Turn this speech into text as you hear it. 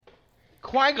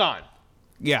Qui-Gon.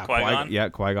 Yeah, Qui-Gon?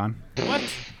 Qui-Gon. What?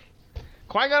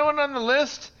 Qui-Gon went on the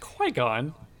list.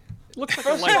 Qui-Gon? Looks like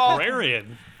First a of all-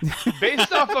 librarian.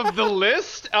 Based off of the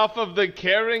list, off of the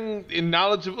caring and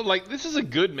knowledgeable, like, this is a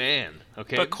good man.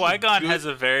 Okay, But Qui-Gon has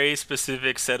a very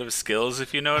specific set of skills,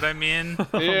 if you know what I mean.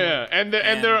 yeah, and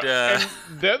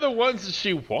they're the ones that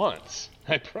she wants.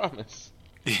 I promise.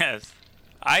 Yes.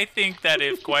 I think that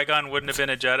if Qui-Gon wouldn't have been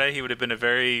a Jedi, he would have been a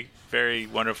very, very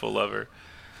wonderful lover.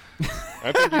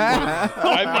 I think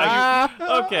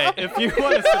Okay, if you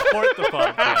want to support the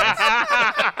podcast,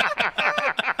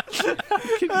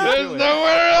 there's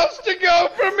nowhere else to go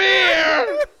from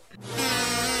here.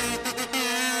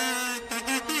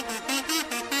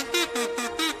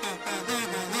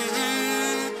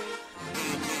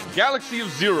 Galaxy of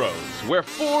Zeros, where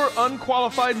four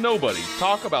unqualified nobodies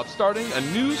talk about starting a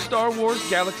new Star Wars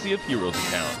Galaxy of Heroes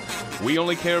account. We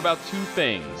only care about two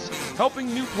things: helping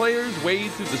new players wade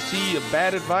through the sea of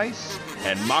bad advice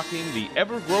and mocking the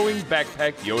ever-growing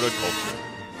backpack Yoda culture.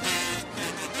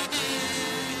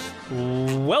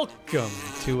 welcome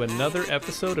to another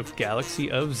episode of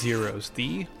Galaxy of Zeros,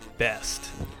 the best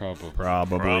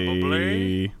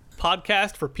Probably.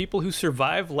 podcast for people who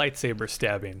survive lightsaber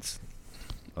stabbings.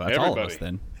 Well, that's all of us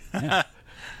then. Yeah.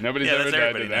 Nobody's Yeah, ever that's died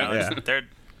everybody to that. now. Yeah. They're,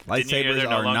 Lightsabers they're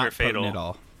no are longer not fatal. potent at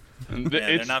all.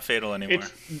 They're not fatal anymore.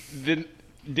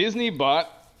 Disney bought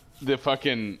the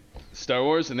fucking Star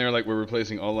Wars, and they were like, we're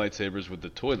replacing all lightsabers with the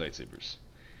toy lightsabers.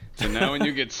 So now when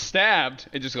you get stabbed,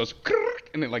 it just goes,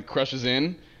 and it like crushes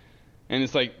in, and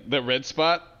it's like the red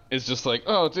spot is just like,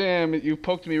 oh damn, you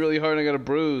poked me really hard, and I got a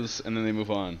bruise, and then they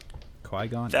move on.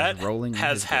 Qui-Gon That is rolling. has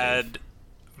in his grave. had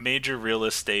major real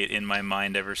estate in my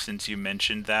mind ever since you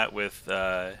mentioned that with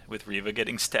Reva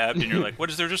getting stabbed, and you're like, what,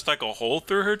 is there just like a hole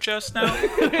through her chest now?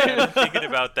 I'm thinking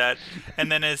about that,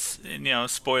 and then as you know,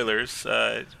 spoilers,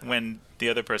 when the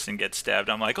other person gets stabbed,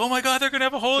 I'm like, oh my god, they're gonna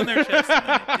have a hole in their chest, and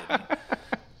then it didn't.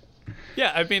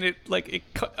 Yeah, I mean,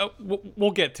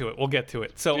 we'll get to it. We'll get to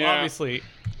it. So Yeah. obviously,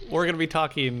 we're going to be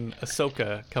talking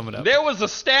Ahsoka coming up. There was a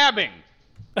stabbing.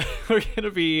 We're going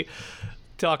to be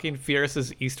talking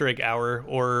Fierce's Easter egg hour,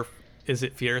 or is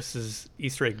it Fierce's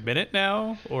Easter egg minute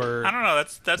now? Or I don't know.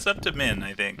 That's up to Min,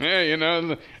 I think. Yeah, you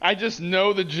know, I just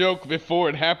know the joke before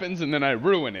it happens, and then I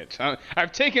ruin it.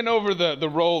 I've taken over the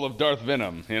role of Darth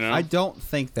Venom, you know? I don't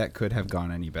think that could have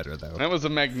gone any better, though. That was a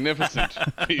magnificent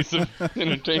piece of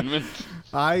entertainment.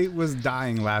 I was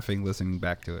dying laughing listening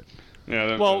back to it. Yeah,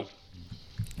 that Well, was...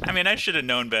 I mean, I should have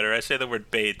known better. I say the word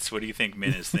Bates. What do you think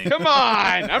Min is thinking? Come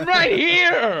on! I'm right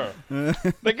here!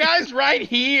 The guy's right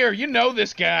here! You know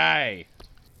this guy!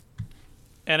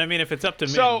 and I mean, if it's up to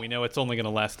me, So- we know it's only going to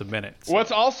last a minute. So.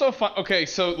 What's also fun... Okay,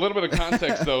 so a little bit of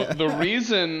context, though. The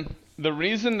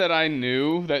reason that I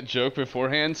knew that joke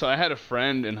beforehand, so I had a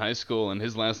friend in high school, and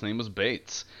his last name was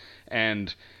Bates.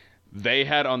 And they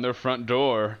had on their front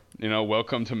door, you know,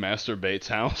 welcome to Master Bates'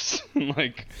 house.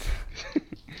 Like...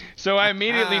 So I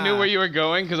immediately knew where you were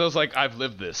going, because I was like, I've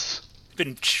lived this.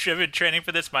 I've been training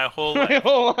for this my whole My life.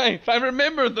 whole life. I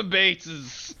remember the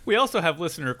Bateses. We also have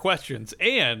listener questions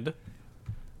and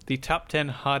the top 10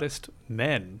 hottest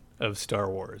men of Star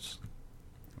Wars.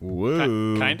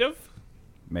 Whoa. Kind of?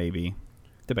 Maybe.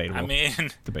 Debatable. I mean,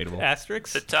 Debatable.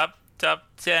 Asterisks? the top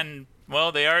 10.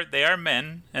 Well, they are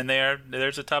men, and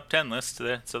there's a top 10 list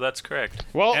there, so that's correct.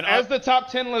 Well, And as the top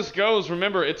 10 list goes,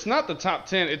 remember, it's not the top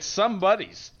 10, it's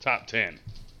somebody's top 10.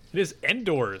 It is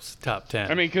Endor's top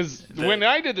 10. I mean, because when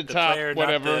I did the top, player,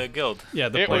 whatever, not the guild. yeah,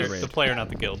 the it player, was- the player, not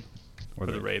the guild. Or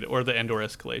Or the raid, or the Endor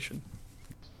escalation.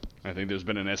 I think there's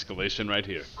been an escalation right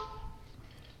here.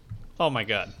 Oh my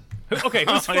god. Okay,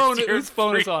 whose Oh, phone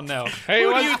you're is on now? Hey,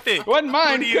 Who it do you think? wasn't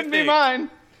mine. Who do you Couldn't be think? mine.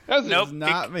 That was Nope.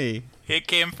 Not me. It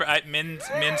came from Min's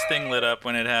thing lit up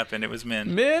when it happened. It was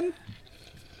Min. Min?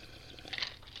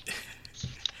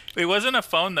 It wasn't a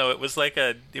phone though. It was like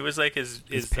his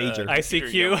pager. computer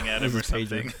ICQ. yelling at him or His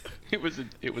pager. something.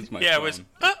 It was my Yeah, phone. it was.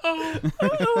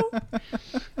 Uh-oh.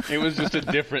 It was just a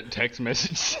different text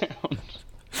message sound.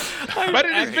 But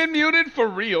it has been muted for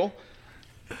real.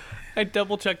 I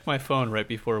double checked my phone right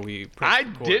before we pressed I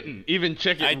record. didn't even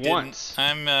check it I didn't. once.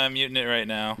 I'm muting it right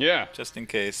now. Yeah. Just in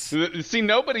case. See,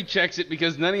 nobody checks it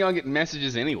because none of y'all get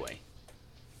messages anyway.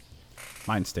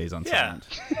 Mine stays on Yeah. silent.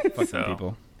 Fuck So- them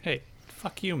people. Hey,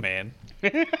 fuck you, man.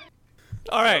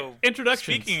 All right, So,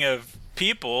 introductions. Speaking of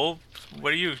people,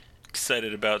 what are you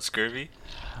excited about, Scurvy?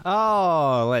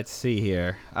 Oh, let's see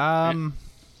here. I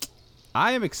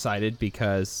am excited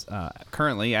because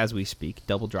currently, as we speak,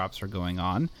 double drops are going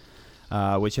on,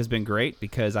 which has been great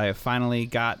because I have finally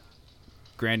got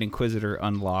Grand Inquisitor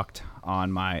unlocked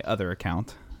on my other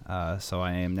account. So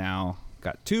I am now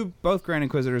got both Grand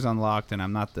Inquisitors unlocked, and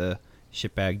I'm not the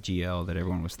shitbag GL that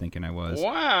everyone was thinking I was.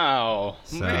 Wow.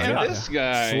 So, Man, this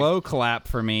guy. Slow clap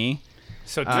for me.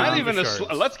 So Not even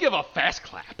let's give a fast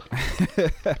clap.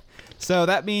 So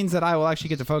that means that I will actually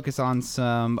get to focus on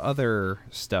some other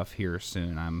stuff here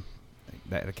soon.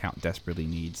 That account desperately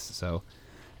needs, so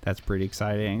that's pretty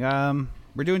exciting.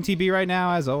 We're doing TB right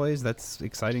now, as always. That's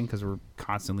exciting because we're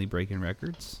constantly breaking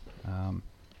records.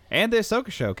 And the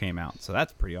Ahsoka show came out, so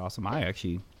that's pretty awesome. I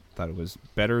actually thought it was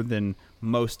better than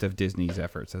most of Disney's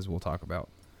efforts, as we'll talk about.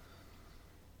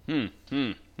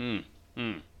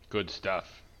 Good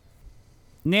stuff.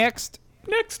 Next.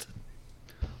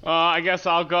 I guess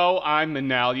I'll go. I'm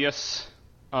Manalius.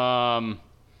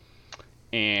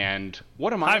 And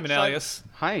what am I? Hi, Manalius.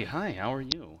 Hi. How are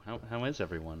you? How is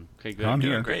everyone? Okay, good. I'm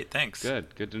Doing here. great, thanks.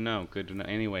 Good to know.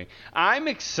 Anyway, I'm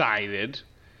excited.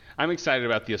 I'm excited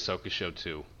about the Ahsoka show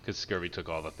too, because Scurvy took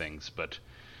all the things. But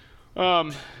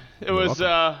it was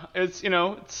I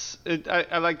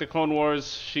like the Clone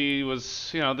Wars. She was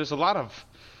there's a lot of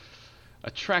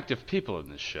attractive people in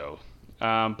this show,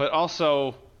 but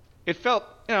also it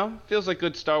feels like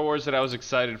good Star Wars that I was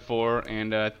excited for,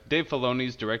 and Dave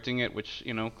Filoni's directing it, which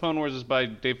Clone Wars is by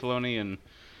Dave Filoni, and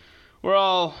we're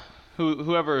all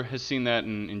whoever has seen that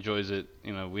and enjoys it,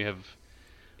 we have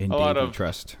In a lot Dave we of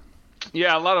trust.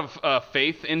 Yeah, a lot of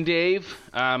faith in Dave.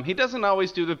 He doesn't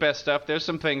always do the best stuff. There's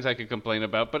some things I could complain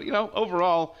about, but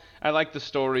overall, I like the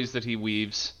stories that he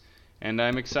weaves, and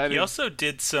I'm excited. He also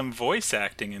did some voice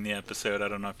acting in the episode. I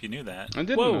don't know if you knew that. I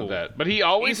didn't know that, but he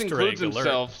always Easter includes egg alert.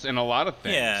 himself in a lot of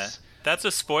things. Yeah, that's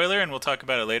a spoiler, and we'll talk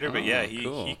about it later. But yeah,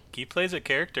 cool. he plays a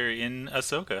character in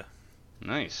Ahsoka.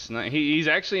 Nice. He's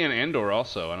actually in Endor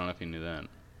also. I don't know if you knew that.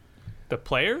 The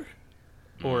player?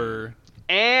 Or...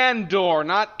 Andor,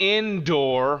 not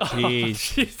indoor.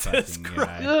 Jeez, Jesus fucking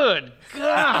Christ. guy. Good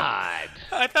God.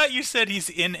 I thought you said he's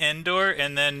in Endor,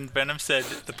 and then Venom said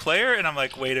the player, and I'm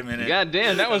like, wait a minute. God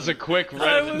damn, that was a quick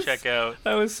I run. was check out.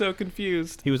 I was so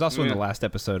confused. He was also in Yeah. the last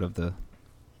episode of the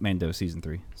Mando season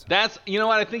 3. So. That's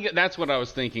what I think. That's what I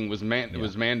was thinking was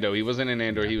was Mando. He wasn't in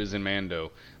Andor. He was in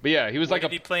Mando. But yeah, he was What like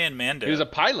did he play in Mando? he was a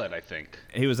pilot, I think.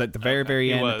 He was at the very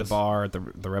He end at the was. bar at the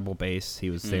Rebel base. He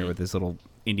was there with his little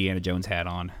Indiana Jones hat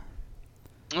on.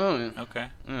 Oh yeah. Okay.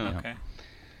 Yeah. Okay.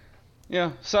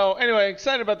 Yeah. So anyway,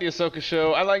 excited about the Ahsoka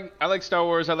show. I like Star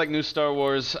Wars. I like new Star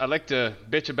Wars. I like to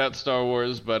bitch about Star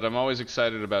Wars, but I'm always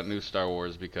excited about new Star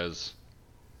Wars because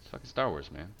it's fucking Star Wars,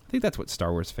 man. I think that's what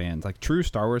Star Wars fans, like true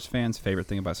Star Wars fans, favorite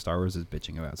thing about Star Wars is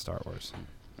bitching about Star Wars.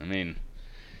 I mean,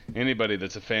 anybody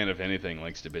that's a fan of anything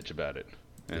likes to bitch about it.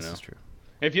 This is true.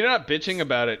 If you're not bitching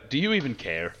about it, do you even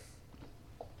care?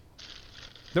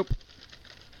 Nope.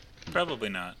 Probably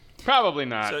not. Probably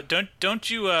not. So don't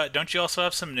you also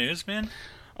have some news, man?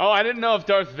 Oh, I didn't know if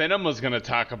Darth Venom was going to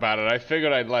talk about it. I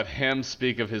figured I'd let him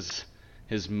speak of his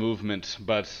movement,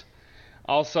 but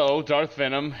also Darth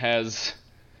Venom has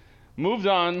moved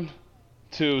on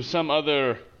to some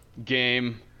other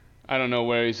game. I don't know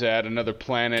where he's at, another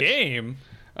planet. Game?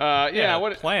 Yeah,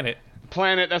 what Planet.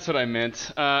 planet, that's what I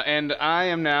meant. And I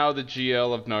am now the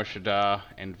GL of Nar Shaddaa,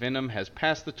 and Venom has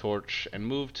passed the torch and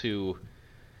moved to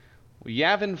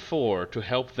Yavin 4 to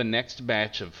help the next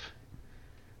batch of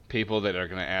people that are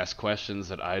going to ask questions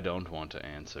that I don't want to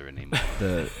answer anymore.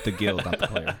 The guild, not the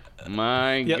player.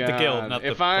 My Yep, God. the guild, not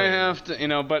the if I player. have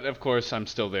to, but of course I'm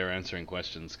still there answering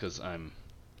questions because I'm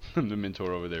the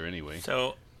mentor over there anyway.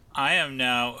 So I am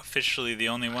now officially the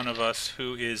only one of us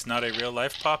who is not a real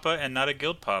life papa and not a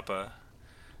guild papa,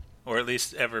 or at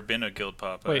least ever been a guild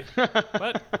papa. Wait,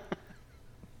 what?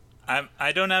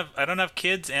 I don't have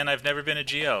kids, and I've never been a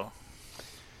GL.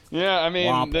 Yeah, I mean,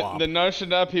 Womp the womp. Nar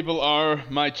Shaddaa people are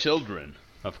my children,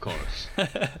 of course.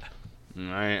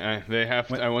 I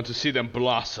want to see them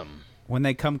blossom. When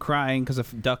they come crying because a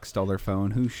duck stole their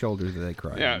phone, whose shoulder do they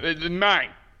cry Yeah, on? it's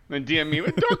mine. They DM me,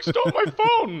 a duck stole my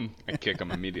phone. I kick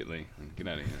them immediately. Get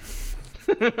out of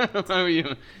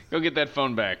here. Go get that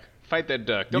phone back. Fight that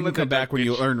duck. You Don't can let come that back duck when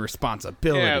you bitch- earn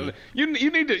responsibility. Yeah,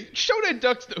 you need to show that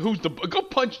duck who's the. Go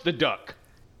punch the duck.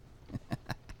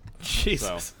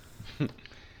 Jesus.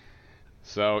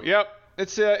 So yep,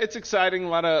 it's exciting. A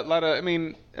lot of. I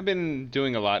mean, I've been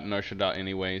doing a lot in Nar Shaddaa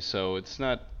anyway, so it's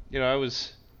not. I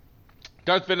was.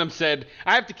 Darth Venom said,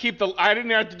 I didn't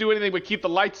have to do anything but keep the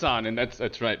lights on, and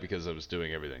that's right because I was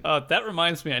doing everything. That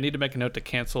reminds me, I need to make a note to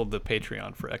cancel the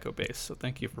Patreon for Echo Base, so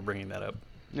thank you for bringing that up.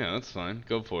 Yeah, that's fine.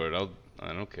 Go for it.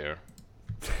 I don't care.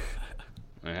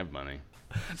 I have money.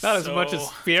 Not as much as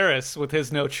So- Fierus with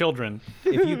his no children.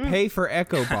 If you pay for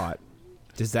EchoBot,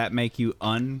 does that make you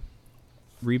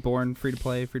reborn free to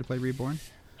play reborn?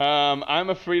 I'm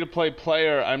a free-to-play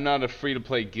player. I'm not a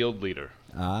free-to-play guild leader.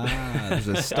 There's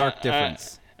a stark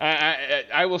difference.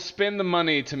 I will spend the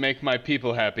money to make my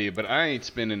people happy, but I ain't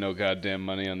spending no goddamn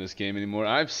money on this game anymore.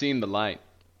 I've seen the light.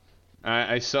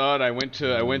 I saw it. I went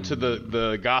to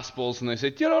the Gospels, and they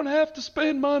said, you don't have to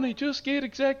spend money. Just get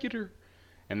Executor.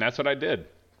 And that's what I did.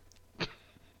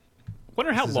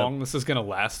 Wonder how long this is going to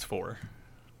last for.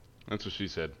 That's what she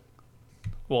said.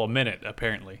 Well, a minute,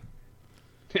 apparently.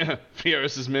 Yeah,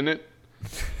 Fieris's minute.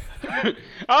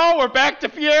 Oh, we're back to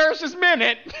Fieris's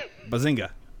minute. Bazinga.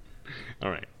 All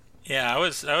right. Yeah, I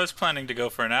was planning to go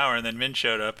for an hour, and then Min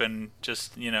showed up, and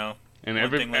just And one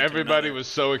thing led to everybody another. was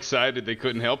so excited they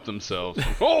couldn't help themselves.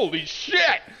 Holy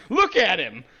shit! Look at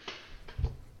him.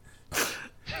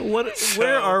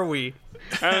 Where are we?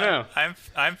 I don't know.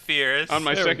 I'm Fierce. On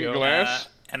my There we second go. glass.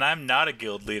 And I'm not a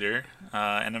guild leader,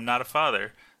 and I'm not a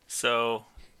father. So,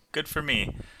 good for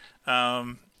me.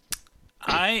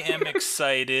 I am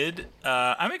excited.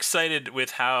 I'm excited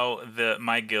with how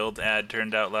my guild ad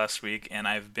turned out last week, and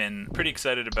I've been pretty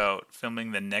excited about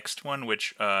filming the next one,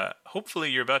 which hopefully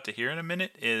you're about to hear in a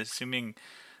minute, assuming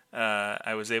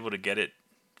I was able to get it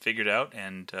figured out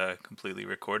and completely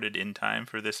recorded in time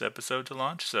for this episode to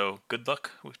launch. So good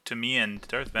luck to me and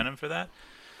Darth Venom for that.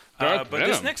 But this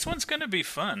Venom? next one's going to be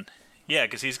fun. Yeah,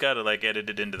 because he's got to edit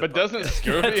it into the But doesn't podcast.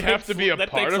 Scurvy have to be a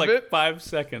that part takes of like it? 5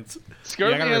 seconds.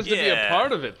 Scurvy Yeah, has to be a Yeah.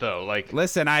 part of it, though.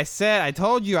 Listen, I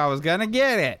told you I was gonna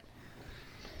get it.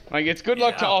 Like it's good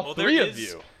luck to Yeah, all well, three there of is-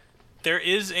 you. There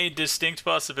is a distinct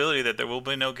possibility that there will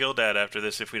be no guild ad after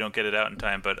this if we don't get it out in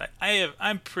time, but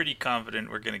I'm pretty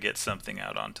confident we're going to get something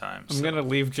out on time. I'm going to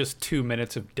leave just 2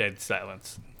 minutes of dead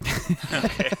silence.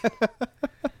 Okay.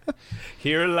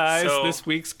 Here lies So- this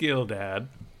week's guild ad.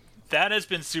 That has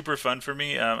been super fun for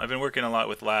me. I've been working a lot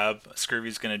with Lab.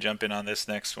 Scurvy's going to jump in on this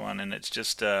next one, and it's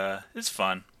just it's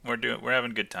fun. We're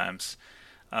having good times.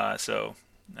 So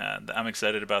I'm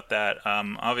excited about that.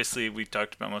 Obviously, we've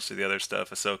talked about most of the other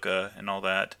stuff, Ahsoka and all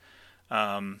that.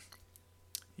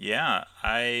 Yeah,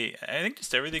 I think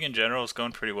just everything in general is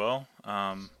going pretty well.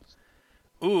 I'm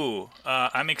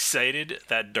excited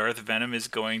that Darth Venom is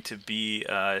going to be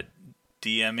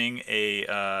DMing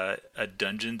a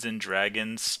Dungeons and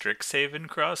Dragons Strixhaven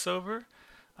crossover.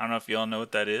 I don't know if y'all know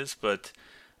what that is, but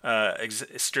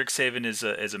Strixhaven is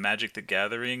a Magic the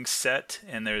Gathering set,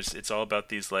 and it's all about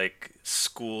these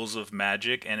schools of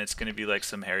magic, and it's going to be like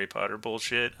some Harry Potter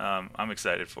bullshit. I'm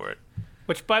excited for it.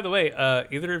 Which, by the way,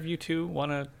 either of you two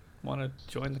want to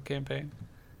join the campaign?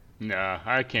 Nah,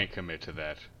 I can't commit to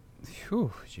that.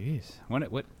 Whew, jeez.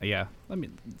 What? Yeah. Let me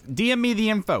DM me the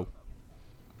info.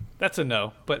 That's a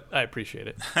no, but I appreciate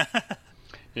it.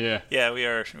 Yeah. Yeah,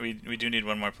 we do need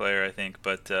one more player, I think,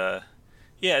 but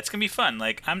yeah, it's gonna be fun.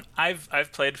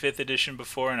 I've played 5th edition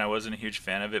before, and I wasn't a huge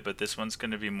fan of it, but this one's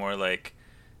gonna be more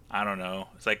I don't know.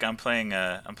 It's I'm playing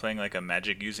like a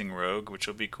magic using rogue, which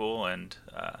will be cool, and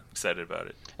excited about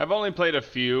it. I've only played a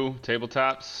few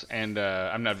tabletops, and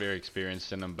I'm not very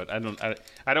experienced in them. But I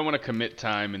don't want to commit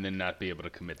time and then not be able to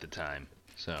commit the time.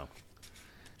 So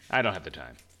I don't have the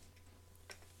time.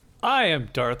 I am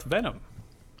Darth Venom.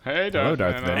 Hey, Hello,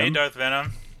 Darth Venom. Venom. Hey, Darth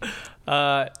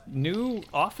Venom. New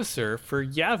officer for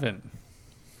Yavin.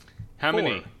 How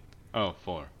many? 4. Oh,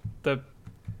 4. The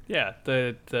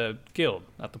guild,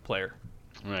 not the player.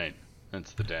 Right.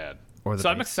 That's the dad. Or the So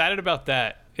I'm base. excited about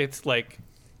that. It's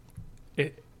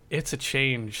it's a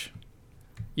change.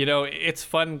 It's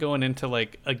fun going into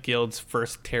a guild's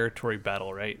first territory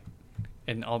battle, right?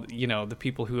 And all the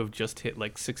people who have just hit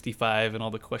 65 and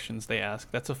all the questions they ask.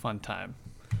 That's a fun time.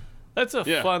 That's a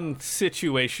Yeah. fun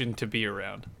situation to be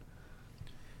around.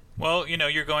 Well,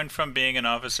 you're going from being an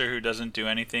officer who doesn't do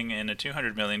anything in a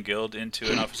 200 million guild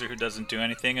into an officer who doesn't do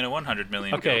anything in a 100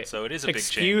 million Okay, guild. So it is a big change.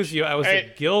 excuse you. I was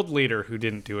Hey. a guild leader who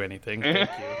didn't do anything. Thank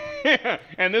you.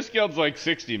 And this guild's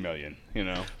 60 million.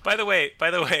 By the way,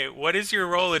 what is your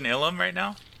role in Ilum right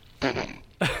now?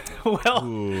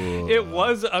 Well, it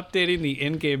was updating the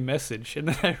in-game message, and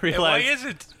then I And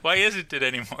realized why isn't it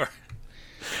anymore?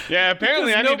 Yeah.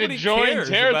 Apparently, I because need to nobody join cares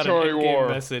about an territory in-game war.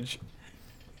 message.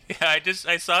 Yeah,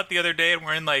 I saw it the other day, and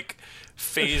we're in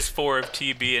phase 4 of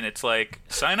TB, and it's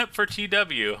sign up for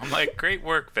TW. I'm like, great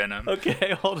work, Venom.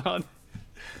 Okay, hold on.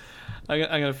 I'm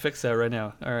gonna fix that right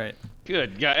now. All right.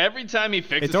 Good. Yeah. Every time he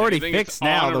fixes It's already anything, fixed it's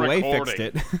now. on The a way recording. fixed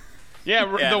it. Yeah.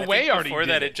 Yeah, The and way I think already before did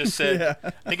that it. it just said I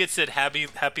think it said happy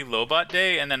Lobot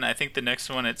Day, and then I think the next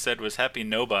one it said was Happy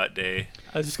Nobot Day.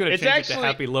 I was just gonna It's change it actually- to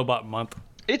Happy Lobot Month.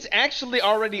 It's actually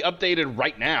already updated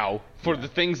right now for the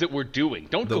things that we're doing.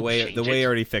 Don't The go way change the way it.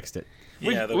 already fixed it.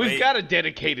 We've got a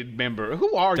dedicated member.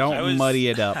 Who are you? Don't muddy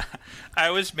it up. I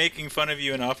was making fun of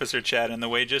you in officer chat, and the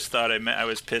way just thought I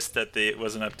was pissed that it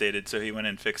wasn't updated, so he went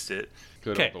and fixed it.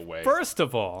 Good Okay, old way. first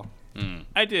of all,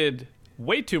 I did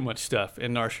way too much stuff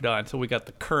in Nar Shaddaa until we got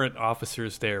the current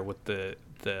officers there with the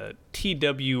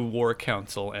TW War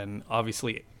Council and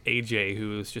obviously AJ,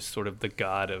 who is just sort of the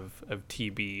god of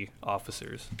TB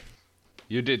officers.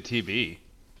 You did TB.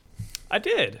 I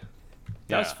did.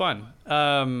 That was Yeah.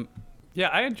 fun. Yeah,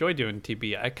 I enjoy doing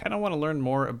TB. I kind of want to learn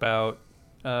more about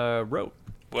Rote.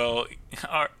 Well,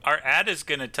 our ad is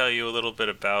going to tell you a little bit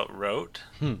about Rote.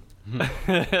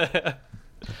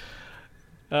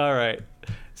 All right.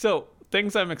 So,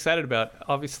 things I'm excited about.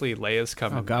 Obviously, Leia's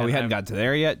coming. Oh, God, and we hadn't I'm- got to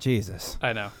there yet? Jesus.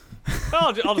 I know.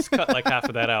 Well, I'll just cut like half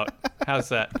of that out. How's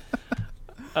that?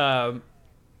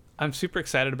 I'm super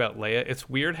excited about Leia. It's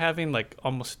weird having like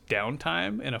almost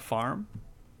downtime in a farm.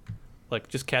 Like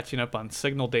just catching up on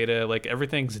signal data. Like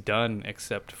everything's done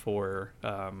except for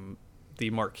the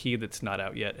Marquee that's not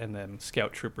out yet, and then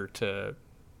Scout Trooper to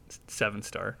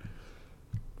 7-star.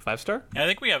 5-star? I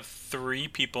think we have 3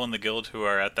 people in the guild who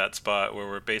are at that spot where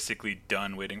we're basically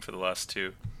done waiting for the last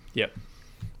 2. Yep.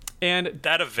 And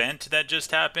That event that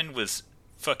just happened was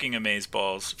fucking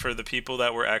amazeballs for the people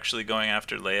that were actually going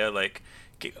after Leia. Like,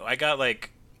 I got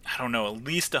like, I don't know, at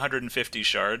least 150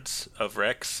 shards of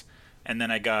Rex, and then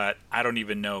I got, I don't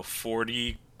even know,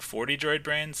 40 droid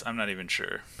brains? I'm not even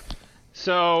sure.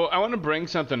 So I want to bring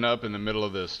something up in the middle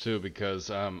of this too,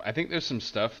 because I think there's some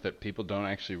stuff that people don't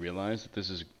actually realize. That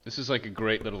this is like a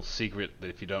great little secret that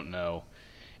if you don't know,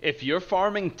 if you're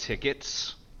farming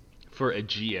tickets for a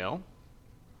GL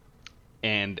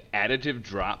and additive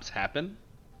drops happen,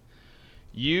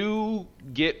 you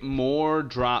get more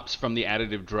drops from the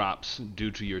additive drops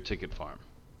due to your ticket farm.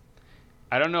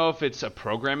 I don't know if it's a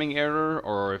programming error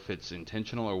or if it's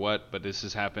intentional or what, but this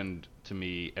has happened to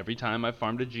me every time I've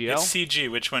farmed a GL. It's CG.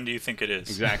 Which one do you think it is?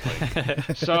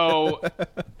 Exactly. So,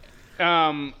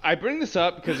 I bring this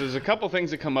up because there's a couple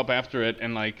things that come up after it,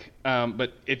 and like,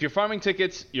 but if you're farming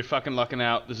tickets, you're fucking lucking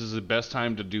out. This is the best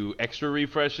time to do extra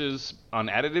refreshes on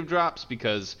additive drops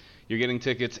because you're getting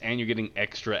tickets and you're getting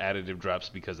extra additive drops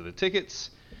because of the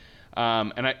tickets.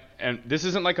 And this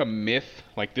isn't like a myth.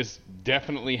 Like this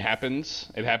definitely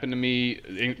happens. It happened to me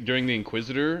during the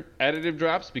Inquisitor additive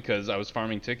drops because I was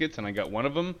farming tickets and I got one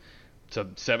of them. It's a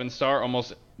 7-star,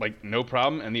 almost like no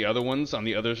problem. And the other ones on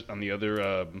the other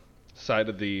side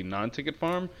of the non-ticket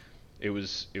farm, it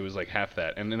was like half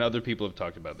that. And then other people have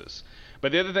talked about this.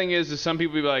 But the other thing is some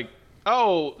people be like,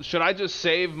 oh, should I just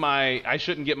save I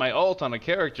shouldn't get my ult on a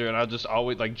character and I'll just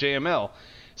always like JML.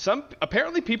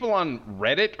 Apparently people on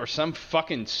Reddit or some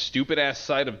fucking stupid ass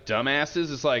site of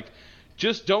dumbasses is like,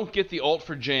 just don't get the ult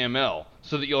for JML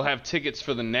so that you'll have tickets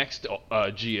for the next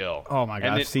GL. Oh my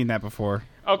God, I've seen that before.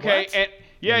 Okay, What? and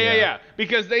yeah.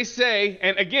 Because they say,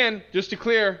 and again, just to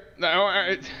clear,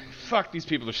 fuck, these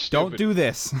people are stupid. Don't do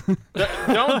this.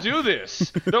 Don't do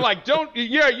this. They're like,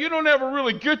 you don't ever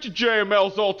really get your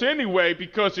JML's ult anyway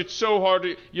because it's so hard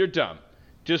to, you're dumb.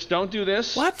 Just don't do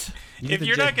this. what? If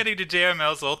you're not getting to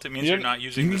JML's ult, it means you're not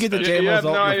using You the can get the special. You have JMO's no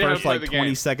ult in idea the how first to play like the 20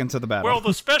 game. seconds of the battle. Well,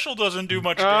 the special doesn't do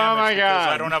much my damage because God.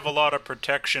 I don't have a lot of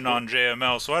protection on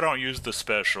JML, so I don't use the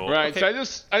special. Right, Okay. so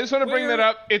I just want to bring Where- that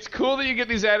up. It's cool that you get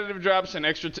these additive drops and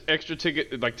extra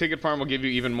ticket, like Ticket Farm will give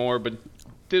you even more, but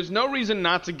there's no reason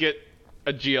not to get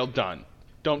a GL done.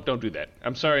 Don't do that.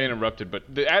 I'm sorry I interrupted, but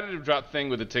the additive drop thing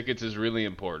with the tickets is really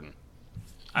important.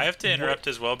 I have to interrupt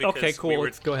as well because Okay, cool. we were,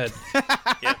 Let's go ahead.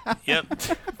 Yep.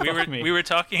 Fuck me. We were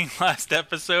talking last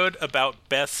episode about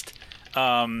best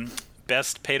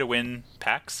pay to win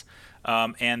packs.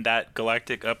 And that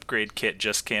Galactic Upgrade Kit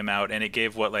just came out, and it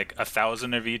gave like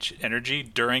 1,000 of each energy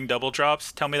during double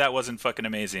drops. Tell me that wasn't fucking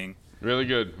amazing. Really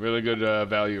good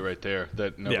value right there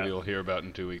that nobody Yeah. will hear about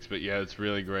in 2 weeks. But yeah, it's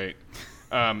really great.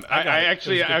 got it. I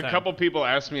actually, It was a good a time. couple people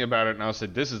asked me about it, and I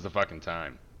said, "This is the fucking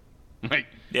time." Like,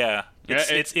 Yeah. Yeah,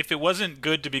 It's if it wasn't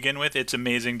good to begin with, it's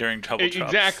amazing during double drops.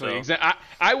 exactly. So.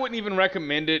 I wouldn't even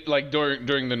recommend it like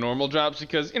during the normal drops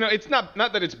because it's not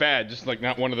that it's bad, just like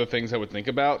not one of the things I would think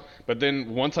about. But then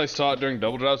once I saw it during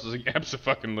double drops, I was like,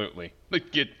 abso-fucking-lutely,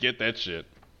 like get that shit.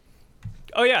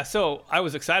 Oh yeah, so I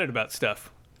was excited about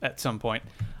stuff at some point.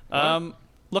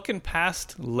 Looking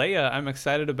past Leia, I'm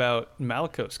excited about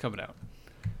Malicos coming out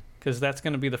because that's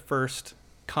going to be the first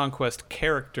Conquest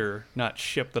character, not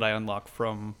ship, that I unlock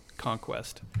from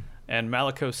Conquest. And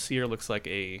Malicos Seer looks like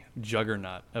a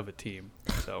juggernaut of a team.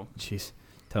 So Jeez.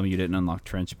 Tell me you didn't unlock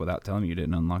Trench without telling me you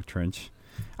didn't unlock Trench.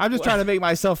 I'm just trying to make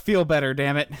myself feel better,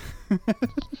 damn it.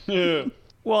 Yeah.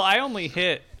 well, I only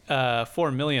hit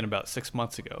 4 million about 6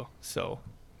 months ago. So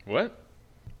What?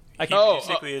 He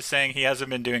basically is saying he hasn't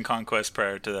been doing Conquest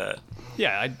prior to that.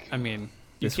 Yeah, I mean,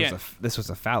 this was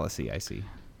a fallacy. I see.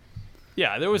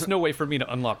 Yeah, there was no way for me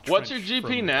to unlock. What's Trench your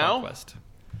GP from now? Conquest.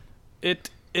 It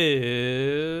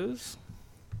is.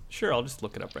 Sure, I'll just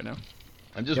look it up right now.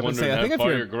 I'm just Yeah, but wondering say, I think how if far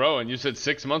you're- you're growing. You said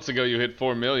 6 months ago you hit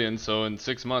 4 million, so in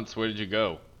 6 months, where did you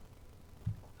go?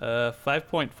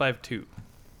 5.52.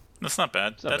 That's not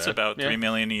bad. not That's bad. about Yeah. 3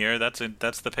 million a year. That's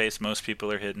the pace most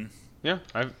people are hitting. Yeah,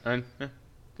 yeah,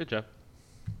 good job.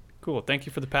 Cool. Thank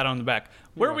you for the pat on the back.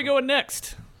 Where are we going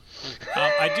next?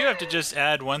 I do have to just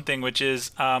add one thing, which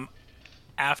is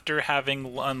after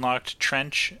having unlocked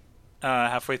Trench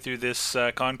halfway through this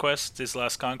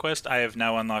last conquest, I have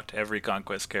now unlocked every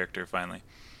conquest character finally.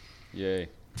 Yay.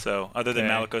 So other than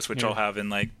Okay. Malicos, which Yeah. I'll have in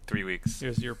like 3 weeks.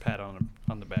 Here's your pat on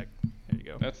the back. There you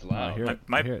go. That's loud. hear it.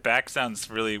 My hear it. back sounds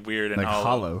really weird and Like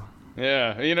hollow.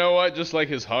 Yeah, you know what? Just like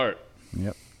his heart.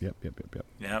 Yep.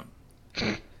 Yeah.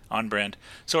 On brand.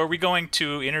 So are we going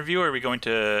to interview or are we going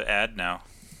to ad now?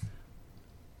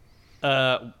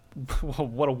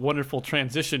 What a wonderful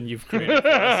transition you've created for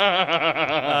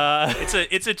us.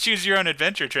 It's a choose your own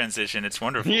adventure transition. It's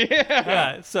wonderful.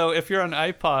 Yeah, so if you're on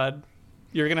iPod,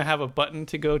 you're going to have a button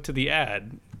to go to the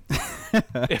ad.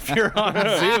 If you're on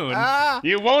Zune,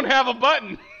 You won't have a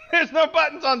button. There's no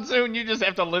buttons on Zune. You just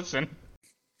have to listen.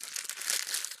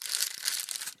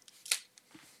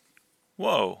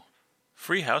 Whoa.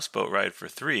 Free houseboat ride for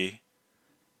 3.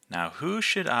 Now who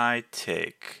should I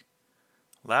take?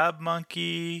 Lab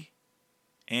Monkey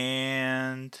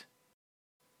and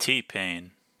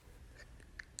T-Pain.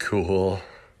 Cool.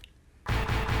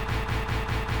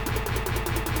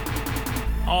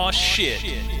 Aw shit.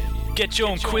 Get your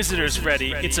Inquisitors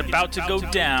ready. It's about to go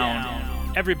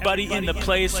down. Everybody in the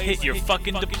place hit your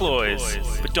fucking deploys.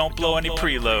 But don't blow any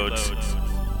preloads.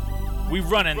 We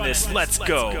running this. Let's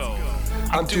go.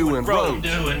 I'm doing road.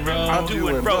 I'm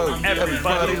doing road.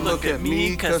 Everybody look at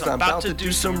me, cause I'm about to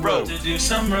do some road.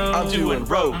 I'm doing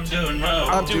road.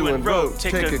 I'm doing road.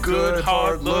 Take a good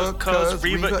hard look, cause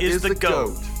Reva is the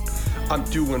GOAT. I'm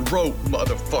doing road,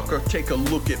 motherfucker. Take a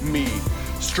look at me.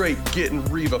 Straight getting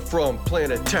Reva from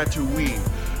planet Tatooine.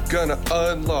 Gonna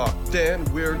unlock, then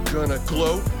we're gonna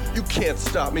gloat. You can't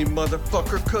stop me,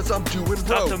 motherfucker, cause I'm doing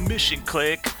Stop the road. mission,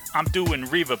 click. I'm doing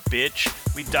Reva, bitch.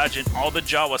 We dodging all the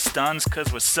Jawa stuns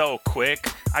cause we're so quick.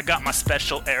 I got my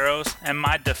special arrows and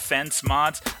my defense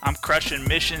mods. I'm crushing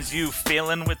missions you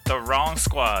feeling with the wrong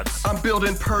squads. I'm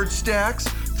building purge stacks,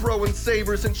 throwing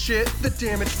sabers and shit, the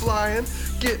damage flying,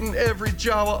 getting every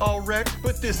Jawa all wrecked,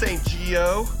 but this ain't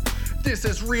Geo. This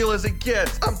as real as it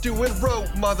gets. I'm doing rope,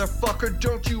 motherfucker,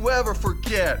 don't you ever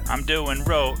forget. I'm doing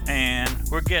rote and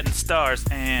we're getting stars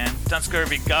and Dun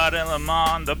Scurvy got him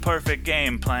on the perfect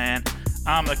game plan.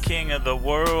 I'm the king of the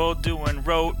world doing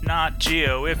rote, not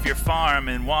Geo. If you're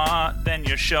farming want, then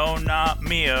you're show, not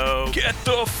Mio. Get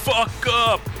the fuck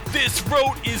up! This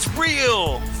rote is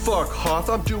real! Fuck Hoth,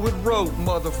 I'm doing rope,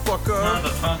 motherfucker.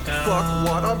 Fuck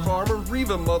what, I'm farming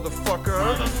Reva,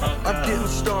 motherfucker. I'm getting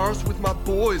stars with my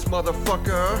boys,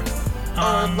 motherfucker.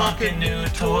 Unlocking new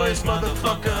toys,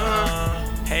 motherfucker.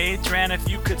 Hey Dran, if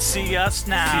you could see us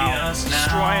now,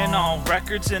 destroying all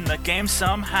records in the game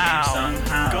somehow.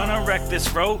 Gonna wreck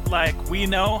this road like we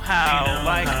know how.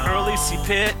 Like early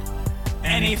C-Pit,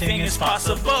 anything is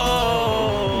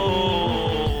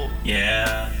possible.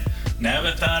 Yeah,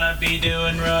 never thought I'd be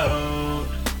doing road.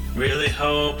 Really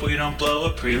hope we don't blow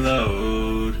a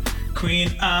preload.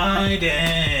 Queen-eyed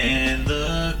and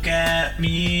look at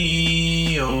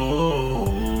me,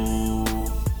 oh.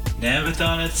 Never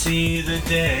thought I'd see the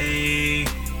day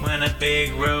when a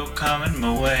big road coming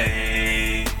my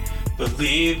way.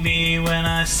 Believe me when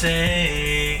I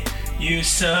say you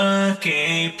suck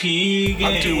AP game.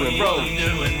 I'm doing road.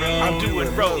 I'm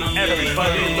doing road.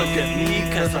 Everybody look at me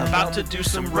cause I'm about to do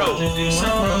some road.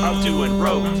 I'm doing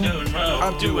road.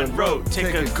 I'm doing road.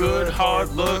 Take a good hard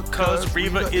look cause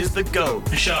Reva is the GOAT.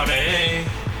 Shawty,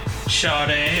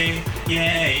 shawty,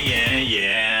 yeah, yeah,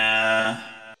 yeah.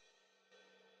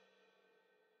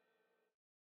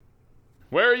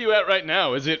 Where are you at right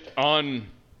now? Is it on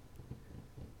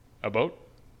a boat?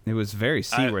 It was very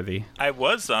seaworthy. I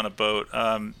was on a boat.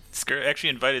 Actually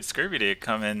invited Scurvy to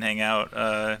come and hang out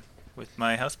with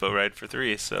my houseboat ride for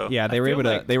 3. So Yeah, they were feel able to.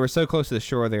 like- They were so close to the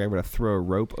shore, they were able to throw a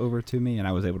rope over to me, and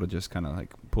I was able to just kind of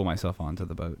like pull myself onto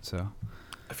the boat. So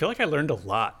I feel like I learned a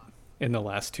lot in the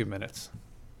last 2 minutes.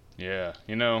 Yeah,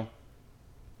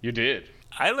 you did.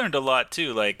 I learned a lot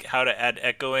too, like how to add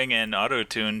echoing and auto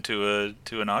tune to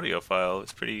an audio file.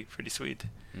 It's pretty sweet.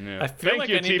 Yeah. I feel Thank like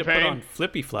you, I need to put T-Pain. on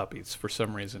flippy floppies for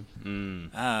some reason.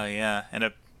 Oh yeah, and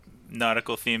a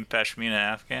nautical themed pashmina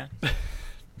Afghan.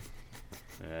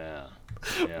 Yeah.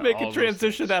 Make all a those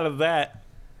transition things. out of that.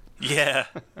 Yeah.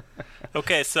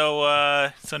 Okay,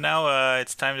 so now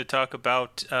it's time to talk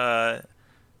about. Hold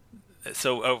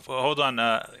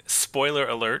on. Spoiler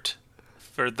alert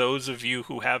for those of you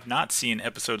who have not seen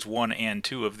episodes 1 and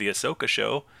 2 of the Ahsoka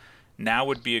show. Now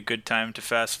would be a good time to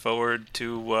fast forward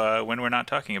to when we're not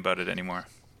talking about it anymore.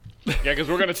 Yeah, because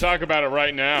we're going to talk about it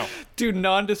right now. Do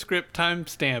nondescript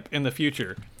timestamp in the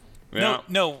future. Yeah.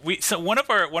 No. One of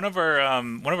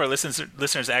our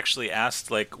listeners actually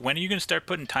asked, like, when are you going to start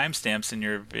putting timestamps in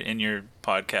your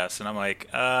podcast? And I'm like,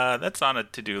 that's on a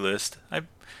to-do list.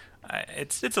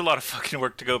 It's a lot of fucking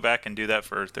work to go back and do that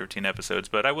for 13 episodes,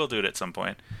 but I will do it at some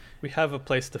point. We have a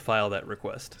place to file that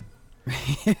request.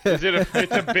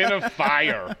 It's a bin of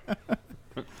fire.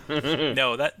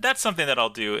 No, that's something that I'll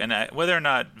do, and whether or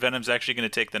not Venom's actually going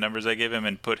to take the numbers I give him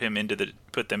and put them into the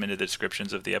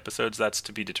descriptions of the episodes, that's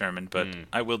to be determined. But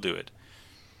I will do it.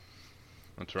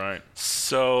 That's right.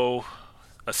 So,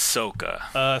 Ahsoka.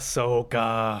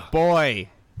 Boy,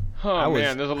 Oh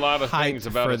man, there's a lot of hyped things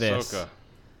about for Ahsoka. this.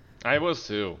 I was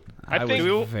too. I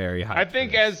was very hyped. I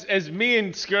think for this. as me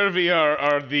and Scurvy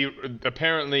are the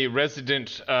apparently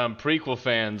resident prequel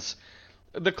fans,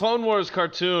 the Clone Wars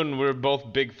cartoon we're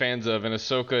both big fans of, and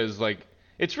Ahsoka is like,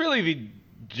 it's really the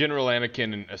General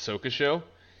Anakin and Ahsoka show.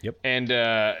 Yep. And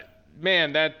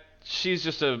man, she's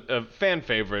just a fan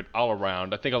favorite all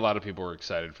around. I think a lot of people were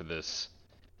excited for this.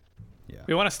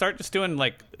 We want to start just doing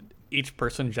like each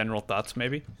person general thoughts,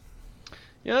 maybe.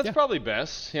 Yeah, that's probably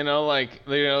best.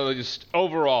 Just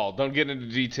overall, don't get into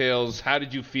details. How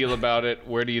did you feel about it?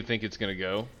 Where do you think it's gonna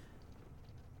go?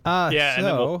 And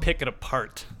then we'll pick it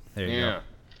apart. There you go.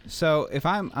 So if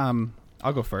I'm,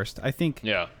 I'll go first. I think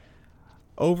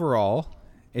overall,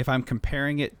 if I'm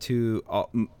comparing it to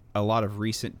a lot of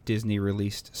recent Disney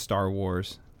released Star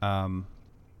Wars,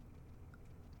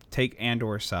 take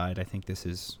Andor aside, I think this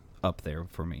is up there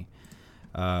for me.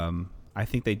 I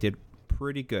think they did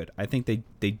pretty good. I think they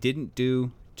didn't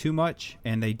do too much,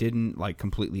 and they didn't like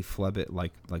completely flub it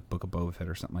like Book of Boba Fett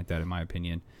or something like that, in my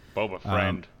opinion. Boba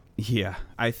friend. Yeah,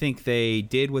 I think they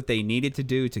did what they needed to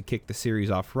do to kick the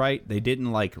series off right. They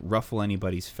didn't like ruffle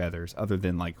anybody's feathers, other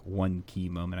than like one key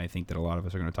moment I think that a lot of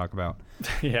us are going to talk about.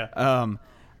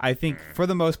 I think for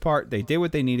the most part they did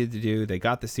what they needed to do. They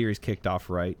got the series kicked off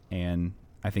right, and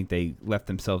I think they left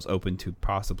themselves open to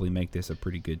possibly make this a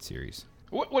pretty good series.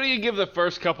 What do you give the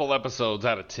first couple episodes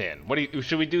out of 10?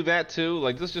 Should we do that too?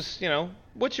 Like, let's just,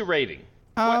 what's your rating?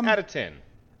 What out of 10?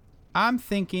 I'm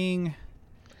thinking...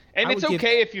 And it's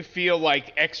okay if you feel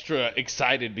like extra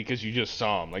excited because you just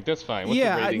saw them. Like, that's fine. What's the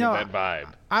rating of that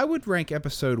vibe? I would rank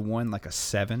episode 1 like a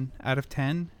 7 out of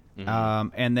 10.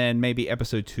 And then maybe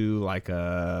episode 2 like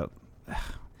a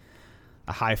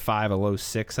high 5, a low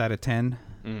 6 out of 10.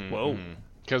 Whoa.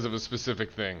 Because of a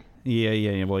specific thing.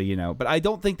 Yeah. Well, but I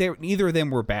don't think either of them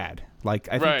were bad. Like,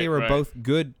 I think they were both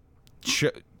good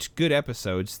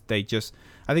episodes.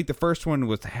 I think the first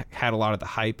one had a lot of the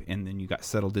hype, and then you got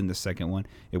settled in the second one.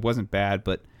 It wasn't bad,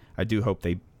 but I do hope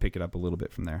they pick it up a little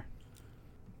bit from there.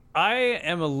 I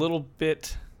am a little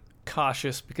bit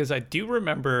cautious because I do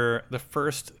remember the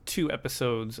first 2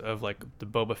 episodes of like the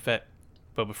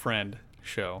Boba Friend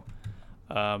show,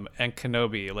 and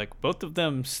Kenobi. Like, both of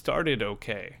them started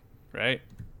okay, right?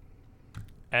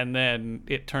 And then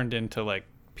it turned into like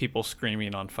people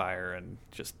screaming on fire and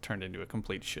just turned into a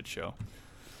complete shit show.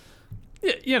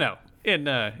 Yeah,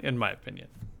 in my opinion.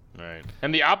 Right.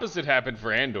 And the opposite happened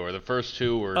for Andor. The first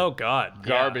 2 were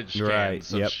garbage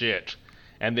cans of shit.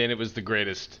 And then it was the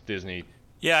greatest Disney.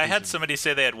 Yeah, I had somebody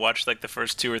say they had watched like the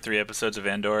first 2 or 3 episodes of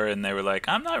Andor, and they were like,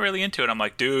 I'm not really into it. I'm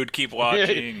like, dude, keep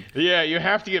watching. Yeah, you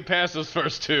have to get past those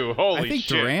first 2. Holy shit. I think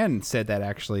Duran said that,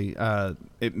 actually.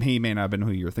 He may not have been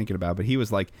who you were thinking about, but he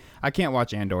was like, I can't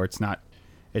watch Andor. It's not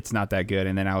that good.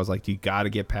 And then I was like, you got to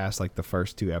get past like the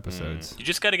first 2 episodes. You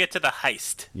just got to get to the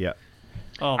heist. Yeah.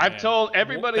 Oh, I've told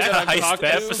everybody that I've talked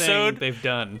to. Episode they've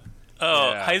done.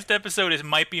 Oh, yeah. Heist episode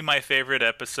might be my favorite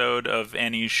episode of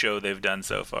any show they've done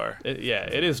so far.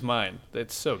 It is mine.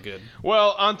 It's so good.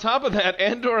 Well, on top of that,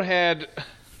 Andor had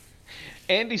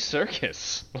Andy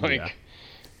Serkis.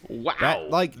 Wow.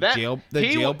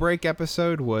 Jailbreak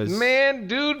episode was... Man,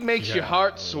 dude makes your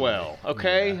heart swell,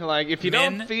 okay? Yeah. Like, if you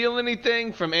don't feel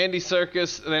anything from Andy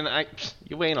Serkis, then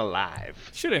you ain't alive.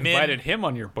 Should have invited him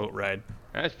on your boat ride.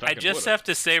 I just have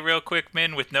to say real quick,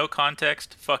 Min, with no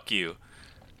context, fuck you.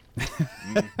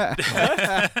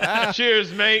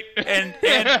 Cheers, mate. And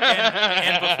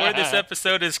before this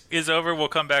episode is over, we'll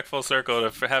come back full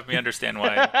circle to have me understand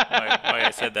why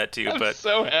I said that to you. But I'm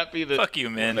so happy that fuck you,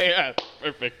 man. Yeah,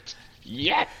 perfect.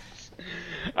 Yes.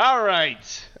 All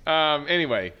right.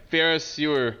 Anyway, Ferris, you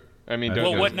were. I mean,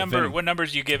 Well, what Venom.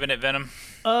 numbers you giving it, Venom?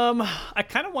 I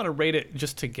kind of want to rate it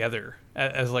just together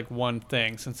as like one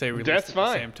thing since they released That's it at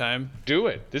fine. the same time. Do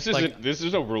it. This isn't. Like-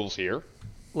 There's no rules here.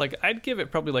 Like I'd give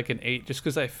it probably like an 8 just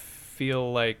because I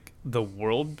feel like the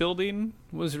world building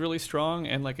was really strong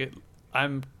and like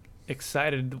I'm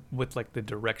excited with like the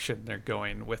direction they're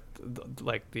going with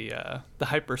the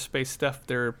hyperspace stuff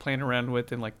they're playing around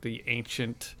with and like the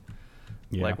ancient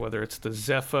like whether it's the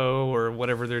Zepho or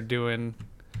whatever they're doing.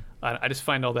 I just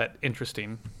find all that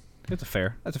interesting. That's a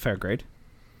fair grade.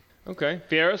 Okay,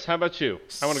 Ferris, how about you?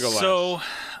 I want to go last. So,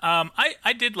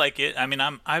 I did like it. I mean,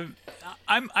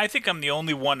 I think I'm the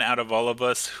only one out of all of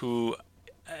us who,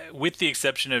 with the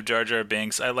exception of Jar Jar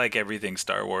Binks, I like everything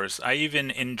Star Wars. I even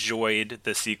enjoyed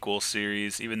the sequel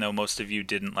series, even though most of you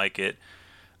didn't like it.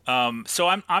 So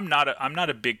I'm not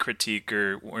a big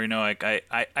critiquer, or like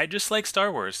I just like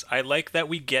Star Wars. I like that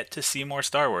we get to see more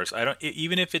Star Wars.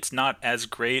 Even if it's not as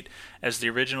great as the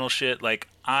original shit, like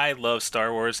I love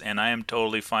Star Wars and I am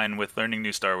totally fine with learning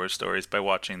new Star Wars stories by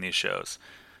watching these shows.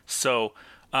 So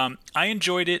I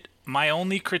enjoyed it. My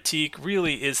only critique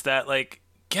really is that like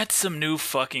get some new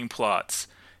fucking plots.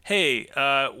 Hey,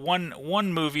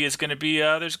 one movie is going to be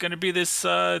there's going to be this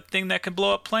thing that can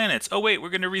blow up planets. Oh wait, we're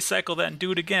going to recycle that and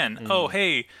do it again. Oh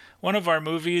hey, one of our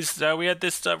movies we had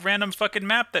this random fucking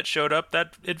map that showed up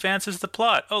that advances the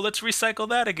plot. Oh, let's recycle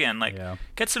that again. Like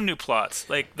get some new plots.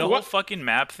 Like the whole fucking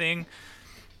map thing.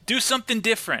 Do something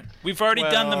different. We've already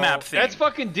done the map thing. That's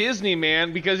fucking Disney,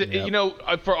 man. Because you know,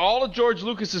 for all of George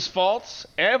Lucas's faults,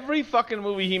 every fucking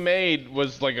movie he made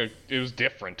was like it was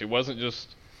different. It wasn't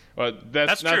just.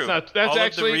 That's true. That's all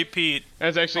actually of the repeat.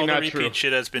 That's actually all not the true. repeat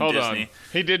shit has been Hold Disney. on.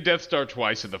 He did Death Star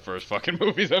twice in the first fucking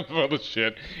movies. That's all the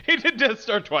shit. He did Death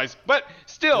Star twice, but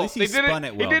still, At least he spun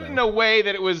it well, he did it in though. a way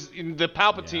that it was the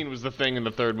Palpatine was the thing in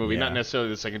the third movie, not necessarily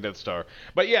the second Death Star.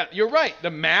 But yeah, you're right.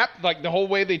 The map, like the whole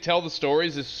way they tell the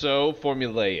stories, is so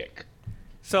formulaic.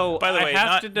 So By the way, I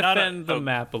have not- to not a- defend the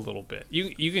map a little bit.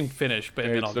 You can finish, but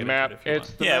then I'll It's the get map. into it if you It's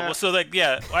want. the Yeah, map. well, so like,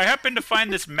 I happen to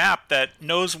find this map that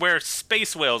knows where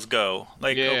space whales go.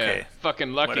 Like, Yeah, okay,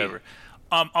 fucking lucky. whatever.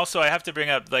 Also, I have to bring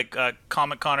up like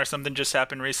Comic-Con or something just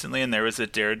happened recently, and there was a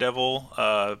Daredevil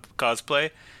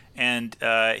cosplay, and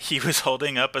he was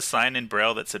holding up a sign in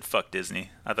Braille that said "Fuck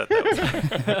Disney." I thought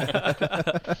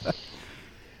that was.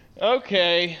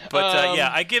 Okay, But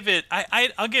yeah, I give it.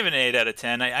 I'll give it an 8 out of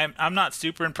 10. I'm not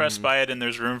super impressed by it, and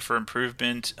there's room for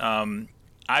improvement.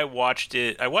 I watched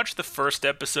it. I watched the first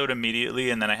episode immediately,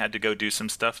 and then I had to go do some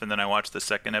stuff, and then I watched the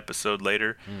second episode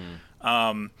later.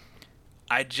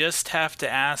 I just have to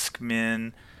ask,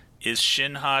 Min, is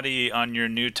Shin Hati on your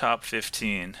new top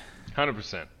 15?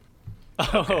 100%.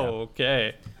 Oh,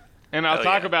 okay. And I'll Hell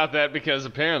talk yeah. about that because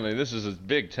apparently this is a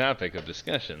big topic of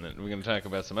discussion that we're going to talk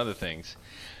about some other things.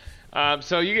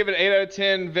 So you gave it 8 out of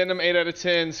 10, Venom 8 out of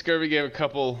 10, Scurvy gave a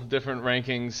couple different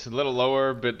rankings, a little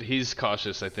lower, but he's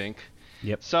cautious, I think.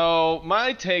 Yep. So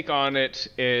my take on it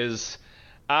is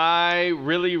I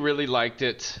really, really liked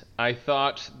it. I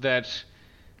thought that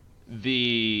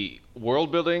the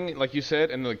world building, like you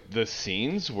said, and the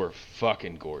scenes were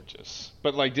fucking gorgeous.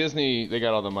 But like Disney, they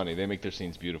got all the money. They make their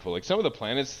scenes beautiful. Like some of the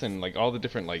planets and like all the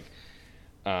different like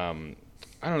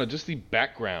I don't know, just the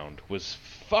background was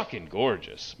fucking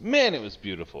gorgeous. Man, it was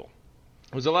beautiful.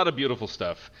 It was a lot of beautiful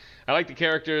stuff. I like the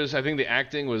characters. I think the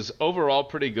acting was overall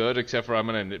pretty good, except for I'm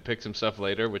going to nitpick some stuff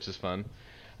later, which is fun.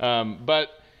 But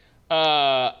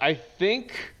I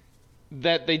think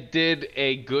that they did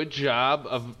a good job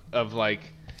of like,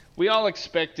 we all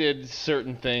expected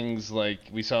certain things like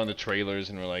we saw in the trailers,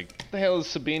 and we're like, what the hell is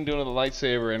Sabine doing with a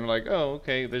lightsaber? And we're like, oh,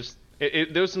 okay.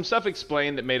 There was some stuff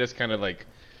explained that made us kind of like,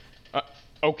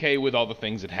 okay with all the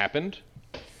things that happened.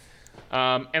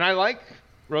 And I like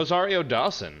Rosario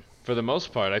Dawson for the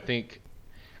most part. I think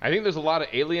there's a lot of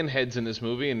alien heads in this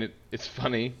movie, and it's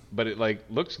funny, but it like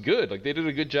looks good. Like they did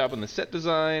a good job on the set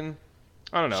design.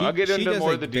 I don't know. I'll get into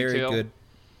more of the detail. She does a very good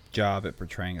job at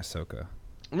portraying Ahsoka.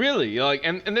 Really, like,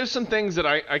 and there's some things that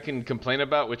I can complain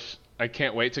about, which I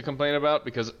can't wait to complain about,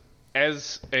 because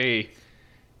as I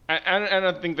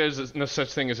don't think there's no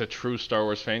such thing as a true Star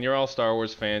Wars fan. You're all Star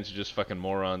Wars fans. You're just fucking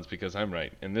morons because I'm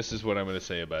right. And this is what I'm going to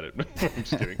say about it. I'm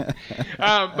just kidding.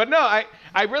 But no,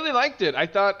 I really liked it. I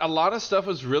thought a lot of stuff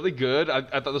was really good. I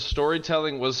thought the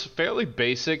storytelling was fairly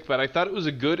basic, but I thought it was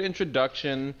a good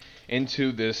introduction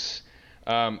into this,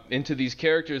 into these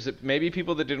characters that maybe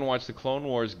people that didn't watch the Clone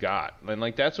Wars got. And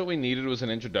like that's what we needed, was an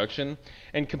introduction.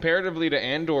 And comparatively to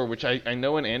Andor, which I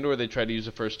know in Andor they tried to use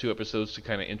the first 2 episodes to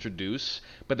kind of introduce,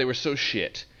 but they were so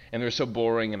shit. and they were so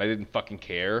boring, and I didn't fucking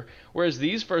care. Whereas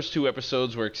these first 2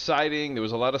 episodes were exciting. There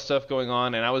was a lot of stuff going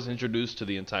on, and I was introduced to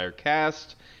the entire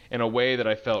cast in a way that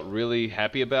I felt really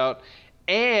happy about.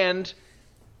 And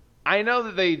I know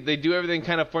that they do everything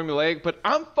kind of formulaic, but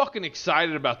I'm fucking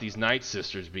excited about these Night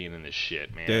Sisters being in this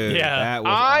shit, man. Dude, Yeah. that was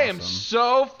I awesome. am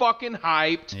so fucking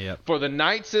hyped Yep. for the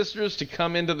Night Sisters to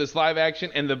come into this live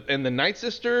action, and the Night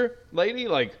Sister lady,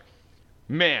 like,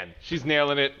 man, she's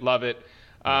nailing it. Love it.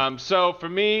 So for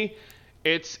me,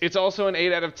 it's also an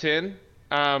 8 out of 10.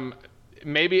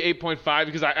 Maybe 8.5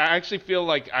 because I actually feel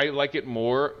like I like it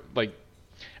more. Like,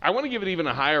 I want to give it even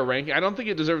a higher ranking. I don't think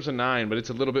it deserves a 9, but it's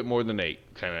a little bit more than 8,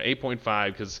 kind of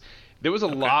 8.5, because there was a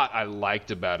lot I liked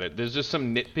about it. There's just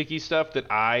some nitpicky stuff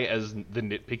that I, as the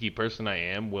nitpicky person I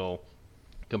am, will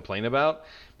complain about.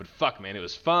 But fuck, man, it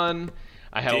was fun.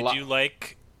 I had a lot. Did you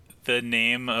like the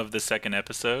name of the second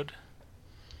episode?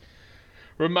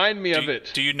 Remind me of it.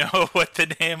 Do you know what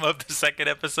the name of the second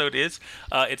episode is?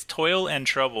 It's Toil and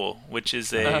Trouble, which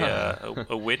is a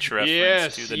witch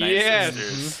reference to the Night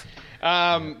Sisters.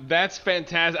 That's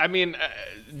fantastic. I mean,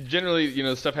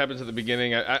 generally, stuff happens at the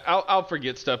beginning. I'll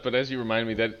forget stuff, but as you remind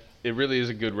me, that it really is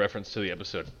a good reference to the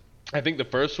episode. I think the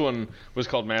first one was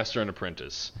called Master and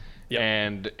Apprentice,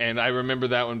 and I remember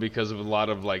that one because of a lot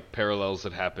of like parallels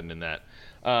that happened in that.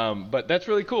 But that's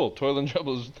really cool. Toil and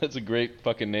Trouble, that's a great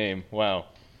fucking name. Wow.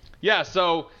 Yeah,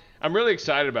 so I'm really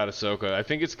excited about Ahsoka. I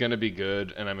think it's going to be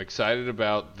good, and I'm excited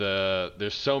about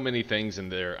there's so many things in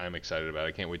there I'm excited about.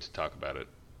 I can't wait to talk about it.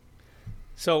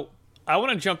 So I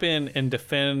want to jump in and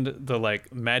defend the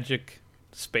like magic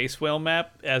space whale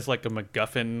map as like a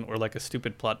MacGuffin or like a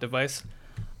stupid plot device.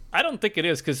 I don't think it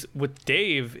is, because with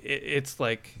Dave, it's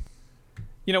like,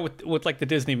 with like the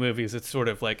Disney movies, it's sort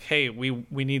of like, hey, we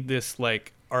need this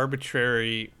like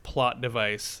arbitrary plot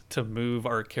device to move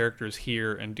our characters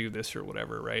here and do this or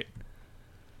whatever, right?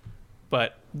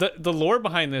 But the lore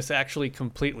behind this actually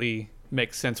completely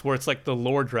makes sense, where it's like the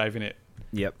lore driving it.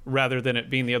 Yep. Rather than it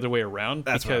being the other way around.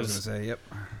 That's because what I was gonna say. Yep.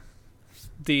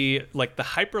 The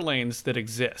hyperlanes that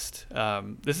exist.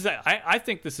 I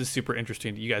think this is super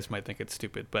interesting. You guys might think it's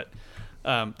stupid, but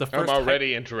the first. I'm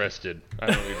already interested.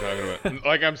 I know what you're talking about.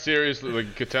 Like, I'm seriously.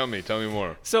 Like, tell me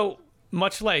more. So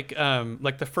much like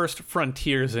the first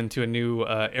frontiers into a new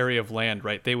area of land,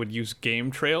 right? They would use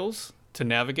game trails to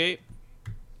navigate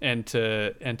and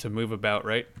to move about,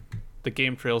 right? The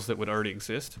game trails that would already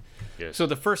exist. Yes. So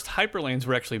the first hyperlanes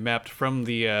were actually mapped from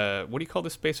the what do you call the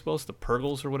space whales? The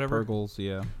Purgles or whatever. Purgles,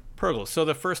 yeah. Purgles. So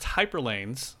the first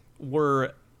hyperlanes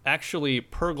were actually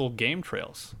Purgle game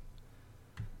trails.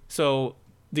 So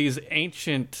these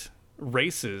ancient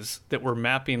races that were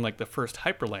mapping like the first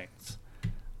hyperlanes,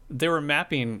 they were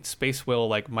mapping space whale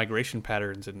like migration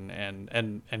patterns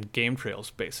and game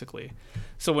trails basically.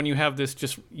 So when you have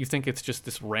this, you think it's just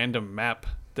this random map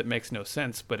that makes no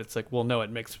sense, but it's like, well, no,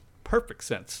 it makes perfect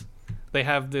sense. They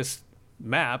have this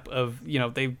map of,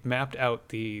 they've mapped out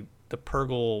the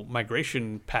Purgle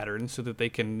migration pattern so that they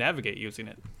can navigate using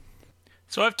it.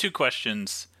 So I have 2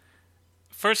 questions.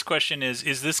 First question is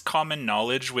this common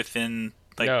knowledge within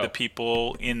the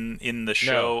people in the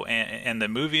show and the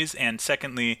movies? And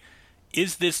secondly,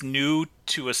 is this new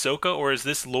to Ahsoka, or is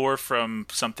this lore from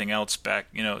something else back,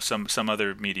 some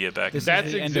other media back?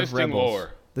 That's existing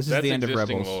lore. This is the end of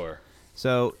Rebels. Lore.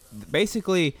 So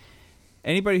basically,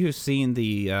 anybody who's seen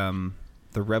the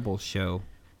Rebels show,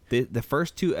 the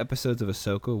first 2 episodes of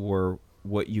Ahsoka were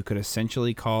what you could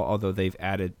essentially call, although they've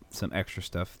added some extra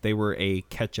stuff, they were a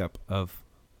catch-up of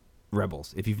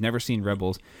Rebels. If you've never seen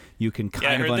Rebels, you can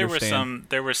kind of understand.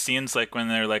 There were scenes like when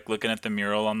they're like looking at the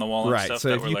mural on the wall and right. stuff. So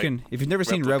that if you've never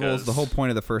seen Rebels, the whole point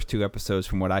of the first 2 episodes,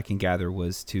 from what I can gather,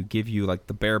 was to give you like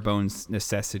the bare bones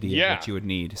necessity of what you would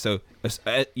need. So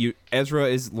Ezra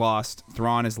is lost,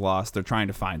 Thrawn is lost. They're trying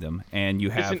to find him, and you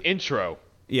have it's an intro.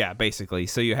 Yeah, basically.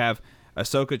 So you have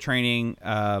Ahsoka training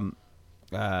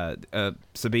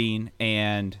Sabine,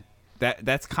 and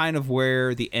that's kind of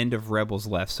where the end of Rebels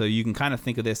left. So you can kind of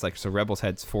think of this like, so Rebels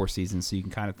had 4 seasons, so you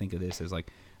can kind of think of this as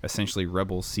like essentially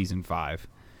Rebels season 5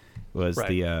 was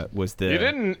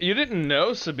the You didn't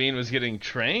know Sabine was getting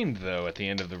trained though at the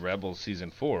end of the Rebels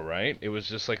season 4, right? It was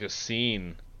just like a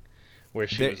scene where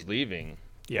she was leaving.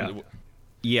 Yeah.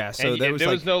 Yeah, so there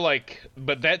was no like,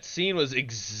 but that scene was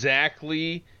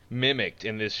exactly mimicked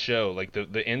in this show. Like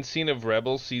the end scene of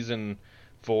Rebels season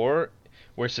 4,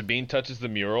 where Sabine touches the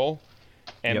mural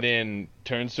and then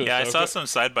turns to Ahsoka. I saw some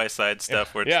side-by-side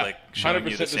stuff where it's like showing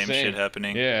you the same shit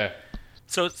happening. Yeah.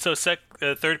 So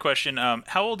third question,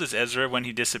 how old is Ezra when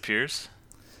he disappears?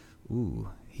 Ooh,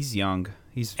 he's young.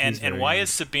 He's and why young. is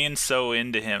Sabine so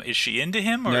into him? Is she into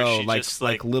him, or no, is she like, just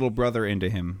like little brother into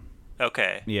him?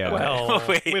 Okay. Yeah. Well,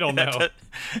 Wait, we don't know.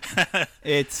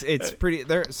 It's pretty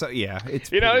there. So yeah, it's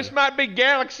This might be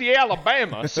Galaxy,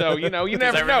 Alabama. So you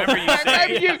never I know. remember you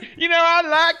saying- Maybe I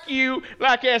like you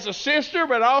like as a sister,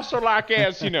 but also like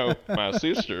as my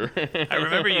sister. I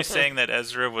remember you saying that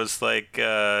Ezra was like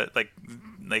a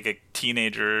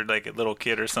teenager, like a little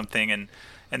kid or something, and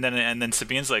then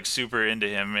Sabine's like super into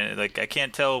him, and like I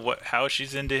can't tell how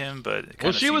she's into him, but it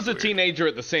Well, kinda she was a seemed weird. teenager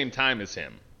at the same time as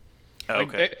him. Like,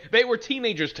 Okay. they were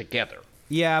teenagers together.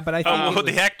 Yeah, but I think Well,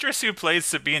 the actress who plays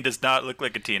Sabine does not look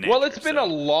like a teenager. Well, it's been so. a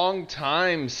long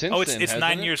time since. Oh, it's then, 9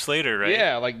 hasn't it? years later, right?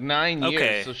 Yeah, like 9 years.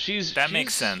 Okay, So she's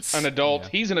makes sense. An adult.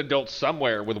 He's an adult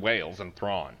somewhere with whales and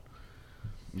Thrawn.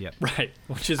 Yep. Right,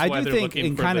 which is I why do they're think, looking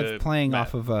in for kind the of playing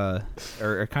map. off of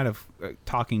or kind of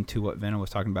talking to what Venom was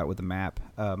talking about with the map.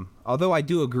 Although I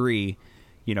do agree,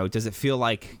 does it feel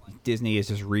like Disney is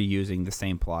just reusing the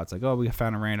same plots? Like, oh, we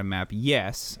found a random map.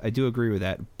 Yes, I do agree with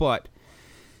that, but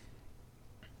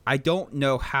I don't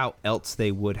know how else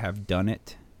they would have done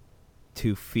it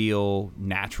to feel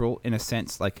natural in a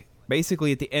sense. Like,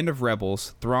 basically, at the end of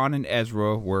Rebels, Thrawn and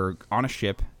Ezra were on a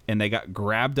ship, and they got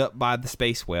grabbed up by the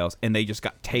space whales, and they just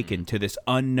got taken to this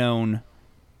unknown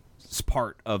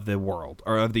part of the world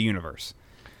or of the universe.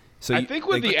 So I think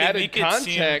with the added make it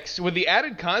seem-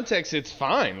 context, it's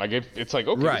fine. Like it's like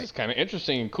okay, Right. this is kind of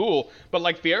interesting and cool. But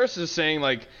like Fierce is saying,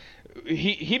 like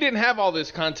he didn't have all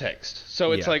this context,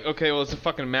 so it's Yeah. like okay, well it's a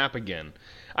fucking map again.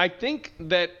 I think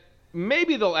that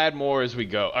maybe they'll add more as we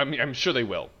go. I mean, I'm sure they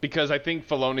will because I think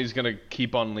Filoni's gonna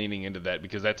keep on leaning into that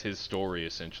because that's his story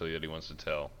essentially that he wants to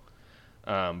tell.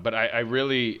 But I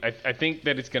think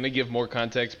that it's going to give more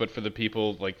context, but for the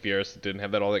people like Fierce that didn't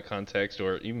have all that context,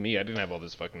 or even me, I didn't have all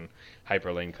this fucking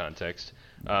hyperlane context.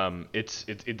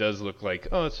 It does look like,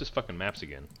 oh, it's just fucking maps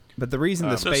again. But the reason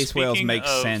the So space whales speaking make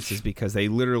of- sense is because they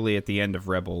literally, at the end of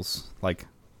Rebels, like,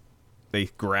 the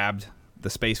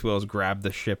space whales grabbed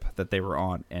the ship that they were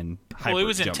on and Well, it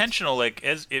was hyper-jumped. intentional. Like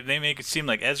they make it seem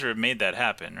like Ezra made that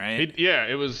happen, right?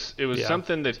 It was Yeah.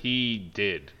 something that he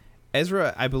did.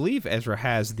 I believe Ezra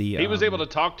has the... He was able to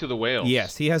talk to the whales.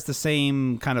 Yes, he has the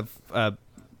same kind of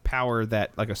power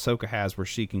that, like, Ahsoka has where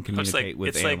she can Looks communicate like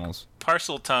with it's animals. like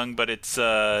parcel tongue, but it's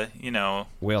Whale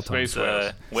tongue. Space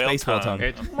whales. whale Space whale tongue.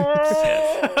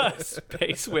 tongue.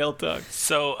 Space whale tongue.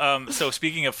 So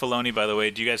speaking of Filoni, by the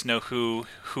way, do you guys know who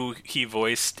he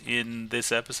voiced in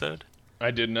this episode?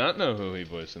 I did not know who he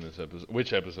voiced in this episode.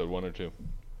 Which episode, 1 or 2?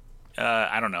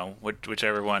 I don't know,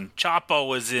 whichever one. Chopper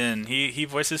was in. He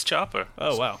voices Chopper.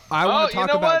 Oh wow. I want to you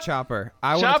talk know about what? Chopper.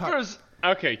 Chopper's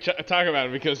okay. Talk about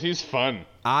it because he's fun.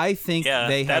 I think Yeah,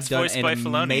 they have that's done voiced an by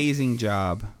Filoni. amazing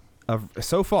job of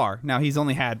so far. Now he's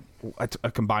only had a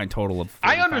combined total of 45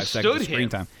 I seconds understood of screen him.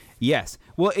 time. Yes.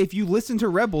 Well, if you listen to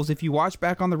Rebels, if you watch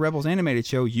back on the Rebels animated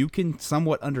show, you can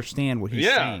somewhat understand what he's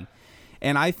saying.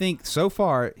 And I think so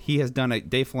far Dave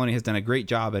Filoni has done a great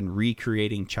job in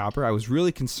recreating Chopper. I was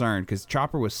really concerned because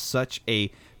Chopper was such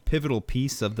a pivotal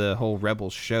piece of the whole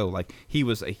Rebels show. Like, he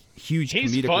was a huge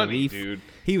He's comedic funny, relief. dude.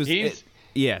 He was.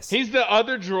 Yes. He's the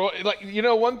other droid. Like,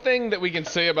 one thing that we can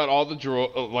say about all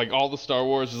the all the Star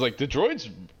Wars is like the droids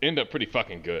end up pretty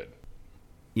fucking good.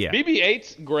 yeah.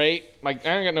 BB-8's great. Like,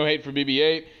 I ain't got no hate for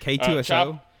BB-8.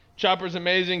 K2SO. Chopper's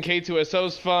amazing.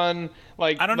 K2SO's fun.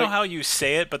 Like, I don't know how you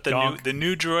say it, but the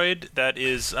new droid that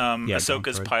is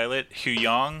Ahsoka's droid. pilot,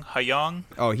 Hyong.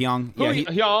 Oh, Hyung. Yeah,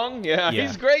 Hyung, yeah, Yeah.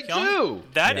 he's great too.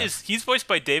 That Yeah. is, he's voiced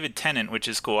by David Tennant, which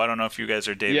is cool. I don't know if you guys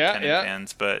are David Tennant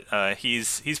fans, but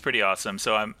he's pretty awesome.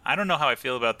 So I don't know how I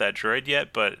feel about that droid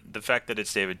yet, but the fact that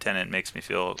it's David Tennant makes me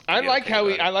feel. I like okay how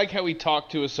about it. he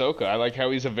talked to Ahsoka. I like how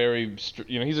he's a very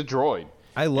he's a droid.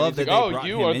 I love that He's like, they brought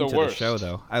you him are the into worst. the show,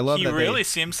 though. I love He that really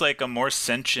seems like a more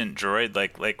sentient droid,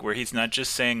 like where he's not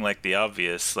just saying like the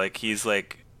obvious. Like he's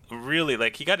like really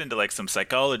like he got into like some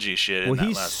psychology shit in that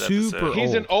he's last super episode.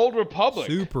 He's an Old Republic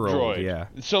Super droid. old, yeah.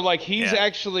 So like he's Yeah.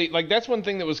 actually like that's one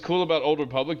thing that was cool about Old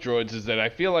Republic droids is that I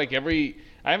feel like I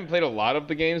haven't played a lot of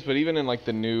the games, but even in like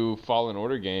the new Fallen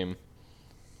Order game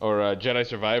or Jedi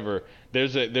Survivor,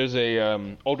 there's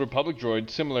a Old Republic droid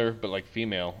similar but like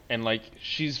female, and like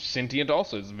she's sentient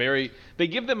also. It's very they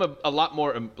give them a lot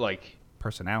more like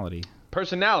personality.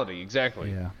 personality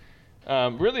exactly. Yeah.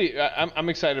 Really, I'm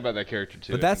excited about that character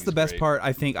too. But I that's think the he's best great. part.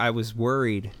 I think I was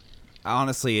worried,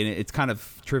 honestly, and it's kind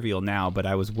of trivial now, but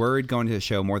I was worried going to the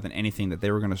show more than anything that they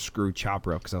were going to screw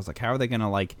Chopper up because I was like, how are they going to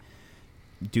like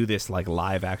do this like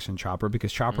live action Chopper?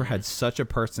 Because Chopper had such a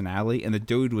personality, and the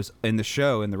dude was in the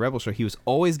show, in the Rebel show, he was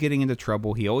always getting into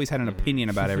trouble. He always had an opinion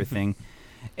about everything.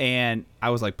 And I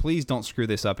was like, please don't screw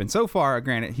this up. And so far,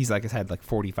 granted, he's like has had like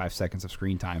 45 seconds of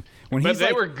screen time. But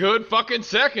they were good fucking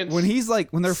seconds. When he's like,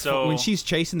 when she's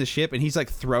chasing the ship and he's like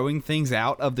throwing things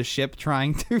out of the ship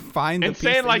trying to find and the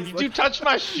saying like, did you touch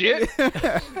my shit? And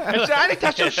said, I didn't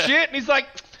touch your shit. And he's like,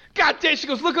 God damn. She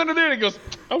goes, look under there. And he goes,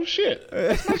 oh shit,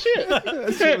 that's my shit.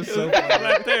 That shit was so funny.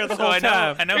 Right there the whole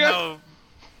time.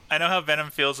 I know how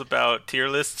Venom feels about tier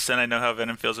lists, and I know how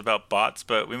Venom feels about bots,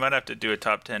 but we might have to do a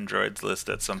top 10 droids list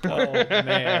at some point. Oh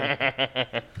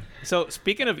man. So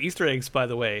speaking of Easter eggs, by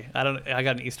the way, I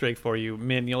got an Easter egg for you,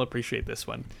 Min. You'll appreciate this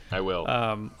one. I will.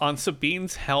 On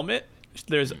Sabine's helmet,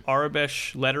 there's Arabic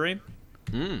lettering.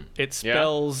 It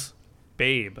spells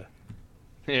babe.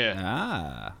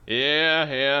 Yeah.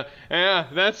 Yeah.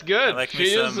 That's good. I like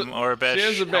me some Arabic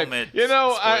helmet. You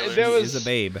know, there was a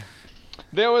babe.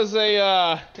 There was a,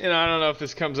 I don't know if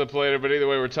this comes up later, but either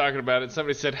way, we're talking about it.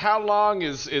 Somebody said, how long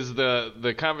is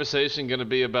the conversation going to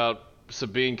be about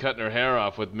Sabine cutting her hair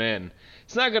off with men?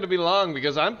 It's not going to be long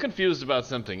because I'm confused about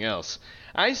something else.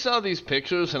 I saw these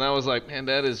pictures and I was like, man,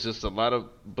 that is just a lot of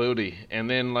booty. And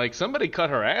then, like, somebody cut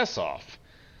her ass off.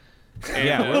 And,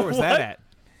 yeah, where was that at?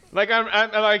 Like,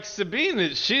 I'm like,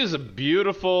 Sabine, she is a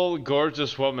beautiful,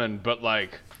 gorgeous woman, but,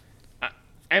 like,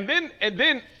 and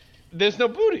then there's no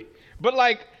booty. But,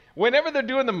 like, whenever they're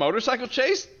doing the motorcycle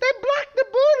chase, they block the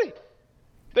booty.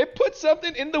 They put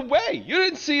something in the way. You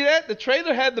didn't see that? The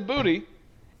trailer had the booty.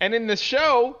 And in the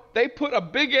show, they put a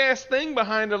big-ass thing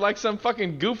behind her like some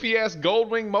fucking goofy-ass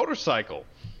Goldwing motorcycle.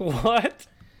 What?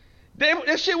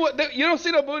 That shit, you don't see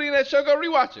no booty in that show? Go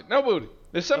rewatch it. No booty.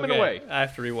 There's something in the way. I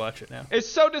have to rewatch it now. It's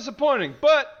so disappointing.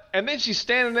 And then she's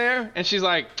standing there, and she's,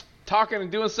 like, talking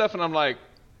and doing stuff, and I'm like,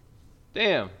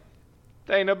 damn,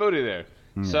 there ain't no booty there.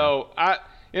 So,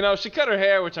 she cut her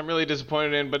hair, which I'm really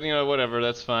disappointed in, but, whatever,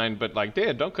 that's fine. But, like,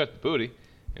 damn, don't cut the booty.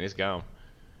 And it's gone.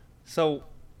 So,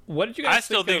 what did you guys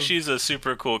think she's a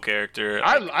super cool character.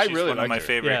 I she's really one like of my her.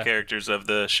 favorite characters of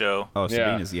the show. Oh,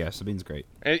 Sabine's great.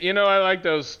 And, I like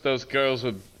those girls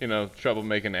with,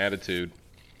 trouble-making attitude.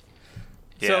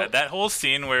 Yeah, that whole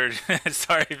scene where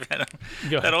sorry, Venom.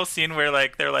 That whole scene where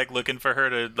like they're like looking for her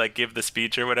to like give the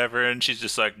speech or whatever, and she's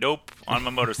just like, "Nope, on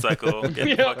my motorcycle, get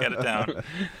the fuck out of town."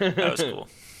 That was cool.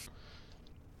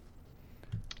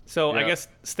 So I guess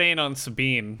staying on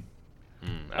Sabine.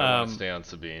 I want to stay on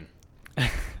Sabine.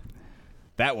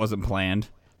 That wasn't planned.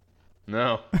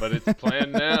 No, but it's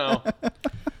planned now.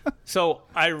 So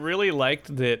I really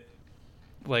liked that.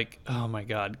 Like, oh my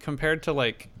god, compared to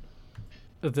like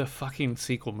the fucking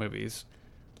sequel movies,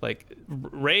 like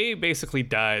Rey basically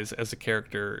dies as a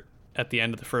character at the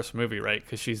end of the first movie, right?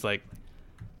 Because she's like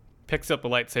picks up a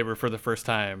lightsaber for the first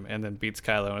time and then beats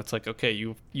Kylo, and it's like, okay,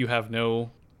 you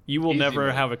will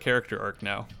never have a character arc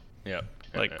now. Yep.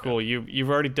 Like, cool, you've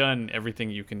already done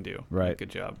everything you can do. Right. Good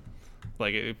job.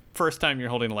 Like, first time you're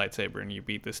holding a lightsaber and you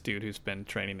beat this dude who's been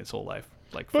training his whole life.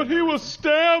 Like, but he was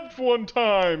stabbed one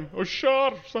time or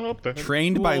shot or something.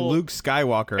 Trained by Luke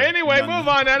Skywalker. Anyway, move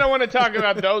on. I don't want to talk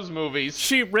about those movies.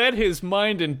 She read his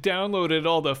mind and downloaded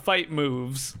all the fight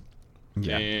moves.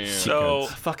 Yeah. So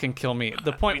fucking kill me.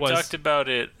 The point was, we talked about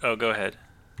it. Oh, go ahead.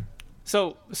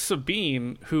 So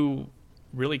Sabine, who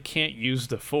really can't use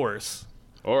the Force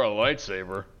or a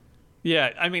lightsaber.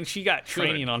 Yeah, I mean, she got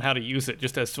training on how to use it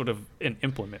just as sort of an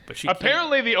implement, but she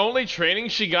apparently the only training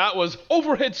she got was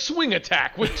overhead swing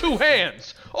attack with two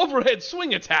hands. Overhead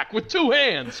swing attack with two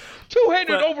hands.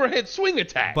 Two-handed overhead swing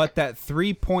attack. But that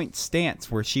 3-point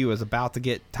stance where she was about to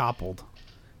get toppled.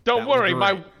 Don't worry,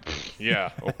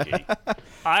 yeah, okay.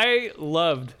 I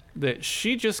loved that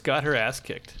she just got her ass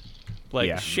kicked.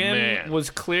 Like, Shin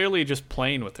was clearly just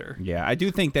playing with her. Yeah, I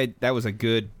do think that was a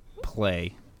good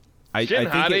play. I Shin think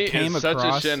Hati it came is across,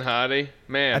 such a Shin Hati.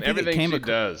 Man, everything she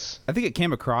does. I think it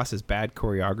came across as bad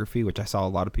choreography, which I saw a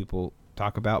lot of people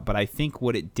talk about. But I think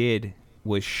what it did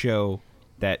was show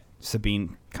that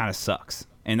Sabine kind of sucks.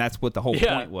 And that's what the whole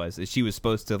point was, is she was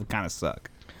supposed to kind of suck.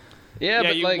 Yeah,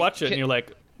 but you watch it and you're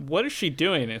like, what is she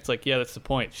doing? And it's like, yeah, that's the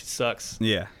point. She sucks.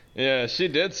 Yeah. Yeah, she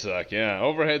did suck, yeah.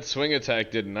 Overhead swing attack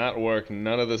did not work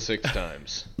none of the 6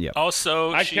 times. Yep.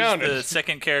 Also, she's the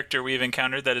second character we've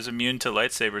encountered that is immune to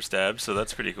lightsaber stabs, so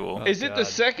that's pretty cool. Is it the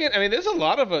second? I mean, there's a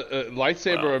lot of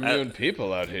lightsaber immune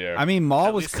people out here. I mean,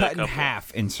 Maul was cut in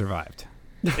half and survived.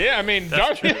 Yeah, I mean,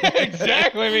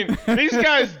 exactly. I mean, these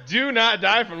guys do not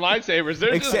die from lightsabers.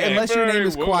 They're just unless your name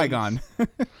is Qui-Gon.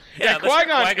 Yeah,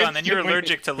 Qui-Gon, then you're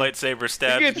allergic to lightsaber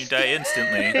stabs and you die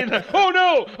instantly. Oh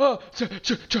no!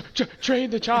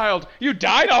 Train the child. You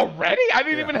died already? I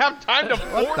didn't even have time to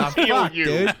force heal you.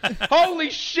 Dude? Holy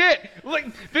shit! Like,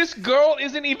 this girl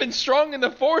isn't even strong in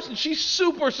the Force and she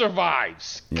super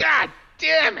survives. God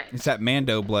damn it! It's that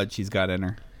Mando blood she's got in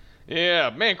her. Yeah,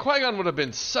 man, Qui-Gon would have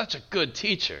been such a good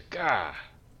teacher. God.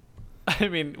 I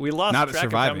mean, we lost Not track of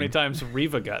surviving. how many times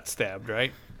Riva got stabbed,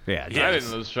 right? Yeah, Yeah. I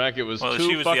didn't lose track. It was Well, too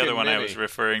she was the other fucking one many. I was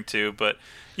referring to, but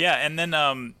yeah, and then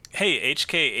hey,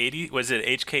 HK80 was it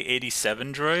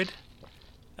HK87 droid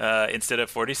instead of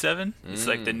 47? It's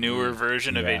like the newer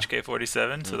version of Yeah.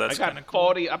 HK47, so that's I kind got of cool.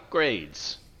 40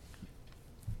 upgrades.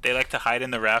 They like to hide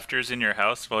in the rafters in your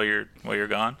house while you're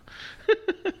gone.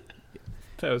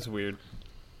 That was weird.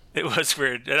 It was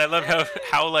weird, and I love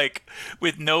how like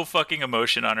with no fucking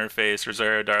emotion on her face,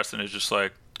 Rosario Dawson is just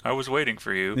like, I was waiting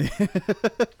for you.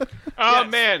 Oh,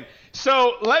 man.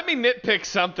 So let me nitpick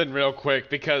something real quick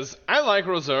because I like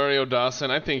Rosario Dawson.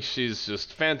 I think she's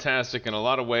just fantastic in a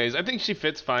lot of ways. I think she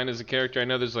fits fine as a character. I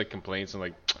know there's like complaints and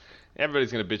like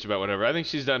everybody's going to bitch about whatever. I think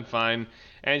she's done fine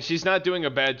and she's not doing a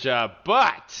bad job.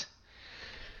 But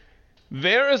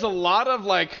there is a lot of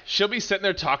like she'll be sitting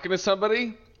there talking to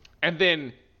somebody and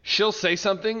then she'll say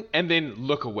something and then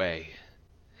look away.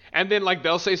 And then, like,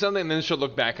 they'll say something, and then she'll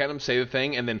look back at him, say the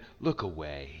thing, and then look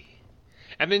away.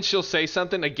 And then she'll say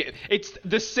something again. It's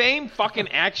the same fucking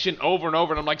action over and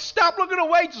over, and I'm like, stop looking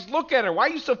away, just look at her. Why are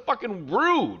you so fucking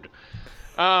rude?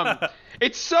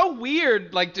 It's so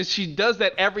weird, like, she does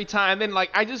that every time. Then,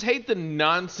 like, I just hate the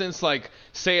nonsense, like,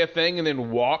 say a thing and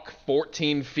then walk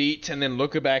 14 feet and then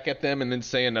look back at them and then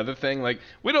say another thing. Like,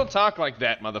 we don't talk like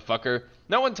that, motherfucker.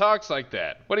 No one talks like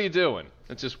that. What are you doing?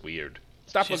 It's just weird.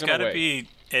 Stop She's looking got away. to be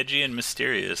edgy and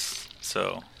mysterious,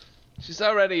 so She's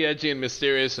already edgy and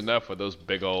mysterious enough with those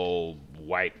big old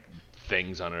white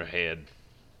things on her head.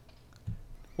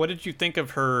 What did you think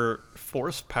of her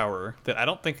force power that I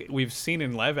don't think we've seen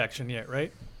in live action yet,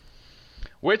 right?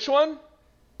 Which one?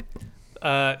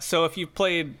 So if you've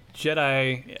played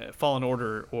Jedi Fallen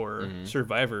Order or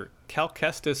Survivor, Cal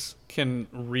Kestis can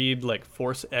read like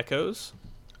force echoes,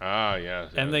 Ah, yeah.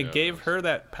 and they gave her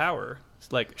that power.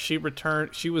 Like she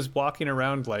was walking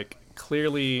around like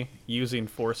clearly using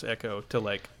force echo to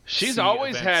like. She's see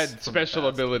always events had from the special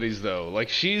past. abilities, though. Like,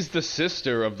 she's the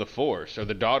sister of the Force, or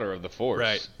the daughter of the Force.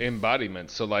 Right. Embodiment.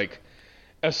 So, like,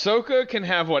 Ahsoka can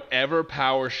have whatever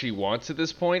power she wants at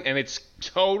this point, and it's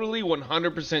totally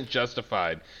 100%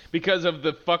 justified because of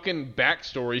the fucking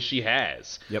backstory she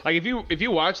has. Yep. Like, if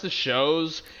you watch the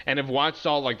shows and have watched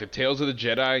all, like, the Tales of the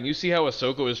Jedi, and you see how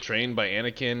Ahsoka was trained by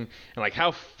Anakin, and, like,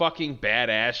 how fucking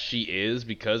badass she is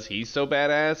because he's so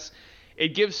badass, it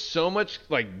gives so much,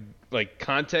 like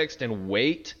context and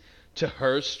weight to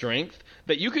her strength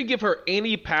that you could give her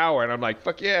any power, and I'm like,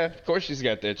 fuck yeah, of course she's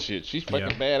got that shit. She's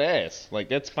fucking badass. Like,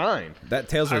 that's fine. That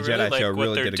Tales of the I really Jedi like show what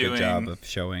really they're did a good job doing. of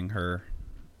showing her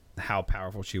how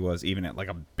powerful she was, even at like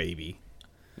a baby.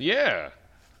 Yeah.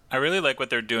 I really like what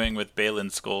they're doing with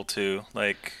Balin's Skull too.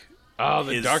 Like, Oh,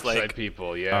 the his, dark like- side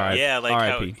people, yeah. All right. yeah, like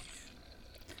R.I.P. how.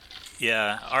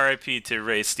 Yeah, R.I.P. to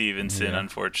Ray Stevenson. Yeah.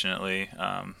 Unfortunately,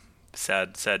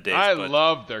 sad days. I but,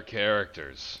 love their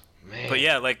characters. Man. But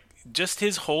yeah, like just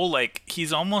his whole like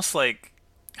he's almost like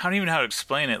I don't even know how to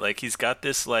explain it. Like he's got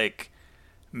this like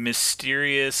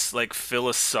mysterious, like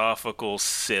philosophical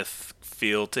Sith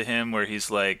feel to him, where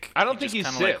he's like I don't he think just he's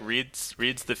kinda, Sith. like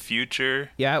reads the future.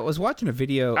 Yeah, I was watching a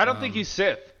video. I don't think he's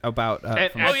Sith. about.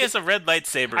 And- From, Oh, he has a red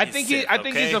lightsaber. I he's think Sith, I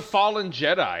think he's okay? a fallen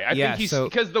Jedi. I Yeah, think he's so-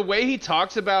 because the way he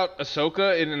talks about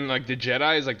Ahsoka and like the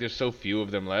Jedi is like there's so few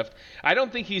of them left. I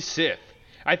don't think he's Sith.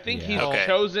 I think Yeah. he's Okay.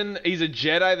 chosen. He's a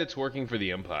Jedi that's working for the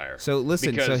Empire. So listen,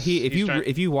 so Because if he's you trying-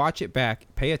 if you watch it back,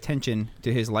 pay attention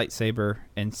to his lightsaber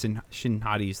and Shin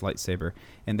Hati's lightsaber,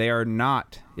 and they are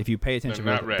not. If you pay attention,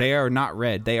 They're not red. they are not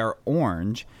red. They are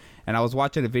orange. And I was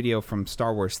watching a video from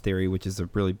Star Wars Theory, which is a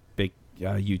really big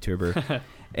YouTuber,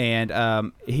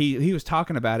 and he was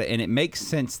talking about it, and it makes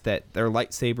sense that their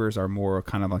lightsabers are more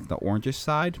kind of like the orangish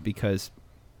side because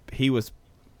he was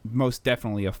most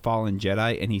definitely a fallen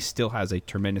Jedi, and he still has a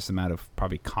tremendous amount of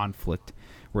probably conflict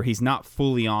where he's not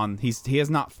fully on. He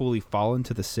has not fully fallen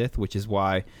to the Sith, which is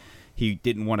why he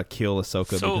didn't want to kill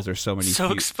Ahsoka because there's so many. So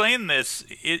few- explain this.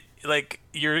 It like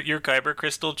your kyber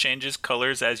crystal changes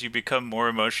colors as you become more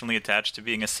emotionally attached to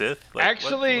being a Sith. Like,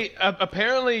 Actually,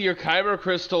 apparently your kyber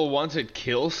crystal, once it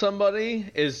kills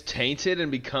somebody, is tainted and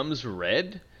becomes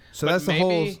red. So But that's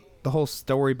maybe- the whole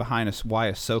story behind us.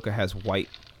 Why Ahsoka has white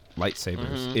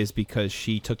lightsabers is because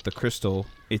she took the crystal.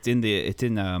 She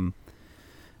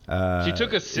She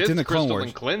took a it's Sith in the Clone crystal Wars.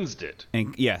 and cleansed it.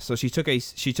 And yeah, so she took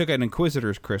an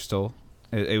Inquisitor's crystal.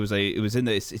 It's in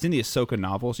the Ahsoka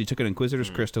novel. She took an Inquisitor's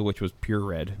crystal, which was pure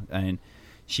red, and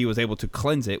she was able to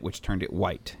cleanse it, which turned it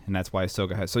white, and that's why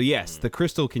Ahsoka has. So yes, the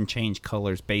crystal can change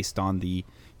colors based on the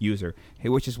user,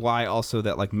 which is why also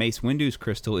that like Mace Windu's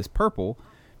crystal is purple,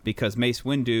 because Mace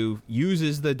Windu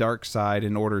uses the dark side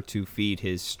in order to feed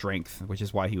his strength, which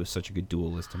is why he was such a good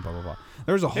duelist and blah, blah, blah.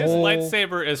 There's a His whole...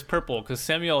 lightsaber is purple because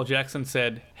Samuel L. Jackson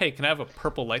said, "Hey, can I have a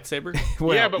purple lightsaber?"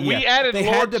 Well, Yeah, but we added they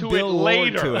lore had to to it build lore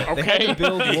later, to it. They had to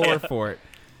build lore for it.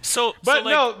 But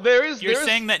no, You're there's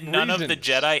saying that none of the reasons.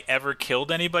 Jedi ever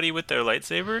killed anybody with their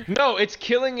lightsaber? No, it's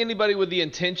killing anybody with the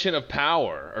intention of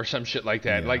power or some shit like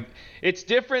that. Yeah. Like, it's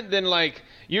different than, like,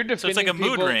 you're defending So it's like a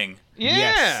mood people- ring.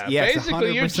 Yeah, Yes,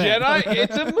 basically, you're 100%. Jedi.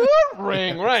 It's a mood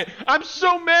ring, right? I'm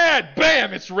so mad.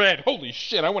 Bam, it's red. Holy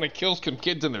shit, I want to kill some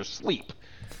kids in their sleep.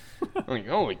 Like,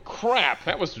 holy crap,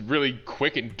 that was really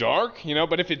quick and dark, you know?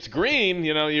 But if it's green,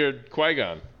 you know, you're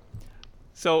Qui-Gon.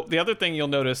 So the other thing you'll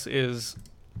notice is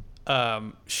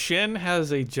Shin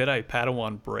has a Jedi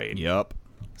Padawan braid. Yep.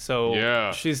 So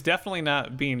Yeah. she's definitely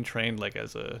not being trained like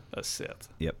as a Sith.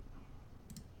 Yep.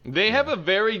 They have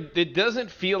it doesn't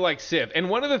feel like Sith. And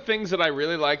one of the things that I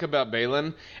really like about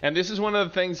Balin, and this is one of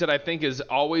the things that I think has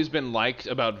always been liked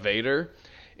about Vader,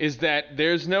 is that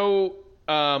there's no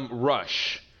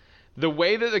rush. The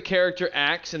way that the character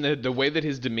acts and the way that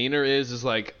his demeanor is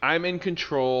like, I'm in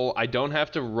control, I don't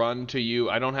have to run to you,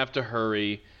 I don't have to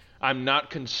hurry, I'm not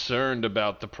concerned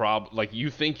about the problem. Like, you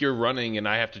think you're running and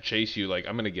I have to chase you, like,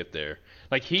 I'm going to get there.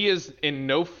 Like, he is in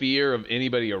no fear of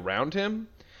anybody around him.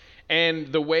 And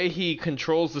the way he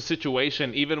controls the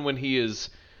situation, even when he is,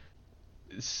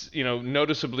 you know,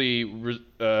 noticeably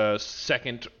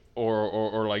second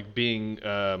or like being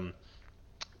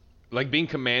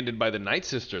commanded by the Night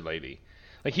Sister lady.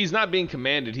 Like, he's not being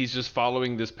commanded. He's just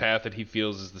following this path that he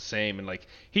feels is the same. And, like,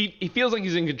 he feels like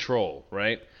he's in control,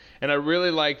 right? And I really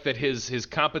like that his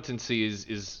competency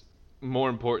is more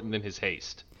important than his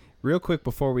haste. Real quick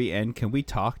before we end, can we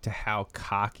talk to how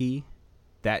cocky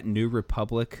that New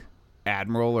Republic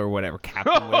admiral or whatever,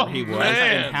 captain, whatever he was,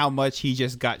 man. and how much he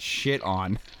just got shit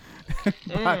on?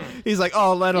 He's like,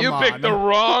 oh, let him You on. picked the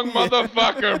wrong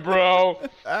motherfucker, bro.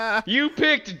 You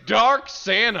picked Dark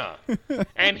Santa.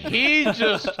 And he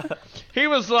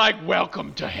was like,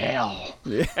 welcome to hell.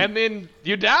 And then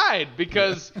you died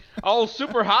because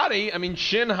super hottie,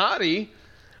 Shin Hottie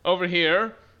over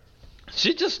here,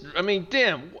 she just,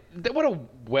 damn, what a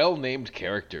well-named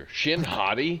character. Shin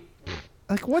Hottie.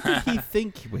 Like, what did he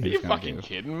think he was Are you gonna fucking do?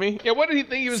 kidding me? Yeah, what did he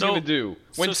think he was going to do?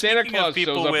 When Santa speaking of Claus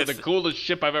people shows up with with- the coolest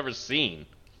ship I've ever seen.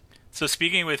 So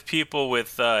speaking with people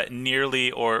with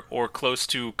nearly or close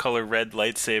to color red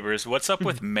lightsabers, what's up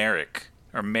with Merrick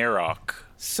or Marok?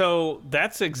 So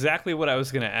that's exactly what I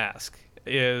was going to ask.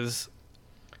 Is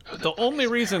the only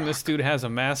reason this dude has a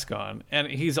mask on, and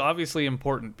he's obviously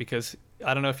important because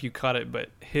I don't know if you caught it, but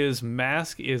his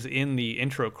mask is in the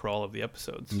intro crawl of the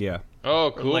episodes. Yeah.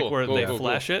 Oh, cool. Like where cool, they cool,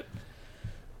 flash cool. it.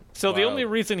 So the Wow. only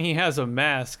reason he has a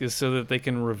mask is so that they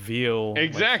can reveal like,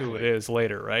 Exactly. who it is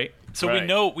later, right? So Right.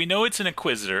 we know it's an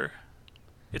Inquisitor.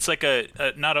 It's like a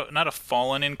not a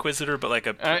fallen Inquisitor, but like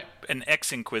an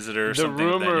ex-Inquisitor or The something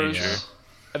of that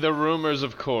nature. rumors,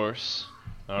 of course,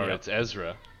 are Yeah. it's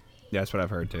Ezra. That's what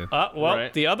I've heard too. Well,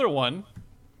 Right. the other one,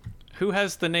 who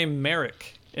has the name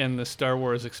Merrick in the Star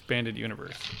Wars expanded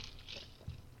universe?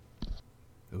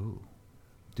 Ooh.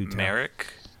 Do tell. Merrick.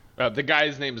 The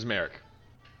guy's name is Merrick.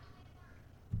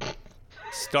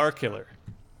 Starkiller.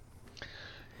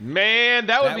 Man,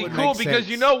 that would That be would cool make because sense.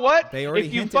 you know what? They already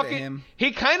if you hinted at fucking, him. He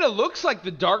kind of looks like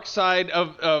the dark side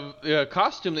of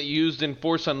costume that you used in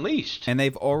Force Unleashed. And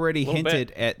they've already Little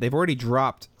hinted at, they've already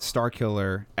dropped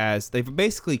Starkiller as, they've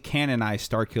basically canonized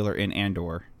Starkiller in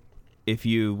Andor. If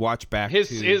you watch back his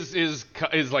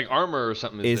to, like armor or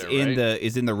something is there, right?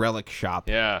 is in the relic shop.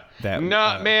 Yeah. That-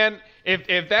 Man,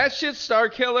 if that shit's Star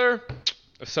Killer,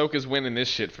 Ahsoka's winning this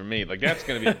shit for me. Like, that's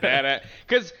going to be badass.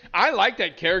 Because I like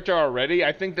that character already.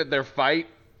 I think that their fight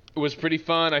was pretty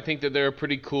fun. I think that they're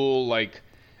pretty cool. Like,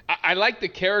 I like the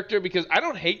character because I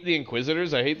don't hate the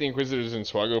Inquisitors. I hate the Inquisitors in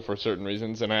Swago for certain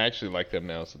reasons, and I actually like them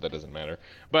now, so that doesn't matter.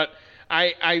 But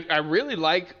I really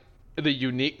like the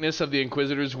uniqueness of the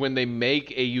Inquisitors when they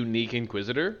make a unique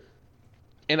Inquisitor.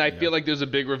 And I feel like there's a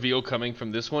big reveal coming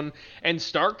from this one. And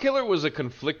Starkiller was a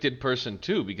conflicted person,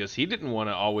 too, because he didn't want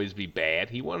to always be bad.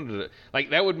 He wanted to...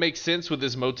 Like, that would make sense with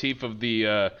this motif of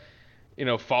the,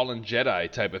 fallen Jedi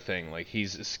type of thing. Like,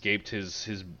 he's escaped his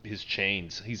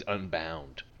chains. He's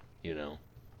unbound, Yeah.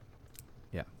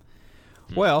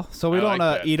 Well, so we I don't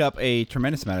like that. eat up a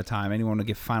tremendous amount of time. Anyone want to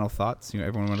give final thoughts?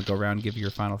 Everyone want to go around and give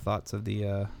your final thoughts of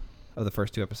the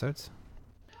first two episodes?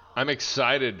 I'm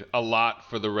excited a lot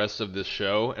for the rest of this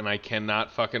show, and I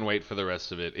cannot fucking wait for the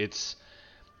rest of it. It's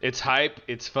hype,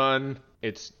 it's fun,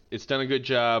 it's done a good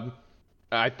job.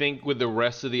 I think with the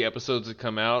rest of the episodes that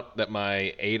come out, that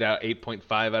my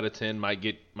 8.5 out of 10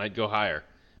 might go higher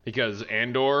because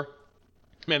Andor,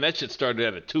 man, that shit started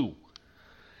at a 2.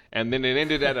 And then it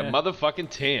ended at a motherfucking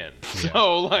 10. Yeah.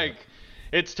 So, like,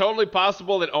 it's totally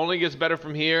possible it only gets better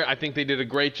from here. I think they did a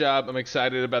great job. I'm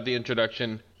excited about the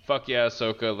introduction. Fuck yeah,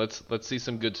 Ahsoka. Let's see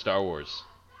some good Star Wars.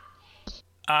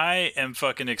 I am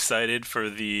fucking excited for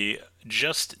the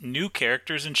just new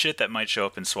characters and shit that might show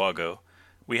up in Swago.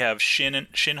 We have Shin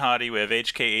Hati, we have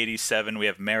HK-87, we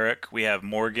have Merrick, we have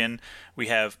Morgan, we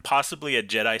have possibly a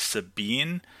Jedi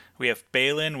Sabine, we have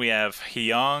Balin, we have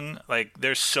Hyung. Like,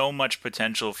 there's so much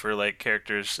potential for, like,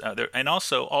 characters there. And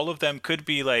also, all of them could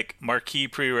be, like, marquee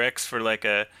prereqs for, like,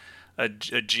 a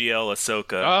GL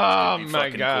Ahsoka. Oh, my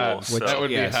God. Cool. That would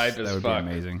be hype as fuck. That would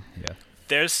be amazing, yeah.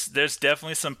 There's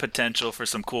definitely some potential for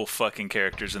some cool fucking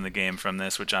characters in the game from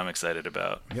this, which I'm excited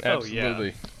about. Absolutely.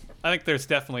 Yeah. I think there's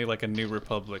definitely like a New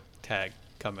Republic tag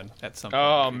coming at some point.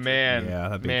 Oh, man. Yeah,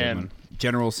 that'd be a good one.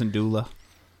 General Syndulla.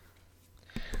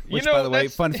 Which, by the way,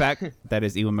 fun fact, that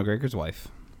is Ewan McGregor's wife.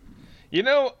 You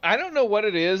know, I don't know what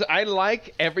it is. I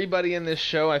like everybody in this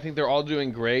show. I think they're all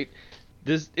doing great.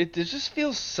 There just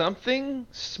feels something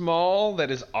small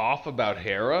that is off about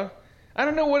Hera. I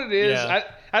don't know what it is. Yeah.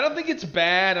 I don't think it's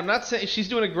bad. I'm not saying she's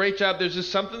doing a great job. There's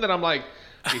just something that I'm like,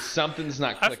 okay, something's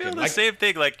not clicking. I feel the same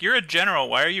thing. Like, you're a general.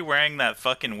 Why are you wearing that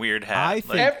fucking weird hat? I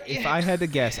think, if I had to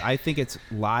guess, I think it's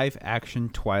live action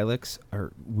Twi'leks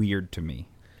are weird to me.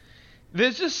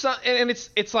 There's just some, and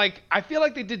it's like, I feel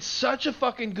like they did such a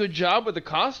fucking good job with the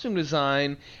costume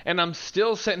design, and I'm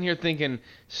still sitting here thinking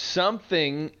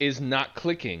something is not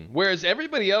clicking. Whereas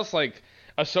everybody else, like,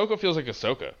 Ahsoka feels like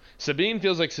Ahsoka. Sabine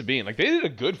feels like Sabine. Like, they did a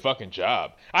good fucking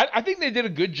job. I think they did a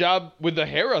good job with the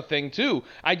Hera thing, too.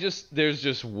 There's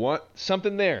just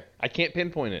something there. I can't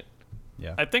pinpoint it.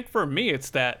 Yeah. I think for me, it's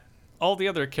that all the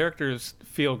other characters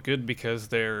feel good because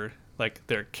they're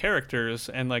characters,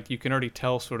 and, like, you can already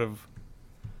tell sort of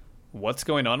what's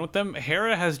going on with them.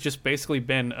 Hera has just basically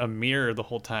been a mirror the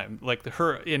whole time. Like,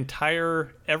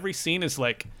 every scene is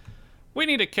like, we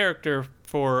need a character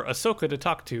for Ahsoka to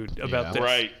talk to about this.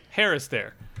 Right. Hera's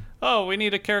there. Oh, we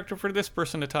need a character for this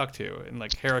person to talk to, and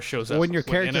like Hera shows up. When your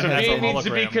character needs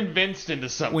to be convinced into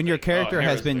something. When your character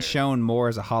has been shown more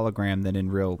as a hologram than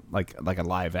in real, like a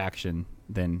live action,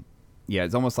 then yeah,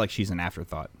 it's almost like she's an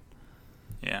afterthought.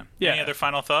 Yeah. Any other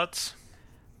final thoughts?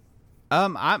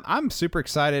 I'm super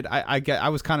excited. I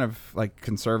was kind of like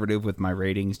conservative with my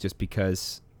ratings just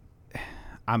because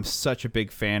I'm such a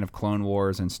big fan of Clone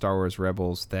Wars and Star Wars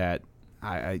Rebels that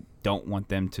I don't want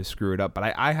them to screw it up.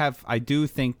 But I do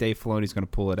think Dave Filoni's going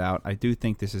to pull it out. I do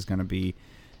think this is going to be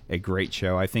a great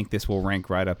show. I think this will rank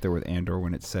right up there with Andor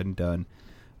when it's said and done.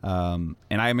 And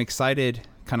I'm excited,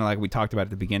 kind of like we talked about at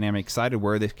the beginning. I'm excited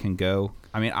where this can go.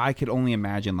 I mean, I could only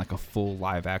imagine like a full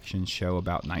live action show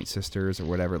about Night Sisters or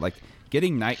whatever. Like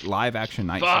getting live action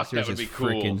Night Sisters is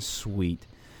freaking sweet.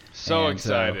 So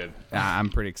excited. I'm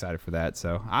pretty excited for that.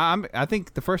 So I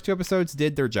think the first 2 episodes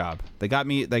did their job. They got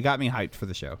me hyped for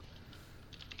the show.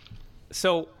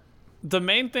 So the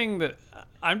main thing that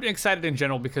I'm excited in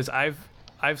general because I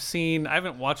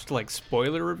haven't watched like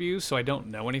spoiler reviews, so I don't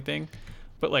know anything.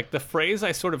 But like the phrase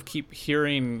I sort of keep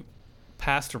hearing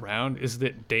passed around is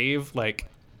that Dave like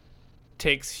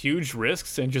takes huge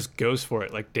risks and just goes for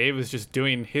it. Like Dave is just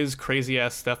doing his crazy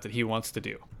ass stuff that he wants to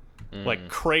do. Like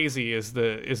crazy is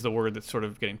the word that's sort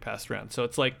of getting passed around. So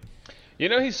it's like, you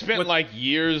know, he spent like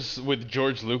years with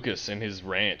George Lucas in his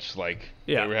ranch. Like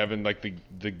they were having like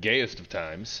the gayest of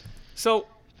times. So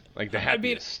like the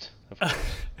happiest.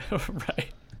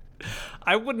 Right.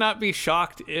 I would not be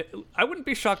shocked. I wouldn't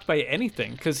be shocked by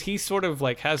anything because he sort of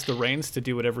like has the reins to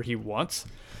do whatever he wants.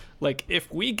 Like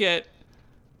if we get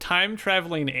time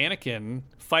traveling Anakin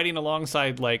fighting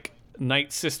alongside like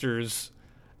Night Sisters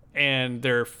and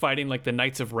they're fighting like the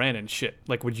Knights of Ren and shit,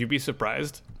 like would you be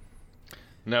surprised?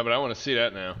 No, but I want to see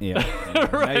that now. Yeah.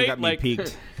 Right? Now you got me like,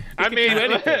 peaked. I mean,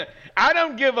 I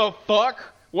don't give a fuck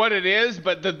what it is,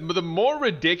 but the more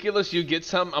ridiculous you get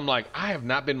something, I'm like, I have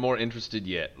not been more interested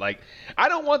yet. Like, I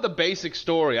don't want the basic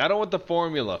story. I don't want the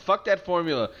formula. Fuck that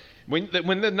formula. When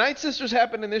the Night Sisters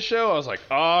happened in this show, I was like,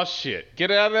 oh shit,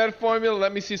 get out of that formula.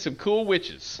 Let me see some cool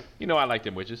witches. You know I like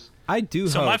them witches. I do.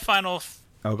 So hope. my final.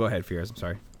 Oh, go ahead, Fears. I'm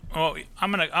sorry. Well,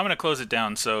 I'm gonna close it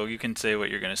down so you can say what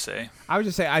you're gonna say. I would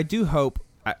just say I do hope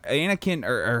Anakin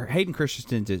or Hayden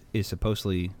Christensen is supposed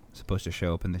to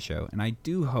show up in the show, and I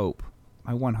do hope.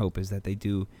 My one hope is that they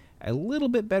do a little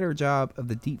bit better job of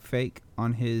the deep fake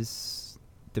on his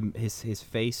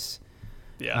face.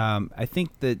 Yeah. I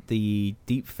think that the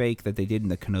deep fake that they did in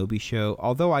the Kenobi show,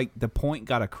 although the point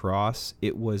got across,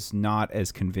 it was not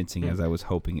as convincing as I was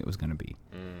hoping it was going to be.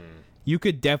 You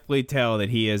could definitely tell that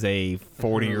he is a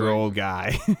 40-year-old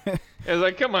guy. It's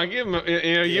like, come on, give him.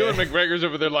 Ewan McGregor's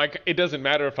over there like, it doesn't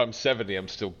matter if I'm 70, I'm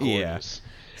still gorgeous.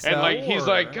 And like he's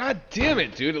like, God damn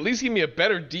it, dude! At least give me a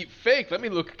better deep fake. Let me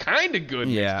look kind of good.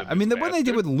 Yeah, I mean the one they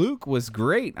did with Luke was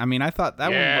great. I mean I thought that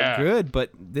one looked good,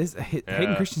 but this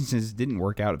Hayden Christensen's didn't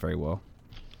work out very well.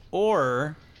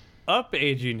 Or up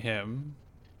aging him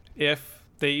if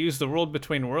they use the World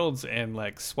Between Worlds and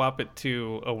like swap it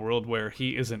to a world where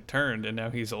he isn't turned and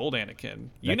now he's old Anakin.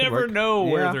 You never know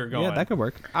where they're going. Yeah, that could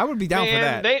work. I would be down for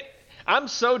that. I'm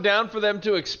so down for them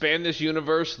to expand this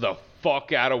universe the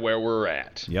fuck out of where we're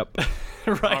at. Yep.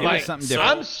 Right. Like, something different.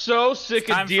 I'm so sick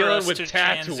of dealing with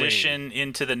Tatooine. Transition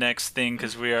into the next thing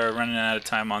because we are running out of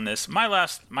time on this. My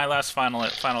last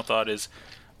final thought is,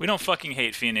 we don't fucking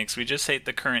hate Phoenix. We just hate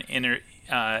the current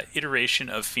iteration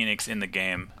of Phoenix in the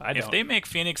game. If they make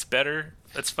Phoenix better,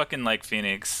 let's fucking like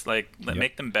Phoenix.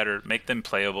 Make them better, make them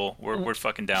playable. We're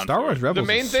fucking down. Star Wars Rebels.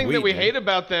 The main thing sweet, that we dude. hate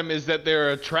about them is that they're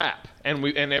a trap, and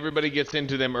everybody gets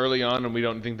into them early on, and we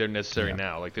don't think they're necessary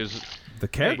now. Like there's The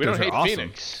characters we don't hate are awesome.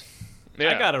 Phoenix.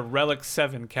 Yeah. I got a Relic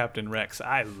 7 Captain Rex.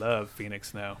 I love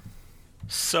Phoenix now.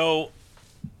 So,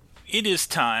 it is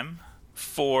time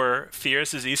for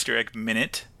Fierce's Easter egg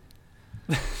minute.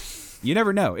 You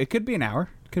never know. It could be an hour.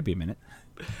 It could be a minute.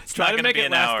 It's Try not to going to make be it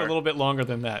an last hour. a little bit longer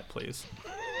than that, please.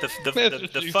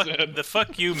 The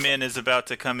fuck you min is about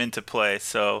to come into play.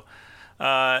 So,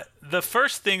 the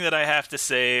first thing that I have to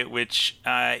say, which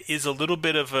is a little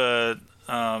bit of a,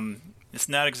 it's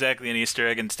not exactly an Easter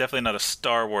egg, and it's definitely not a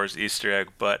Star Wars Easter egg,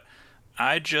 but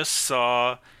I just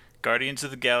saw Guardians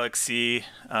of the Galaxy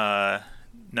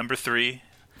number 3.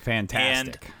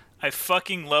 Fantastic. And I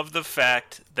fucking love the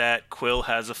fact that Quill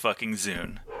has a fucking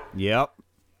Zune. Yep.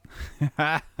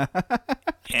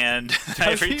 And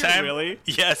every he time, really?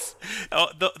 yes. I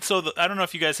don't know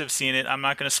if you guys have seen it. I'm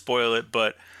not going to spoil it,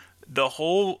 but the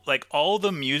whole, like, all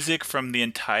the music from the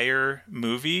entire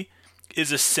movie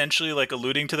is essentially like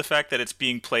alluding to the fact that it's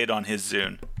being played on his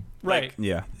Zune. Right.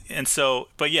 Yeah. And so,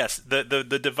 but yes, the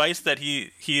device that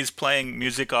he is playing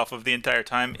music off of the entire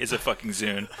time is a fucking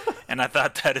Zune. And I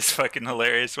thought that is fucking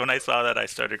hilarious. When I saw that, I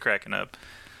started cracking up.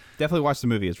 Definitely watch the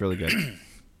movie. It's really good.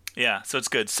 Yeah, so it's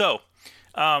good. So,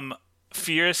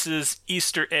 Fierce's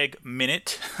Easter egg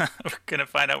minute. We're going to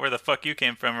find out where the fuck you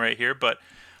came from right here. But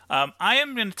I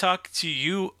am going to talk to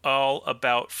you all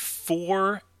about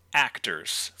 4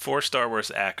 Star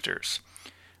Wars actors.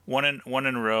 One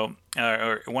in a row,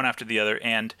 or one after the other.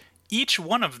 And each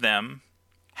one of them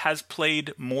has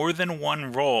played more than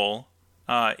one role.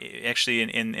 Actually,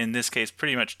 in this case,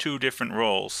 pretty much 2 different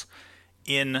roles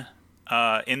in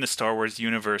the Star Wars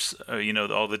universe,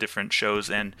 all the different shows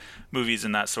and movies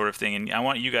and that sort of thing. And I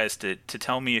want you guys to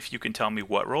tell me if you can tell me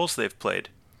what roles they've played.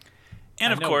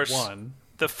 And of course,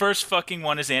 the first fucking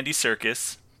one is Andy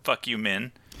Serkis. Fuck you,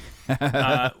 Min.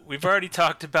 We've already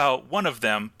talked about one of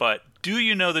them, but do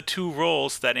you know the 2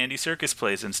 roles that Andy Serkis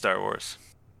plays in Star Wars?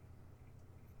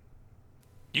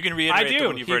 You can reiterate the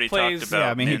one you've already talked about. Yeah,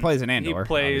 I mean, he Min. plays an Andor. He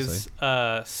plays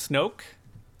Snoke.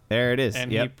 There it is.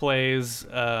 And he plays...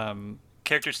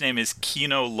 character's name is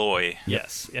Kino Loy.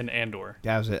 Yes, in Andor.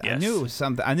 That was it. Yes. I knew it was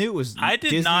something. I knew it was. I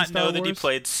did Disney not Star know that he Wars.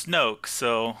 played Snoke,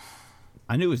 so...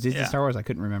 I knew it was Disney Yeah. Star Wars. I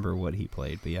couldn't remember what he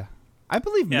played, but yeah, I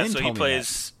believe Yeah, Min so told he me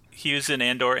plays... He was in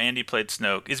Andor and he played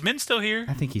Snoke. Is Min still here?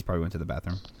 that. I think he's probably went to the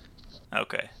bathroom.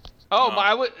 Okay. Oh, but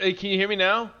I would. Can you hear me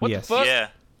now? What Yes. the fuck? Yeah.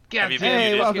 God Have you damn been it.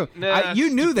 Hey, muted? welcome. Nah, You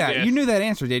knew stupid that. ass. You knew that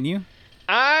answer, didn't you?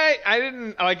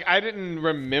 I didn't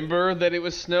remember that it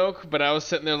was Snoke, but I was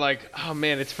sitting there like, oh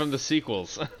man, it's from the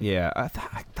sequels. Yeah. I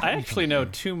actually know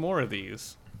 2 more of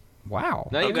these. Wow.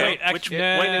 No, you Okay, don't. which- We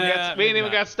ain't even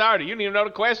not. got started. You didn't even know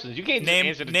the questions. You can't just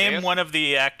answer the Name test. one of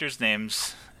the actors'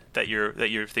 names that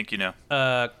you think you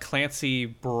know. Clancy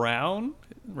Brown,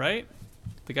 right?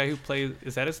 The guy who plays...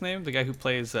 Is that his name? The guy who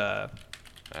plays... I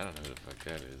don't know who the fuck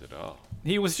that is at all.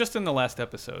 He was just in the last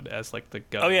episode as, like, the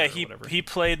governor Oh yeah, or he whatever.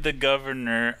 played the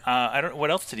governor. I don't.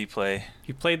 What else did he play?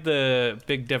 He played the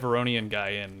big Deveronian guy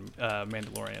in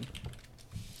Mandalorian.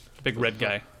 Big red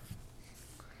guy.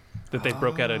 That they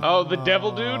broke out of... Oh, the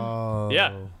devil dude?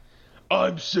 Yeah.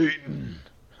 I'm Satan.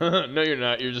 No, you're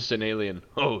not. You're just an alien.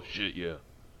 Oh, shit, yeah.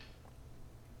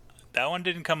 That one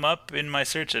didn't come up in my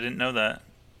search. I didn't know that.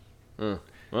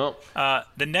 Well,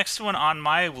 The next one on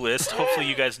my list. Hopefully,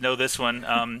 you guys know this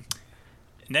one.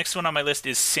 Next one on my list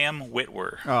is Sam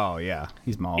Witwer. Oh yeah,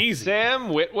 he's Maul. Easy. Sam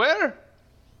Witwer?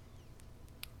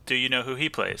 Do you know who he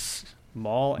plays?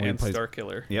 Maul He and plays-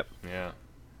 Starkiller. Yep. Yeah.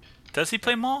 Does he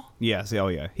play Maul? Yes. Oh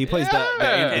yeah. He plays Yeah.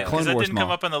 the Because Clone that Wars didn't Maul.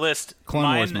 come up on the list.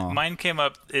 Clone Wars Maul. Mine came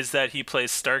up is that he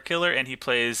plays Starkiller and he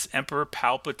plays Emperor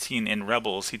Palpatine in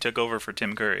Rebels. He took over for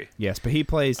Tim Curry. Yes, but he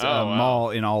plays Oh, wow. Maul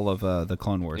in all of the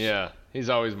Clone Wars. Yeah. He's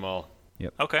always Maul.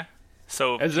 Okay.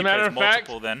 So As a he matter plays of fact,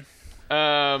 multiple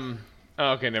then.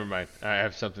 Okay, never mind. I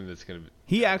have something that's gonna.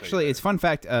 He actually, it's fun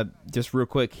fact, just real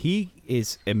quick, he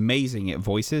is amazing at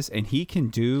voices, and he can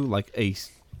do like a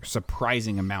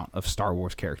surprising amount of Star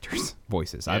Wars characters'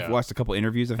 voices. I've watched a couple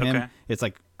interviews of him. Okay. It's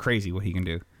like crazy what he can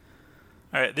do.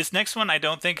 All right, this next one I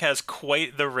don't think has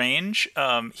quite the range.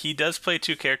 He does play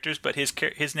 2 characters, but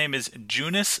his name is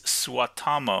Junis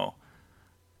Swatamo.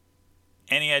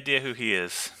 Any idea who he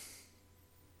is?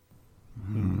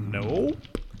 No.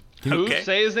 Who? Okay.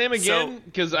 Say his name again,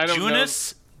 because I don't know.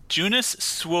 Junis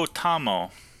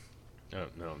Swatamo. Oh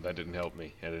no, that didn't help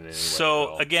me. I didn't.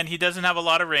 So again, he doesn't have a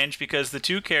lot of range because the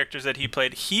 2 characters that he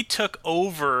played, he took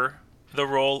over the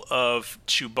role of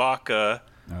Chewbacca.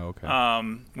 Oh, okay.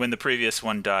 When the previous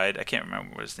one died. I can't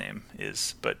remember what his name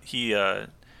is, but he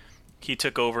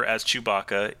took over as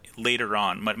Chewbacca later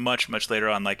on, much later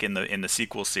on, like in the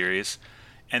sequel series.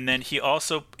 And then he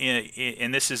also,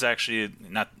 and this is actually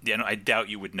not, I doubt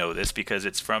you would know this because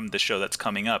it's from the show that's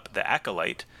coming up, The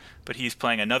Acolyte. But he's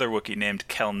playing another Wookiee named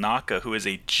Kelnaka, who is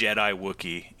a Jedi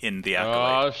Wookiee in The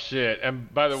Acolyte. Oh shit!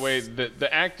 And by the way, the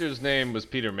actor's name was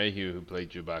Peter Mayhew, who played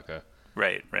Chewbacca.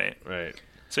 Right.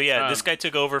 So yeah, this guy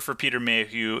took over for Peter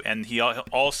Mayhew, and he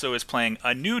also is playing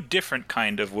a new, different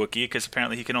kind of Wookiee because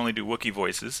apparently he can only do Wookiee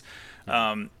voices.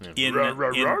 In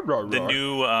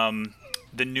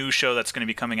the new show that's going to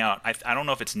be coming out. I don't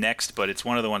know if it's next, but it's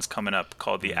one of the ones coming up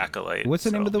called The Acolyte. What's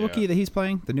the name of the Wookiee that he's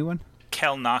playing? The new one?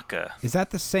 Kelnaka. Is that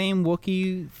the same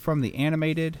Wookiee from the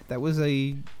animated? That was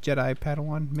a Jedi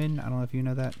Padawan Min. I don't know if you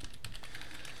know that.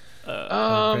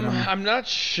 I'm not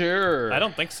sure. I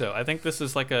don't think so. I think this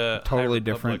is like a totally High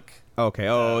different. Republic. Okay.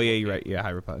 Oh yeah, you're right. Yeah,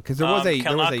 High Republic. Because there was a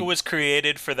Kelnaka was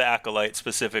created for the Acolyte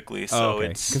specifically, so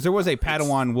it's because there was a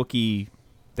Padawan Wookiee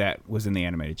that was in the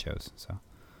animated shows. So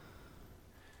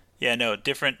yeah, no,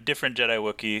 different Jedi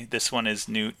Wookiee. This one is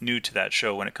new to that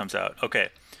show when it comes out. Okay,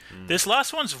 this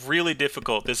last one's really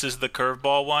difficult. This is the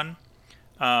curveball one.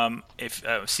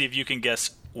 See if you can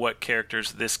guess what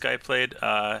characters this guy played.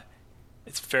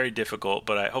 It's very difficult,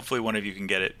 but hopefully one of you can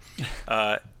get it.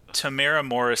 Tamara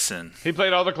Morrison. He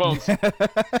played all the clones.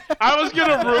 I was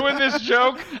gonna ruin this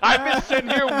joke. I've been sitting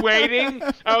here waiting.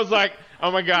 I was like,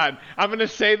 oh my god, I'm gonna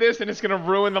say this and it's gonna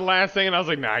ruin the last thing. And I was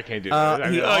like, nah, I can't do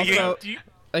that.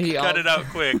 You cut it out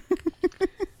quick.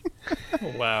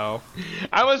 Wow.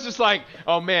 I was just like,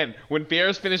 oh man, when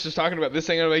Fierce finishes talking about this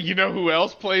thing, I'm like, you know who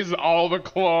else plays all the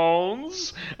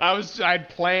clones? I'd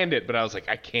planned it, but I was like,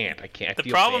 I can't. The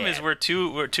problem is we're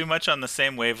too much on the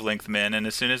same wavelength, man. And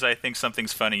as soon as I think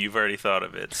something's funny, you've already thought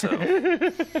of it. So.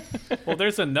 Well,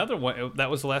 there's another one. That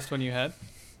was the last one you had?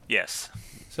 Yes.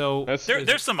 So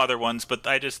there's some other ones, but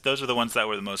those are the ones that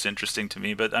were the most interesting to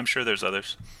me. But I'm sure there's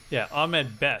others. Yeah,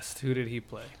 Ahmed Best. Who did he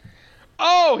play?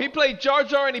 Oh, he played Jar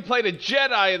Jar, and he played a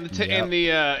Jedi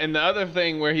in the other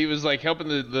thing where he was like helping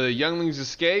the younglings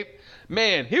escape.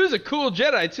 Man, he was a cool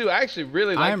Jedi too. I actually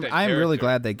really liked that I'm character. really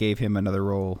glad they gave him another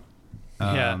role.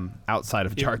 Outside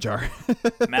of Jar Jar.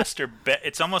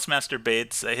 It's almost Master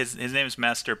Bates. His name is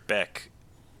Master Beck.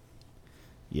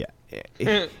 Yeah.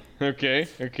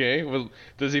 Okay. Well,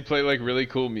 does he play like really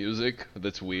cool music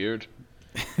that's weird?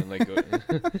 And like,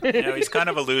 he's kind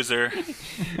of a loser.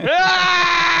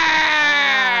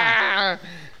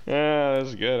 Yeah, that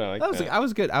was good. I like that. I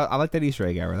was good. I like that Easter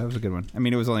egg hour. That was a good one. I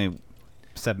mean, it was only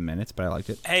 7 minutes, but I liked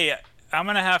it. Hey, I'm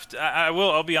gonna have to.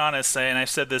 I'll be honest, and I've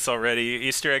said this already.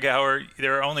 Easter egg hour.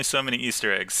 There are only so many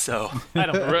Easter eggs, so I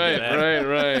don't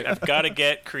right. I've got to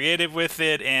get creative with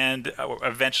it, and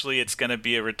eventually it's gonna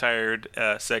be a retired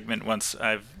segment once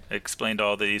I've explained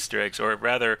all the Easter eggs, or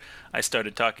rather, I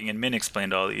started talking and Min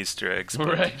explained all the Easter eggs.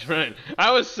 But... Right.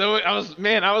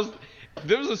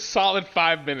 There was a solid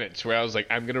 5 minutes where I was like,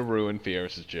 I'm gonna ruin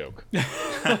Fierce's joke.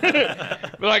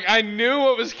 But like, I knew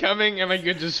what was coming, and I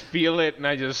could just feel it, and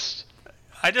I just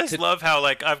love how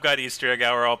like I've got Easter egg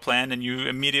hour all planned, and you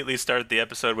immediately start the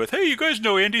episode with, "Hey, you guys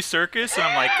know Andy Serkis?" And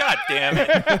I'm like, "God damn it!"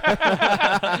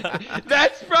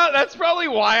 That's probably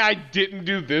why I didn't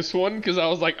do this one, because I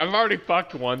was like, I've already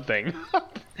fucked one thing.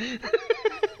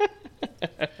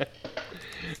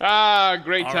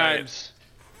 Great all times. Right.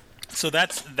 So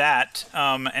that's that,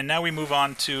 and now we move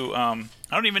on to I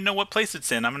don't even know what place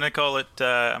it's in. I'm gonna call it.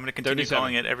 I'm gonna continue 37.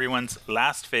 calling it everyone's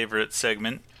last favorite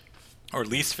segment, or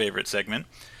least favorite segment.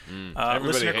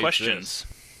 Listener questions.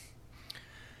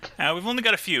 We've only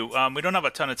got a few. We don't have a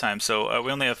ton of time, so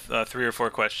we only have 3 or 4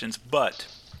 questions. But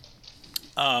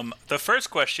the first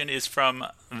question is from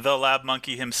the Lab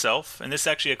Monkey himself, and this is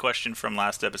actually a question from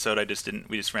last episode.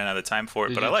 We just ran out of time for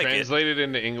it, but I like it. Translated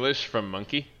into English from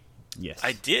Monkey. Yes.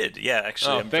 I did. Yeah,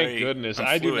 actually. Oh, thank goodness. I'm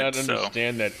I do fluent, not so.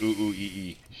 understand that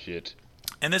ooh-ee shit.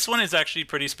 And this one is actually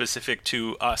pretty specific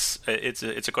to us. It's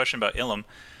a question about Ilum.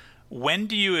 When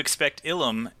do you expect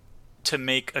Ilum to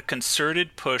make a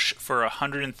concerted push for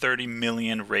 130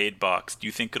 million raid box? Do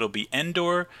you think it'll be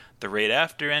Endor, the raid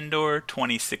after Endor,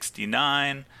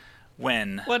 2069?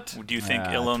 When? What? Do you think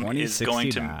Ilum is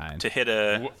going to hit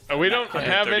a? We don't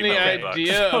have any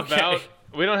idea Okay. about.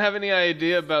 We don't have any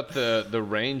idea about the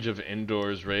range of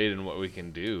Endor's raid and what we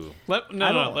can do. Let me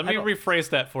rephrase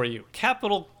that for you.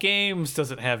 Capital Games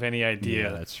doesn't have any idea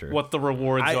that's true. what the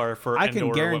rewards are for I Endor.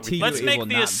 can guarantee you Let's it make will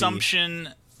the not assumption.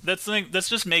 Let's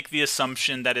just make the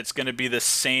assumption that it's going to be the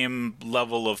same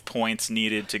level of points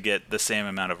needed to get the same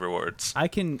amount of rewards. I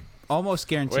can almost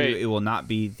guarantee you it will not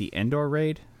be the Endor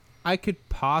raid. I could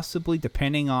possibly,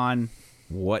 depending on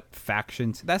what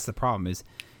factions. That's the problem is,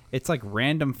 it's like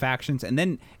random factions, and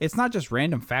then it's not just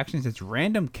random factions. It's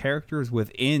random characters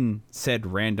within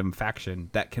said random faction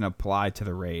that can apply to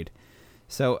the raid.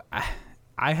 So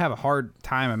I have a hard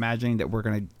time imagining that we're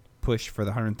going to push for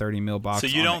the 130 mil box. So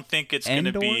you don't think it's going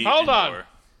to be Hold Endor?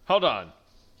 on.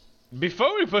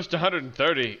 Before we push to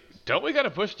 130, don't we got to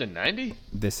push to 90?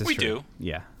 This is We true. do.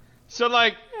 Yeah. So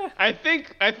like, I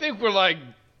think we're like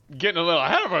getting a little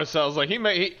ahead of ourselves. Like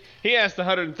he asked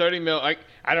 130 mil.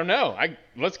 I don't know.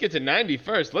 Let's get to 90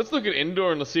 first. Let's look at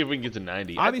Endor and let's see if we can get to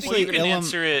 90. Obviously, Well, you can Ilum-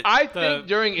 answer it. I think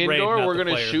during raid, Endor not we're the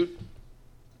gonna player. shoot.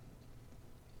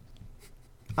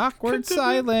 Awkward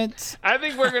silence. I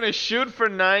think we're gonna shoot for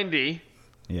 90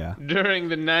 Yeah.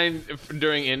 during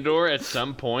Endor at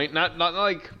some point. Not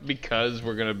like because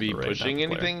we're gonna be Raid, pushing not the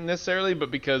player. anything necessarily,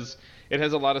 but because it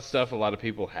has a lot of stuff a lot of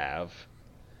people have,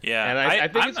 Yeah, and I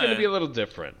think I'm it's gonna be a little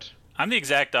different. I'm the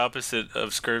exact opposite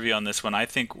of Scurvy on this one. I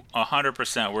think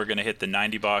 100% we're going to hit the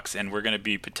 90 box, and we're going to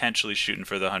be potentially shooting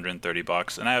for the 130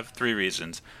 box. And I have 3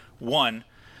 reasons. One,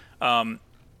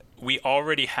 we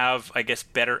already have, I guess,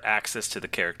 better access to the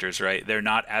characters, right? They're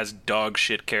not as dog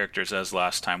shit characters as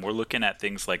last time. We're looking at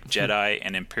things like Jedi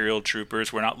and Imperial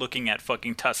Troopers. We're not looking at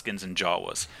fucking Tuskens and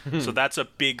Jawas. So that's a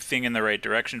big thing in the right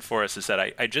direction for us, is that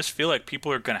I just feel like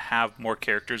people are going to have more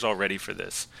characters already for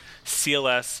this.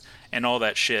 CLS and all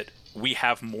that shit, we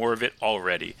have more of it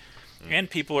already. And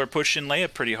people are pushing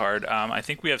Leia pretty hard. I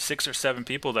think we have 6 or 7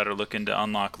 people that are looking to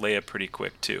unlock Leia pretty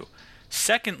quick, too.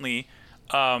 Secondly,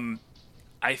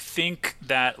 I think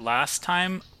that last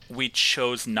time we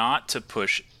chose not to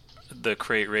push the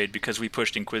crate raid because we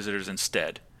pushed Inquisitors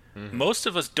instead. Most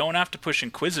of us don't have to push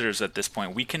Inquisitors at this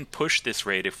point. We can push this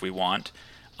raid if we want.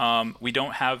 We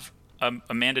don't have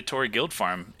a mandatory guild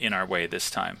farm in our way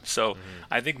this time. So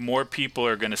I think more people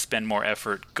are going to spend more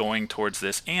effort going towards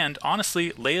this. And honestly,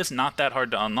 Leia's not that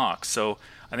hard to unlock. So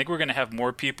I think we're going to have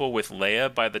more people with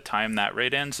Leia by the time that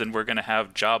raid ends, and we're going to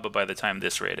have Jabba by the time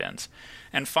this raid ends.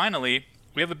 And finally,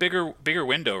 we have a bigger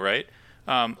window, right?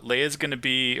 Leia's going to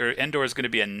be, or Endor is going to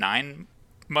be a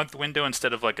 9-month window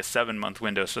instead of like a 7-month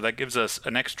window. So that gives us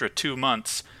an extra 2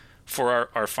 months for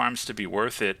our farms to be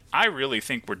worth it. I really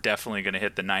think we're definitely going to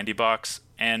hit the 90 box,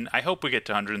 and I hope we get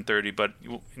to 130, but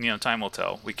time will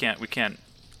tell. We can't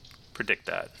predict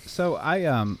that. So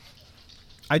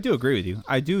I do agree with you.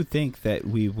 I do think that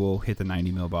we will hit the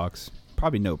 90 mil box.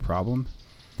 Probably no problem.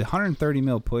 The 130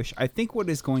 mil push, I think what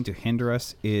is going to hinder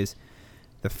us is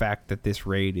the fact that this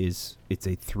raid it's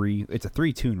a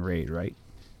 3-tune raid, right?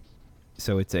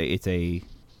 So it's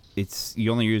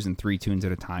you're only using 3 tunes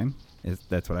at a time.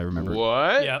 That's what I remember.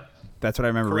 What? Yep. That's what I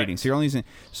remember Correct. reading. So you're only using.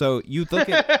 So you look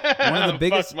at one of the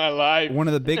biggest, Fuck my life. one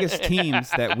of the biggest teams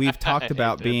that we've talked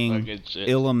about that being fucking shit.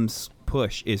 Ilum's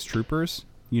push is Troopers.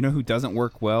 You know who doesn't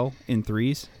work well in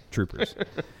 3s? Troopers.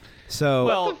 So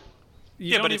Well,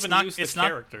 you don't but it's even not- use it's the not-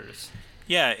 characters.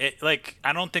 Yeah,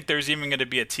 I don't think there's even going to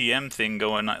be a TM thing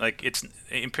going on. Like,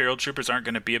 Imperial Troopers aren't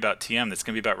going to be about TM. It's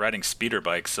going to be about riding speeder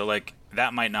bikes. So, like,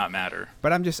 that might not matter.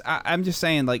 But I'm just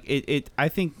saying, like, I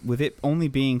think with it only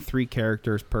being 3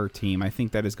 characters per team, I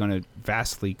think that is going to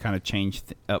vastly kind of change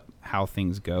up how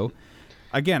things go.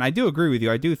 Again, I do agree with you.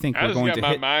 I do think I we're just going got to my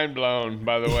hit. mind blown,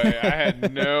 by the way. I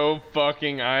had no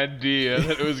fucking idea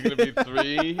that it was going to be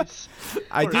 3s.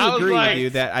 I do I was agree like- with you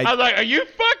that I was like, are you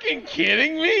fucking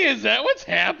kidding me? Is that what's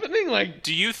happening? Like,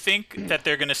 Do you think that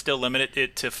they're going to still limit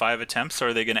it to 5 attempts, or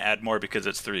are they going to add more because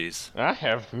it's 3s? I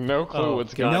have no clue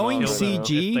what's going Knowing on. Kill them right now.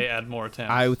 CG, if they add more attempts.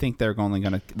 I would think they're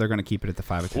gonna keep it at the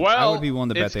 5 attempts. I Well, would be willing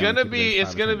to bet it's they only gonna keep be it at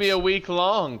it's 5 gonna be a attempts. week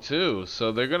long too,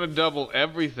 so they're gonna double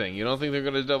everything. You don't think they're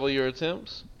gonna double your attempts?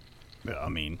 I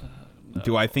mean,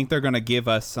 do I think they're gonna give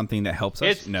us something that helps us?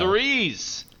 It's No.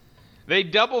 3s. They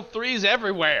double 3s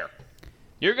everywhere.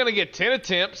 You're gonna get 10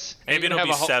 attempts. Maybe it'll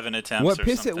be 7 attempts. What or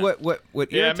piss it? something.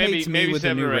 What irritates me with the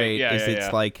 7 new or 8. raid Yeah, is yeah, it's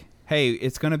yeah. like, hey,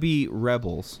 it's gonna be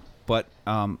Rebels, but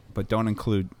don't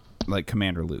include like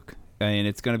Commander Luke, and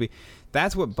it's gonna be.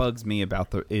 That's what bugs me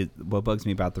about the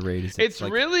raid. Is It's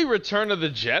like, really Return of the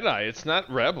Jedi. It's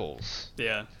not Rebels.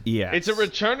 Yeah. yeah. It's a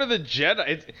Return of the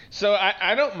Jedi. So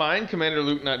I don't mind Commander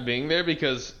Luke not being there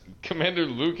because Commander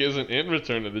Luke isn't in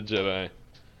Return of the Jedi.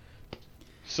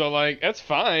 So like that's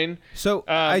fine. So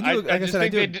I do. Like I just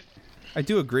said, think I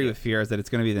do agree with Fierce that it's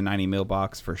going to be the 90 mil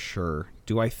box for sure.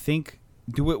 Do I think?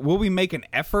 Will we make an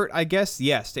effort? I guess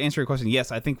yes. To answer your question,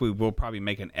 yes. I think we will probably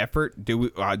make an effort.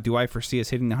 Do I foresee us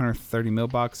hitting the 130 mil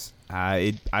box?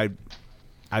 I'd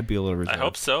be a little reserved. I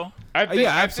hope so.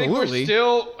 Absolutely.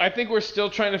 I think we're still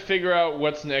trying to figure out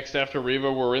what's next after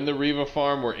Reva. We're in the Reva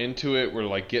farm. We're into it. We're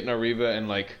like getting our Reva, and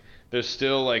like there's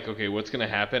still like, okay, what's gonna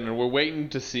happen? And we're waiting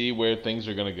to see where things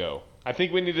are gonna go. I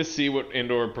think we need to see what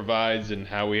Endor provides and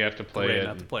how we have to play it.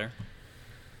 Not the player.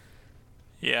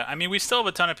 Yeah, I mean, we still have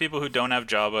a ton of people who don't have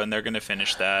Jabba, and they're going to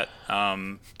finish that.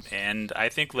 And I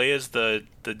think Leia's the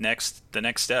next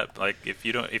step. Like, if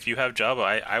you have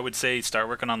Jabba, I would say start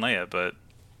working on Leia, but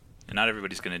not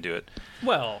everybody's going to do it.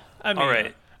 Well, I mean, All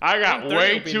right. I got 130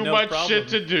 way will be too no much problem. shit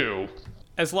to do.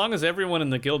 As long as everyone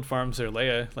in the guild farms their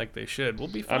Leia like they should, we'll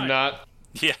be fine.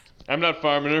 Yeah. I'm not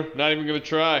farming her. Not even gonna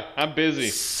try. I'm busy.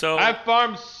 So I've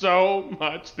farmed so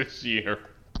much this year.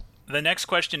 the next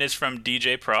question is from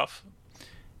DJ Prof.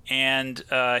 And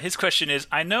his question is,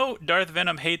 I know Darth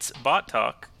Venom hates bot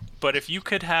talk, but if you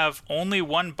could have only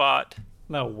one bot,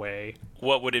 No way.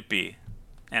 what would it be?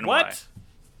 And why?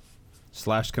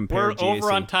 / compare We're GAC.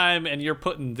 over on time, and you're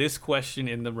putting this question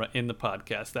in the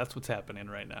podcast. That's what's happening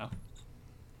right now.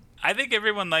 I think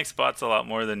everyone likes bots a lot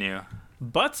more than you.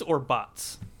 Butts or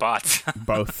bots? Bots.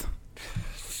 Both.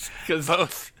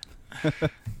 Both.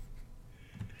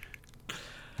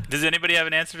 Does anybody have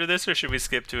an answer to this, or should we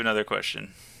skip to another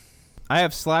question? I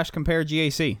have / compare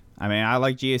GAC. I mean, I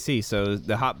like GAC, so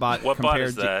the Hotbot. What bot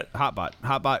is that?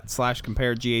 Hotbot /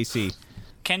 compare GAC.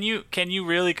 Can you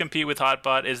really compete with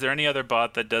Hotbot? Is there any other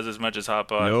bot that does as much as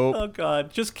Hotbot? Nope. Oh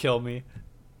God, just kill me.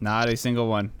 Not a single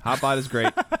one. Hotbot is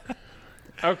great.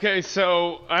 Okay,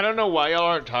 so I don't know why y'all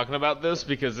aren't talking about this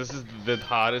because this is the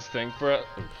hottest thing for us.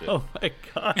 Oh my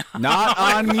God. Not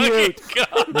on mute.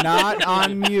 Not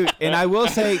on mute. And I will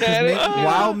say,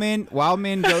 while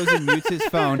Min goes and mutes his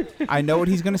phone, I know what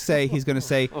he's going to say. He's going to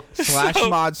say /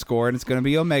 mod score, and it's going to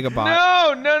be Omega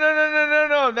Bot.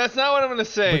 No. That's not what I'm going to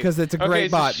say. Because it's a great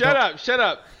bot. Shut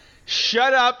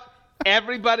up.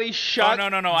 Everybody shut Oh,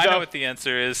 no. I know what the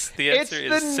answer is. The answer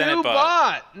It's is the Senate new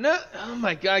bot. No, oh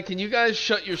my God! Can you guys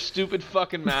shut your stupid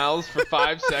fucking mouths for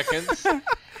 5 seconds?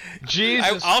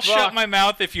 Jesus, I'll fuck. shut my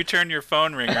mouth if you turn your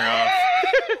phone ringer off.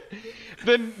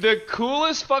 The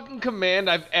coolest fucking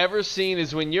command I've ever seen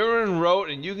is when you're in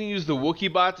Rote and you can use the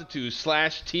Wookiee bot to do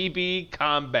 /TB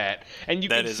combat, and you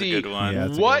That can is a see good one. Yeah,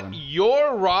 that's a good what one.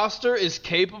 your roster is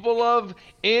capable of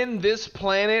in this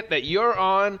planet that you're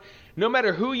on. No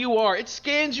matter who you are, it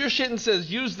scans your shit and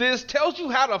says, use this, tells you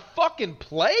how to fucking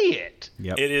play it.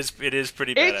 Yep. It is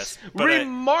pretty badass. It's But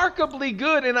remarkably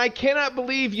good, and I cannot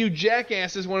believe you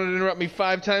jackasses wanted to interrupt me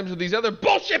 5 times with these other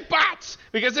bullshit bots,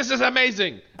 because this is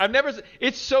amazing.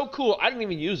 It's so cool. I didn't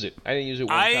even use it. I didn't use it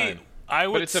one time. I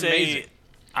But would it's say amazing.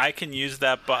 I can use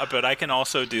that bot, but I can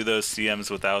also do those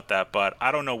CMs without that bot.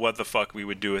 I don't know what the fuck we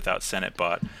would do without Senate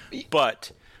bot.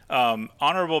 But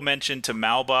honorable mention to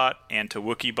Malbot and to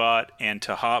WookieeBot and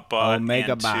to Hotbot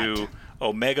Omega and Bot. to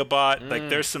Omega Bot. Like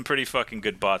there's some pretty fucking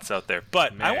good bots out there.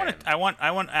 But I want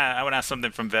to ask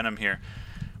something from Venom here.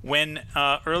 When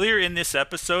earlier in this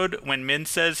episode, when Min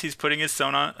says he's putting his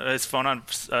phone on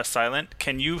silent,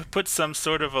 can you put some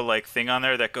sort of a like thing on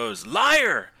there that goes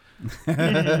liar?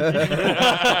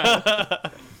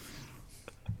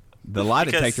 The lie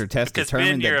detector test because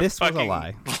determined Ben, you're that this was a fucking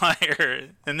lie. liar,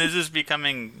 and this is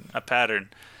becoming a pattern.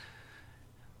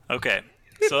 Okay,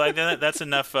 so I think that's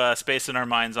enough space in our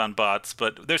minds on bots,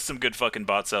 but there's some good fucking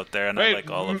bots out there, and I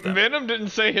like all of them. Venom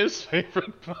didn't say his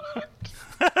favorite bot.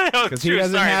 Because he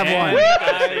doesn't have man. one.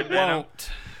 I won't.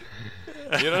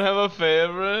 You don't have a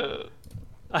favorite?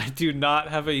 I do not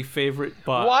have a favorite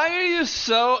bot. Why are you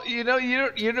so... You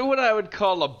know what I would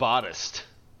call a botist.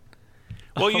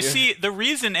 Well, you see, the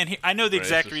reason, and I know the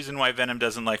exact Racist. reason why Venom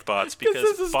doesn't like bots, because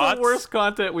This is bots, the worst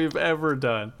content we've ever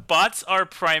done. bots are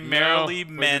primarily No,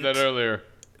 we meant... did that earlier.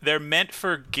 They're meant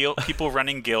for people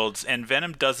running guilds, and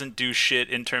Venom doesn't do shit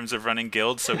in terms of running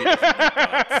guilds, so he doesn't like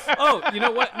bots. Oh, you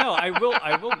know what? No, I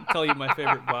will tell you my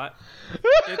favorite bot.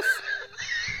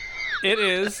 It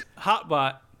is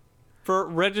Hotbot for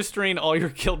registering all your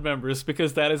guild members,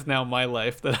 because that is now my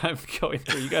life that I'm going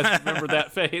through. You guys remember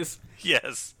that phase?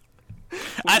 Yes.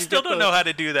 I still don't know how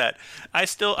to do that. I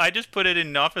just put it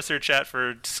in officer chat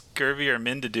for Scurvy or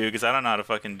Min to do because I don't know how to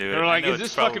fucking do it. They're like, is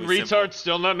this fucking retard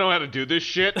still not know how to do this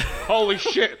shit? Holy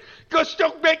shit. Just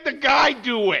don't make the guy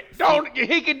do it.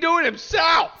 He can do it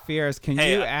himself. Fierce, can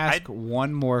you ask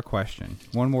one more question?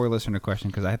 One more listener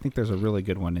question, because I think there's a really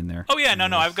good one in there. Oh yeah, no,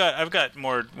 I've got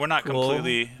more. We're not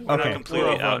completely not completely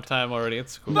We're over out on time already.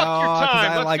 It's cool. No, because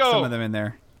I Let's like go. some of them in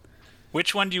there.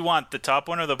 Which one do you want? The top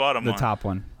one or the bottom one? The top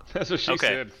one. That's what she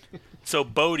said. So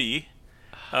Bodhi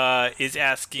is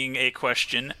asking a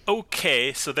question.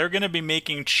 Okay, so they're going to be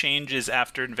making changes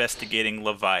after investigating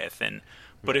Leviathan.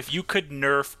 But if you could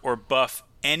nerf or buff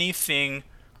anything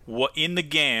in the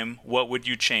game, what would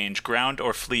you change? Ground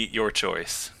or fleet, your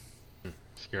choice.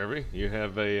 Scurvy, you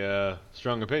have a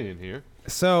strong opinion here.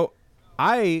 So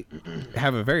I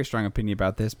have a very strong opinion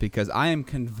about this because I am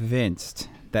convinced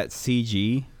that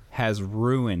CG has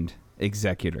ruined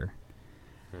Executor.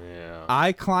 Yeah.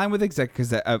 I climb with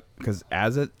Executor because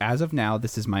as of now,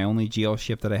 this is my only GL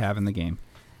ship that I have in the game.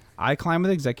 I climb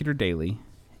with Executor daily,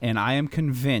 and I am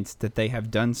convinced that they have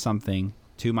done something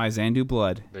to my Xandu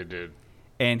blood. They did.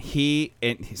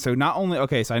 So not only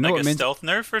so I know like what a stealth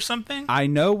nerf or something. I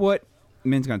know what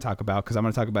Min's going to talk about because I'm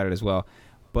going to talk about it as well.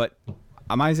 But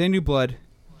my Xandu blood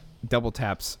double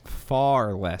taps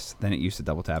far less than it used to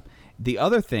double tap. The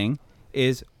other thing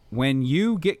is when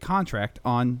you get contract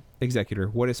on Executor,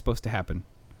 what is supposed to happen?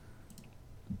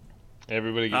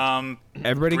 Everybody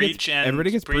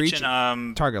gets breach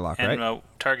and target lock, right?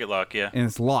 Target lock, yeah. And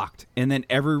it's locked. And then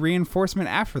every reinforcement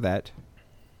after that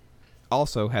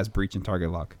also has breach and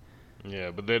target lock. Yeah,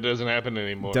 but that doesn't happen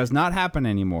anymore. Does not happen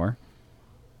anymore.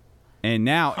 And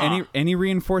now any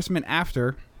reinforcement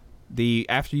after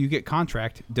you get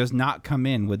contract does not come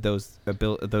in with those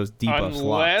debuffs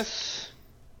unless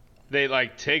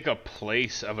they take a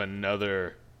place of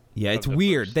another. Yeah, it's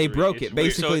weird. They broke it.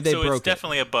 Basically, they broke it. So it's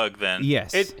definitely a bug then.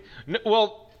 Yes.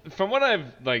 Well, from what I've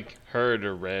heard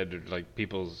or read or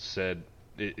people said,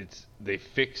 they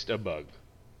fixed a bug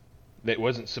that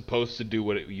wasn't supposed to do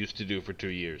what it used to do for 2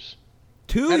 years.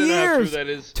 2 years. I don't know how true that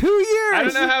is. 2 years. I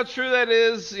don't know how true that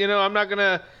is. I'm not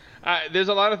gonna. There's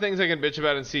a lot of things I can bitch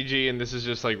about in CG, and this is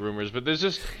just rumors. But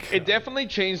it definitely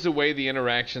changed the way the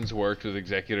interactions worked with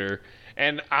Executor,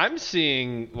 and I'm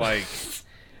seeing my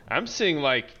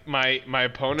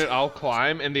opponent. I'll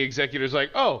climb, and the Executor's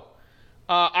like, oh,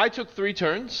 I took 3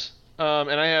 turns,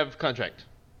 and I have contract.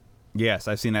 Yes,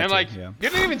 I've seen that. And too. Yeah. you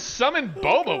didn't even summon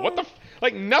Boba. What the?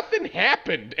 Nothing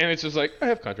happened, and it's just I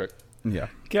have contract. Yeah.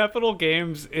 Capital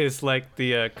Games is like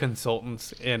the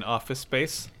consultants in Office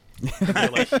Space. They're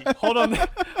like, hold on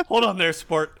there,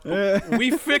 sport.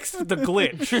 We fixed the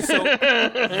glitch,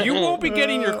 so you won't be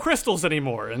getting your crystals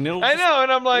anymore, and it'll and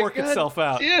I'm like, work itself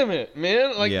out. Damn it,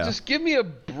 man! Just give me a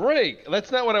break. That's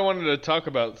not what I wanted to talk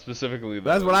about specifically. Though.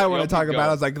 That's what I want to talk about.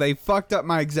 I was like, they fucked up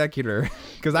my Executor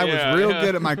because I was real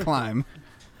good at my climb.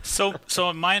 So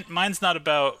mine's not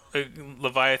about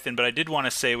Leviathan, but I did want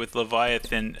to say with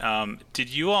Leviathan, did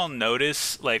you all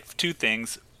notice 2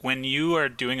 things when you are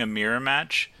doing a mirror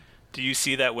match? Do you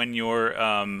see that when your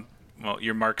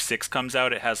Mark 6 comes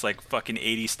out, it has fucking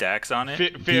 80 stacks on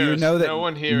it? Do you know that no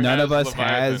one here none of us Leviathan.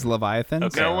 has Leviathan?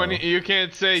 Okay. No one. You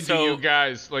can't say, do you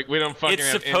guys? We don't fucking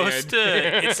have any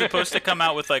idea. It's supposed to come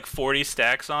out with 40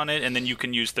 stacks on it, and then you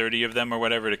can use 30 of them or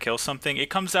whatever to kill something. It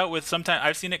comes out with sometimes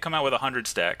I've seen it come out with 100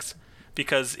 stacks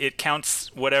because it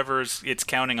counts whatever it's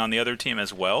counting on the other team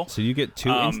as well. So you get 2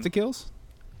 insta kills?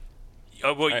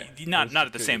 Not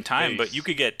at the same time, but you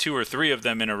could get 2 or 3 of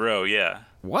them in a row, yeah.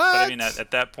 What? But I mean,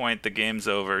 at that point, the game's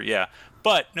over, yeah.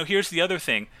 But, no, here's the other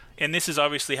thing, and this is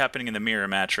obviously happening in the mirror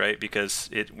match, right? Because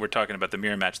we're talking about the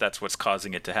mirror match. That's what's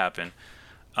causing it to happen.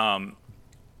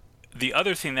 The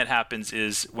other thing that happens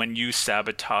is when you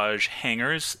sabotage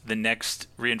hangars, the next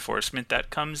reinforcement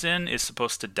that comes in is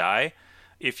supposed to die.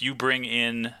 If you bring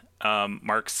in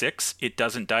Mark 6, it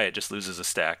doesn't die. It just loses a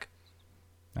stack.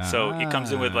 So it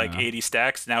comes in with 80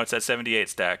 stacks. Now it's at 78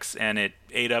 stacks, and it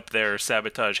ate up their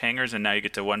sabotage hangars, and now you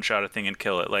get to one-shot a thing and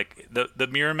kill it. The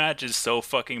mirror match is so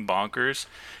fucking bonkers,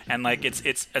 and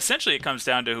it's essentially it comes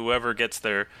down to whoever gets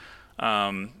their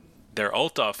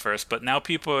ult off first. But now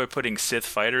people are putting Sith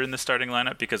Fighter in the starting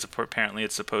lineup because apparently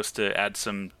it's supposed to add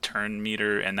some turn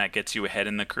meter, and that gets you ahead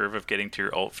in the curve of getting to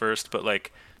your ult first. But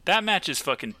that match is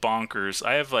fucking bonkers.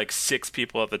 I have 6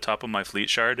 people at the top of my fleet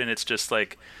shard, and it's just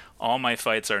all my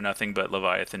fights are nothing but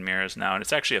Leviathan mirrors now, and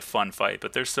it's actually a fun fight,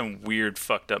 but there's some weird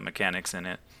fucked up mechanics in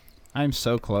it. I'm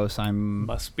so close. I'm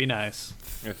Must be nice.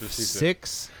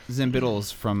 6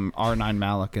 Zimbittles from R9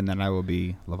 Malik, and then I will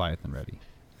be Leviathan ready.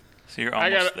 So you're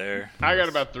almost there. I got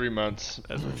about 3 months.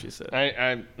 That's what she said.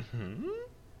 I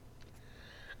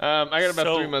got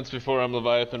about 3 months before I'm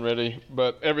Leviathan ready,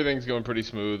 but everything's going pretty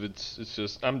smooth. It's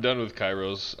just I'm done with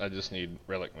Kairos. I just need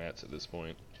relic mats at this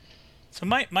point. So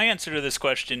my answer to this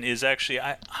question is actually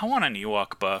I want an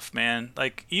Ewok buff, man.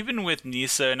 Like, even with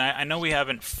Nisa, and I know we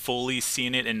haven't fully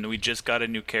seen it and we just got a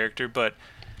new character, but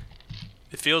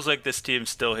it feels like this team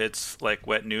still hits like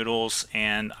wet noodles,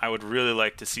 and I would really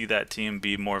like to see that team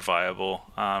be more viable.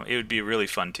 It would be a really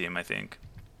fun team, I think.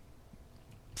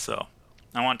 So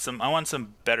I want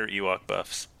some better Ewok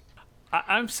buffs.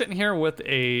 I'm sitting here with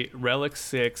a Relic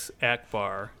 6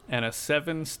 Akbar and a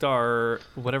 7-star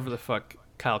whatever the fuck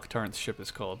Kyle Katarn's ship is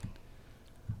called.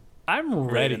 I'm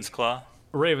ready.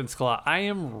 Raven's Claw. I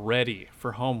am ready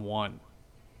for Home 1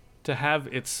 to have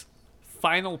its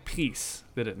final piece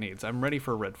that it needs. I'm ready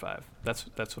for Red 5. That's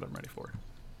what I'm ready for.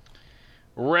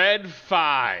 Red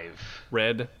 5.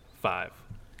 Red 5.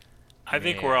 I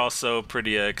think we're also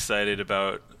pretty excited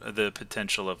about the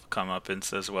potential of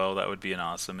comeuppance as well. That would be an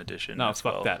awesome addition. No, as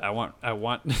fuck well. that. I want I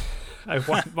want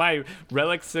my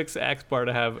Relic 6 Akbar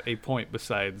to have a point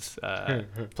besides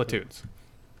platoons.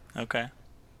 Okay.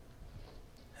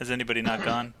 Has anybody not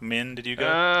gone? Min, did you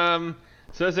go?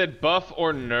 So is it buff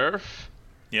or nerf?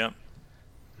 Yep.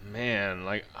 Man,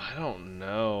 like, I don't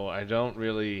know. I don't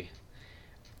really.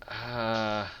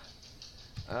 I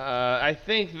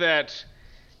think that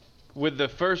with the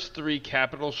first 3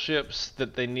 capital ships,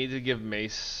 that they need to give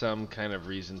Mace some kind of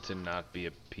reason to not be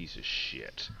a piece of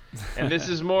shit. And this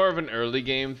is more of an early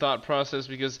game thought process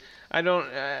because I don't.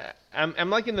 I'm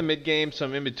like in the mid game, so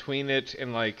I'm in between it,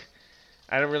 and like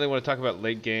I don't really want to talk about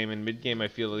late game. And mid game, I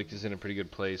feel like is in a pretty good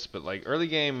place. But like early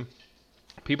game,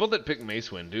 people that pick Mace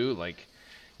Windu, like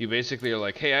you basically are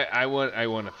like, hey, I want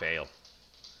to fail.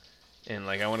 And,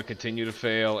 like, I want to continue to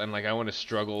fail, and, like, I want to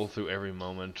struggle through every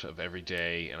moment of every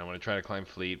day, and I want to try to climb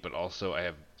Fleet, but also I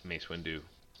have Mace Windu.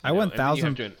 I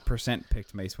 1,000%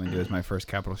 picked Mace Windu as my first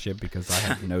capital ship because I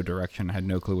had no direction. I had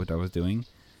no clue what I was doing.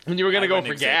 And you were going to go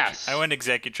for gas. I went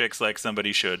Executrix like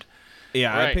somebody should.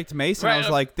 Yeah, Right. I picked Mace, and I was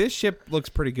like, this ship looks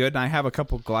pretty good, and I have a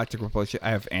couple Galactic Republic ships. I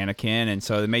have Anakin, and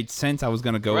so it made sense I was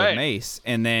going to go with Mace,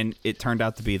 and then it turned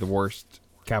out to be the worst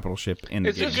capital ship in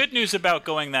the game. The good news about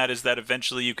going that is that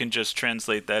eventually you can just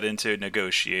translate that into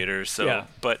Negotiator. So, Yeah.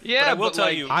 but I will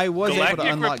tell you, I was able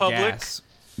to unlock gas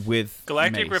with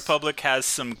Galactic Mace. Republic has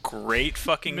some great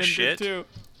fucking shit. Too.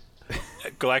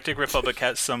 Galactic Republic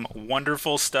has some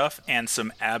wonderful stuff and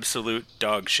some absolute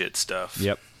dog shit stuff.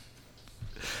 Yep.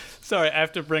 Sorry, I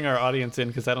have to bring our audience in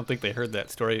because I don't think they heard that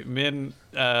story. Min,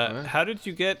 how did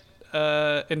you get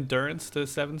Endurance to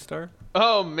 7-star?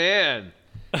 Oh, man.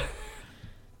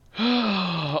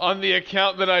 On the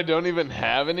account that I don't even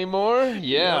have anymore?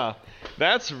 Yeah. Yep.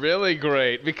 That's really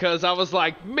great because I was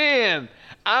like, man,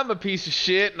 I'm a piece of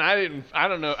shit and I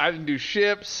didn't do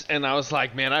ships, and I was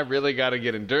like, man, I really got to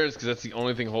get Endurance because that's the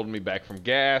only thing holding me back from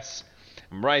gas.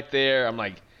 I'm right there. I'm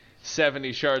like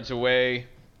 70 shards away.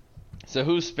 So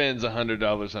who spends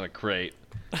 $100 on a crate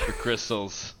for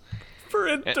crystals? For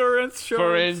endurance shards.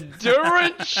 For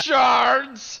endurance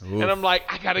shards. And I'm like,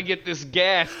 I gotta get this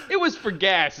gas. It was for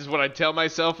gas, is what I tell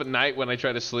myself at night when I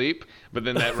try to sleep. But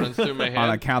then that runs through my head. On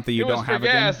account that you don't have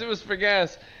gas. It was for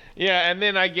gas. Yeah, and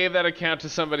then I gave that account to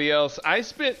somebody else. I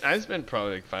spent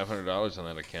probably like $500 on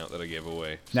that account that I gave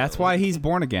away. So. That's why he's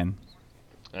born again.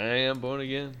 I am born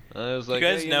again. I was like, you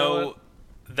guys hey, know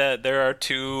that there are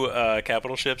 2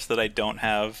 capital ships that I don't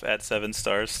have at 7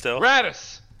 stars still.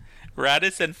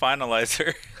 Radis and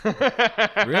Finalizer.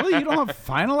 Really? You don't have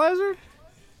Finalizer?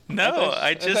 No,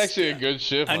 that's actually a good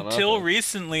ship. Until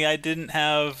recently, I didn't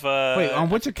have. Wait, on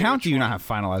which account do you not have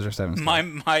Finalizer 7 star?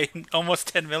 My almost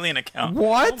 10 million account.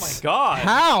 What? Oh my god!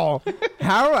 How?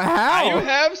 You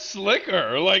have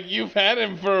Slicker. Like you've had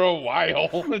him for a while.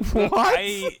 What?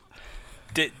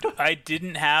 I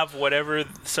didn't have whatever.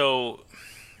 So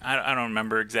I don't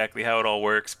remember exactly how it all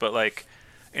works, but like,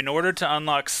 in order to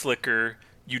unlock Slicker,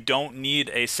 you don't need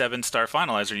a 7-star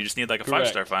finalizer. You just need like a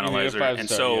 5-star finalizer. And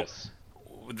so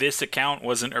this account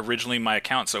wasn't originally my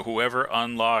account. So whoever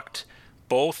unlocked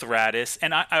both Radis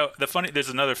and there's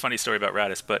another funny story about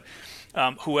Radis, but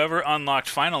whoever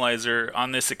unlocked finalizer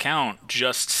on this account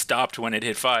just stopped when it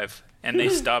hit 5, and they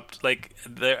stopped like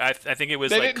I think it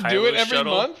was they like didn't Kylo's do it every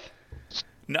shuttle. month?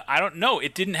 No, I don't know.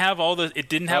 It didn't have all the shit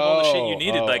you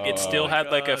needed. Like it still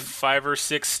had like a 5 or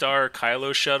 6 star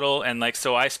Kylo shuttle, and like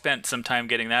so I spent some time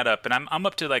getting that up, and I'm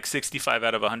up to like 65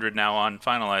 out of 100 now on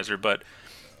finalizer. But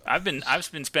I've been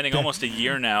spending almost a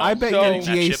year now. I bet getting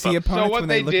your that ship GAC up. opponents, what when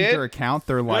they they look at did- your account,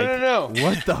 they're like, no.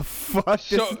 what the fuck?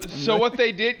 So what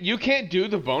they did, you can't do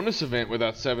the bonus event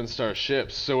without 7-star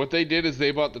ships. So what they did is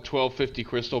they bought the 1250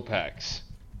 crystal packs,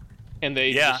 and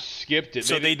they just skipped it.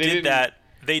 So they did didn't- that.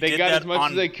 They did got that as much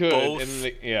on as they could, both.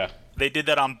 and They did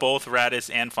that on both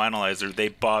Radis and Finalizer. They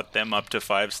bought them up to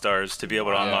 5 stars to be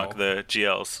able to unlock the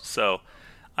GLs. So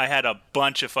I had a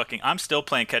bunch of fucking... I'm still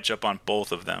playing catch up on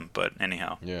both of them, but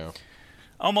anyhow. Yeah.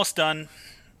 Almost done.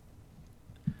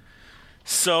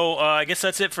 So I guess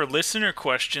that's it for listener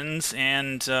questions,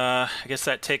 and I guess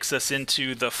that takes us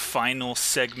into the final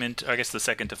segment. I guess the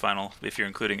second to final, if you're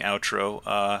including outro.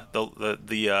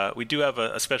 We do have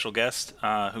a special guest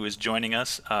who is joining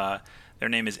us. Their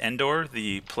name is Endor,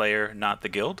 the player, not the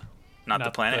guild, not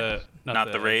the planet,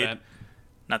 not the raid, event.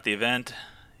 not the event.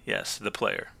 Yes, the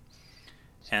player.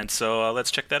 And so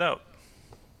let's check that out.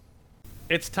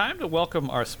 It's time to welcome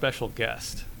our special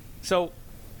guest. So,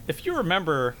 if you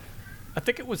remember, I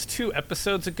think it was 2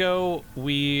 episodes ago,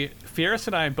 Fierce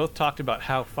and I both talked about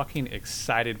how fucking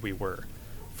excited we were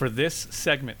for this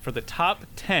segment, for the top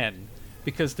 10,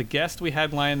 because the guest we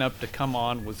had lined up to come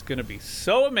on was going to be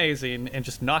so amazing and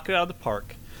just knock it out of the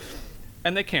park.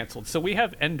 And they canceled. So we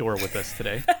have Endor with us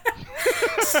today.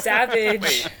 Savage.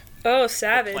 Wait. Oh,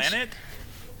 savage. Planet?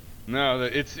 No,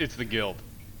 it's the guild.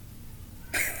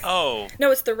 Oh.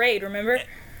 No, it's the raid, remember?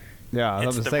 Yeah, I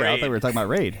was It's going to the say, I raid. thought we were talking about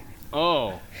Raid.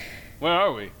 Oh, where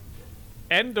are we?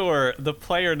 Endor, the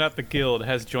player, not the guild,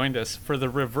 has joined us for the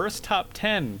reverse top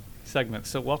 10 segment.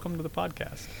 So welcome to the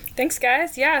podcast. Thanks,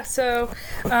 guys. Yeah, so,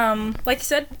 like you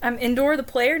said, I'm Endor, the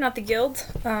player, not the guild.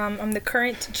 I'm the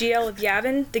current GL of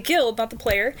Yavin, the guild, not the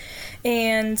player.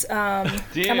 And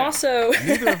I'm also...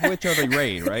 Neither of which are the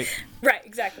Raid, right? Right,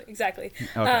 exactly.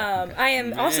 Okay. I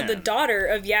am also the Man. daughter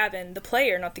of Yavin, the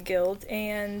player, not the guild,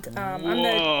 and I'm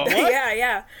Whoa. the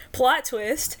yeah, plot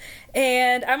twist.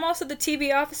 And I'm also the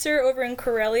TB officer over in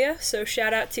Corellia, so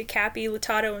shout out to Cappy,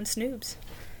 Latato, and Snoobs.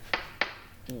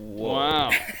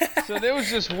 Wow. So there was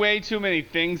just way too many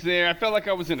things there. I felt like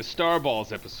I was in a Star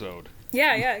Balls episode.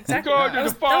 Yeah, exactly. Go That to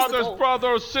was- the that was the fathers, goal.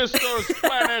 brothers, sisters,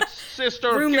 planets, sister,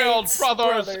 guild, Roommates,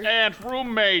 brothers, brother. and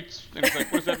roommates. And it's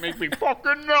like, what does that make me?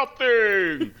 Fucking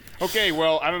nothing. Okay,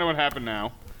 well, I don't know what happened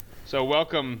now. So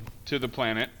welcome to the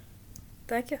planet.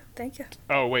 Thank you.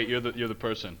 Oh wait, you're the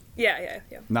person. Yeah.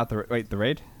 Not the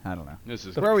Raid? I don't know. This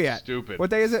is Where are we at? stupid. What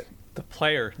day is it? The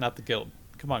player, not the guild.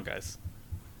 Come on, guys.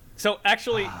 So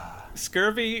actually,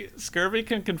 Scurvy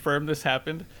can confirm this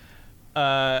happened.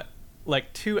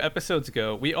 Like 2 episodes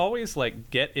ago, we always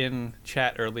like get in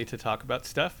chat early to talk about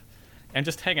stuff, and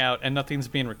just hang out, and nothing's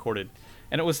being recorded.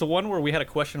 And it was the one where we had a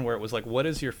question where it was like, "What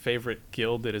is your favorite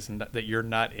guild that you're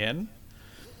not in?"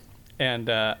 And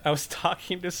I was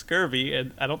talking to Scurvy,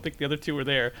 and I don't think the other 2 were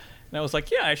there. And I was like,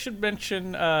 "Yeah, I should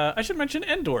mention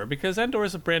Endor because Endor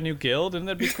is a brand new guild, and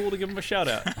that'd be cool to give him a shout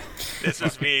out." This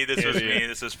was me.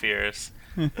 This was Fierce.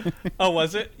 Oh,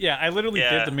 was it? Yeah, I literally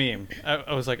Yeah. did the meme.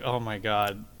 I was like, "Oh my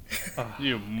god."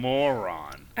 You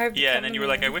moron. I've Yeah, and become then a you were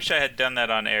like, I man. wish I had done that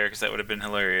on air because that would have been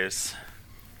hilarious.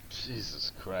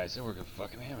 Jesus Christ, they work with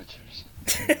fucking amateurs.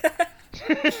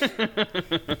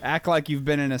 Act like you've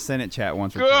been in a Senate chat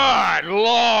once or Good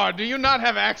Lord, do you not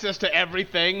have access to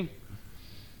everything?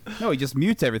 twice. No, he just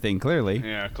mutes everything, clearly.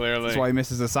 Yeah, clearly. That's why he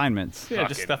misses assignments. Yeah,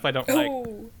 just Fucking- stuff I don't like.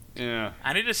 Ooh. Yeah.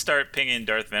 I need to start pinging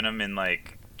Darth Venom in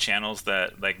like channels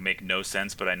that like make no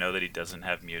sense, but I know that he doesn't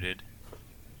have muted.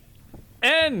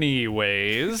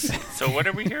 Anyways, So what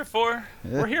are we here for?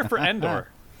 we're here for Endor,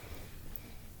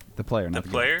 The player, The not the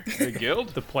guild. player? The guild?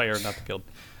 the player, not the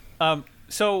guild.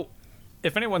 So,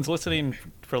 if anyone's listening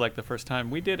for like the first time,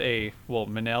 we did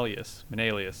Menalius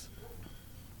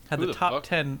had Who the the top fuck?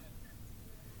 10.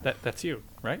 That's you,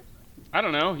 right? I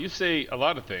don't know. You say a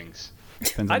lot of things.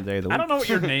 Depends on the day of the week. I don't know what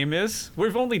your name is.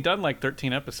 We've only done like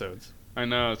 13 episodes. I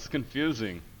know, it's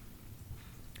confusing.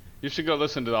 You should go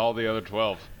listen to all the other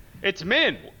 12. It's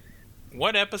Min!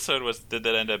 What episode did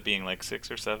that end up being, like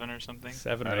 6 or 7 or something?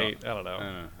 7 I or don't- 8, I don't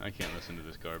know. I can't listen to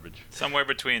this garbage. Somewhere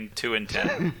between 2 and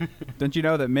 10. Don't you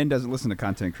know that Min doesn't listen to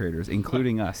content creators,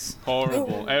 including us?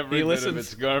 Horrible. Every He bit listens. of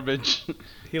it's garbage.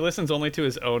 He listens only to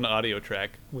his own audio track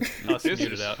with us This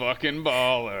muted is out. fucking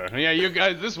baller. Yeah, you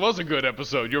guys, this was a good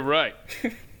episode. You're right.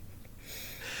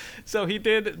 So he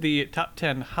did the top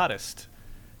 10 hottest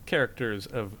characters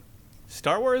of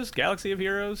Star Wars, Galaxy of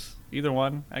Heroes, either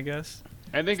one, I guess.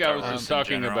 I think I was Wars just in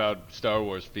talking general. about Star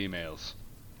Wars females.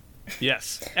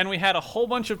 Yes. And we had a whole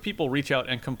bunch of people reach out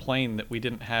and complain that we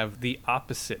didn't have the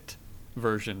opposite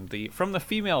version, from the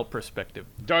female perspective.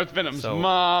 Darth Venom's So-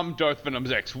 mom, Darth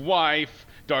Venom's ex-wife,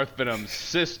 Darth Venom's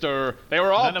sister. They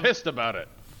were all None of- pissed about it.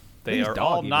 They His are dog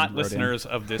all even not wrote in. listeners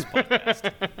of this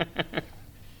podcast.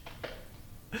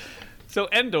 So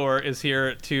Endor is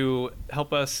here to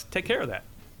help us take care of that.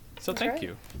 So thank right.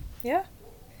 you. Yeah.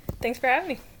 Thanks for having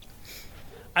me.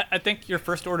 I think your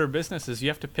first order of business is you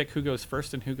have to pick who goes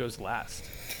first and who goes last.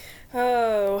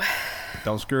 Oh,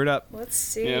 Don't screw it up. let's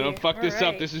see. Yeah, don't fuck this up.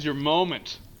 Alright. This is your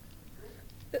moment.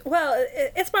 Well,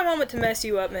 it's my moment to mess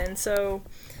you up, man. So,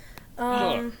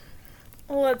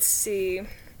 let's see.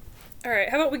 All right,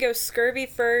 how about we go Scurvy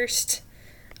first?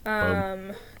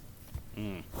 Well,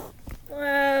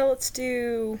 let's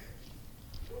do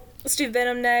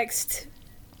Venom next.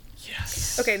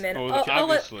 Yes. Okay, man. Oh,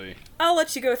 I'll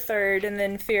let you go third, and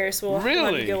then Fierce will let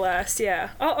Really? you go last.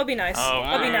 Yeah, I'll be nice. Oh,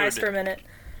 I'll be nice rude. for a minute.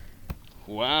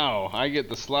 Wow, I get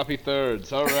the sloppy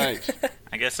thirds. All right.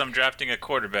 I guess I'm drafting a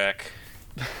quarterback.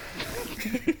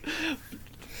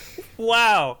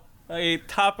 Wow. A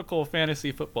topical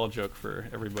fantasy football joke for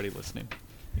everybody listening.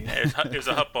 There's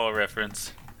a Hutball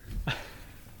reference.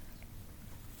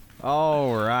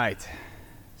 All right.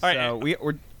 All right. So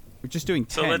we're just doing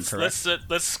 10, So correct?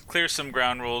 let's clear some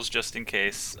ground rules just in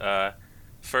case.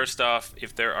 First off,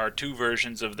 if there are two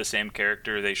versions of the same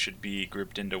character, they should be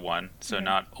grouped into one. So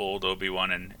not old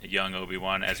Obi-Wan and young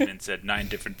Obi-Wan. As Vin said, 9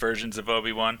 different versions of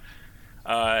Obi-Wan.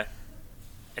 I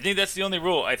think that's the only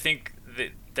rule. I think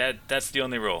that's the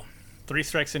only rule. 3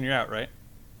 strikes and you're out, right?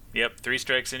 Yep, 3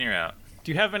 strikes and you're out.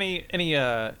 Do you have any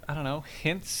I don't know,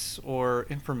 hints or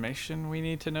information we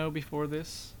need to know before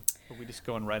this? Or are we just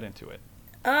going right into it?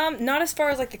 Not as far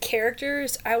as like the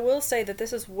characters. I will say that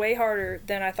this is way harder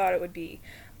than I thought it would be.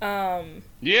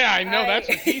 Yeah, I know. That's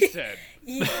what he said.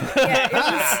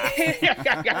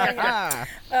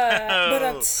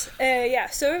 Yeah,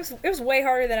 so it was way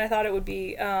harder than I thought it would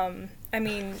be. I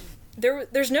mean,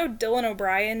 there's no Dylan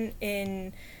O'Brien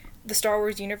in the Star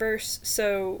Wars universe,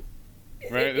 so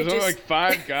Right? There's only like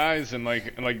 5 guys, and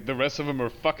like the rest of them are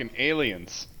fucking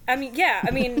aliens. I mean, yeah,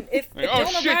 I mean, if Like, Dylan oh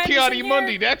O'Brien shit, was in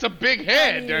Ki-Adi-Mundi, here, that's a big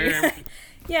head.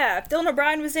 yeah, if Dylan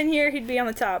O'Brien was in here, he'd be on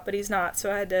the top, but he's not,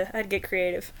 so I had to get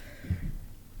creative.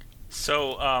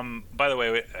 So, by the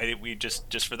way, we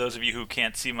just for those of you who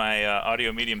can't see my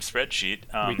audio medium spreadsheet,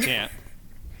 We can't.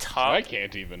 top I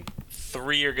can't even.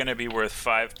 3 are going to be worth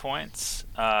 5 points,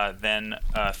 then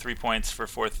 3 points for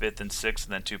 4th, 5th, and 6th,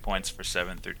 and then 2 points for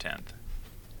 7th through 10th.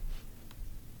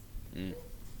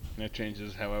 That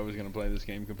changes how I was going to play this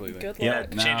game completely. Good Yeah,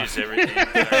 luck. no. Changes everything.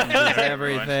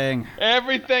 Everything.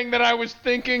 Everything that I was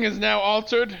thinking is now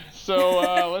altered.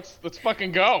 So let's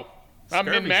fucking go. I'm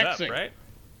Scurvy's min-maxing. up, right?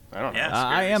 I don't know. Yeah.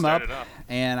 I Scurvy am up, started off.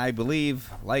 and I believe,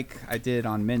 like I did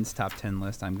on Min's top 10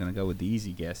 list, I'm going to go with the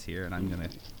easy guess here, and I'm going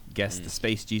to guess the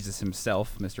Space Jesus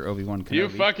himself, Mr. Obi-Wan Kenobi. You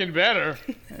fucking better.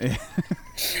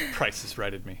 Price is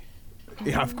righted me.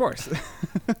 Yeah, of course.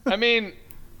 I mean,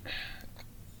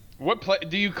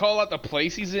 do you call out the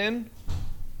place he's in?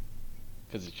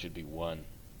 Because it should be 1.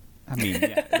 I mean,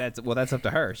 yeah, that's up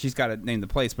to her. She's got to name the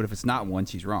place, but if it's not 1,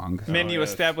 she's wrong. Men, you yes.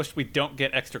 established we don't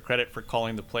get extra credit for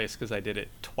calling the place because I did it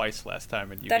twice last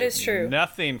time, and you That gave is me true.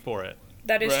 nothing for it.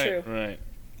 That is right, true. Right.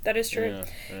 That is true.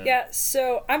 Yeah. Yeah,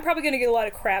 so I'm probably going to get a lot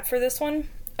of crap for this one.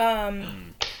 Hold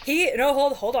on.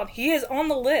 He is on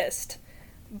the list,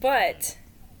 but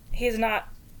he is not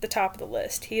the top of the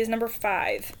list. He is number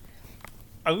 5.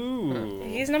 Ooh.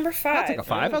 He's number 5. I'll take a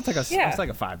 5. I'll take a Yeah.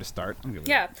 5 to start. I'll give it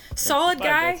Yeah, solid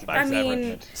guy. Five's I mean,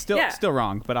 average. Still, yeah. still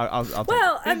wrong, but I'll take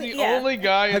Well, it. I He's mean, the yeah. only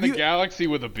guy in Have the you- galaxy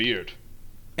with a beard.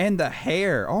 And the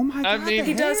hair. Oh my I god. mean, the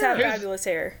He does have hair. fabulous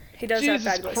hair. He does Jesus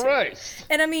have fabulous hair. Christ.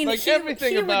 And I mean, Like he,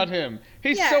 everything he about would, him.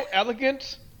 He's Yeah. so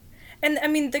elegant. And I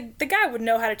mean, the guy would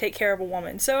know how to take care of a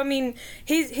woman. So I mean,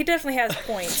 he definitely has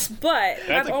points. But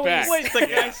That's I've a always fact. Wait, the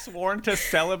guy sworn to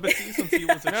celibacy since he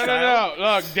was a No, child? no.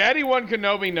 Look, Daddy One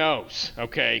Kenobi knows.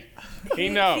 Okay, he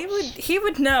knows. he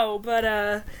would know, but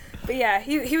yeah,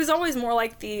 he was always more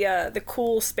like the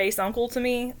cool space uncle to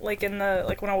me, like when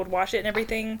I would watch it and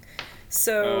everything.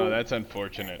 So Oh, that's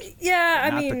unfortunate. yeah,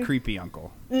 Not I mean, the creepy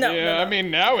uncle. no, Yeah, no, no. I mean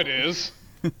now it is.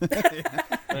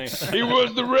 He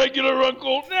was the regular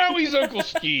uncle. Now he's Uncle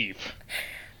Steve.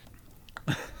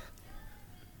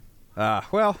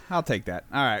 Well, I'll take that.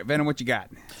 All right, Venom, what you got?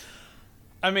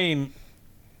 I mean,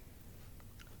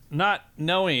 not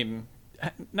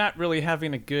really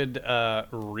having a good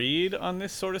read on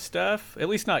this sort of stuff, at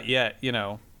least not yet,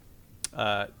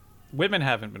 women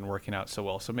haven't been working out so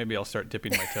well, so maybe I'll start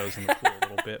dipping my toes in the pool a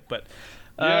little bit, but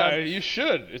Yeah, you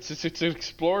should. It's an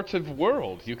explorative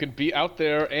world. You can be out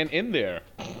there and in there.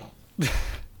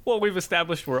 well, we've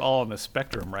established we're all on the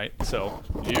spectrum, right? So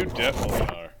You definitely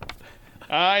are.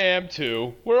 I am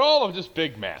too. We're all just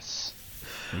big mess.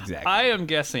 Exactly. I am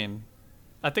guessing.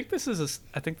 I think this is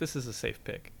a safe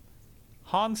pick.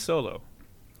 Han Solo.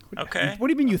 Okay. What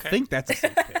do you mean you think that's a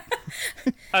safe pick?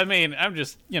 I mean, I'm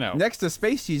just, Next to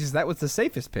Space Jesus, that was the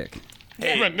safest pick.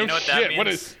 Hey, No you know what that shit. means? What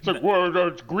is? It's like, well,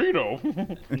 that's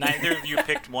Greedo. Neither of you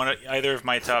picked either of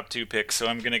my top 2 picks, so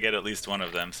I'm gonna get at least one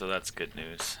of them. So that's good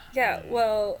news. Yeah,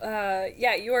 well,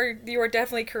 you are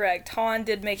definitely correct. Han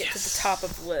did make it to the top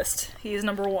of the list. He's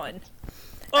number 1.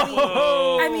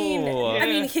 I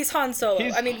mean, he's Han Solo.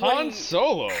 He's I mean, Han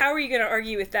Solo. How are you going to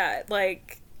argue with that?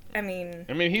 Like, I mean,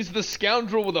 he's the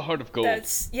scoundrel with a heart of gold.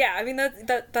 that's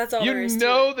all there is You to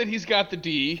know it. that he's got the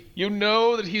D. You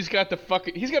know that he's got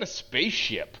he's got a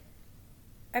spaceship.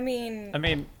 I mean,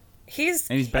 And he's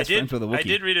best friends with a Wookiee. I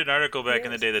did read an article back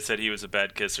in the day that said he was a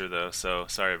bad kisser, though. So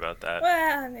sorry about that.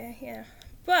 well, I mean, yeah.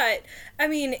 But, I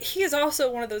mean, he is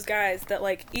also one of those guys that,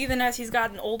 like, even as he's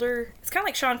gotten older, it's kind of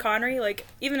like Sean Connery, like,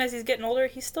 even as he's getting older,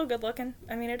 he's still good looking.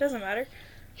 I mean, it doesn't matter.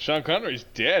 Sean Connery's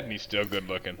dead and he's still good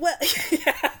looking. Well,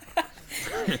 yeah.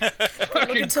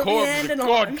 Fucking till the corpse. end and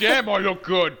God on. damn, I look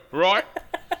good, right?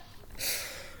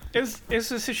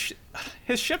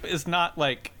 his ship is not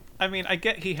like, I mean, I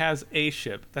get he has a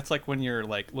ship. That's like when you're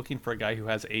like looking for a guy who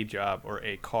has a job or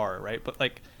a car, right? But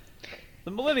like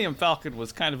the Millennium Falcon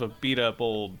was kind of a beat up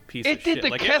old piece of It shit. did the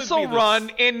Like, Kessel Run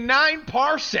in 9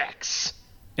 parsecs.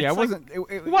 Yeah, it It's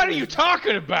wasn't. What are you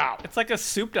talking about? It's like a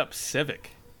souped up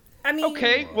Civic. I mean,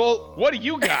 Okay, well, what do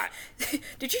you got?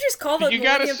 did you just call the You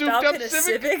got a Millennium souped-up Falcon a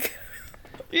Civic? Civic?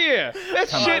 Yeah,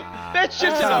 that's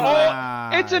just Come an old.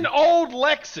 on. It's an old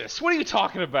Lexus. What are you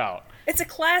talking about? It's a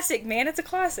classic, man. It's a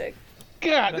classic.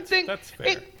 God, the thing. That's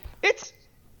fair. It's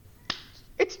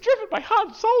driven by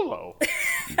Han Solo.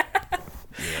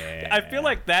 I feel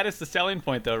like that is the selling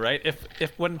point, though, right?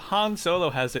 If when Han Solo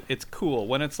has it, it's cool.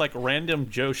 When it's like random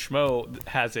Joe Schmo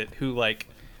has it, who like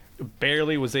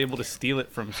barely was able to steal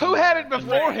it from Who somewhere had it and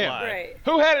before then him? fly. Right.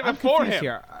 Who had it I'm before confused him?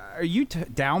 here. Are you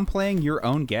downplaying your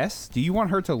own guess? Do you want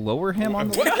her to lower him on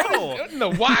the list? What in the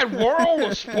wide world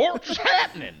of sports is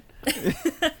happening?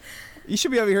 You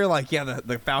should be over here like, yeah,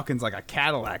 the Falcon's like a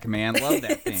Cadillac, man. Love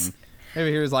that thing. Over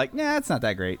here is like, nah, it's not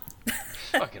that great.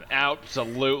 Fucking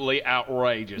absolutely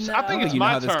outrageous. No. I think it's You know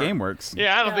my how turn. this game works.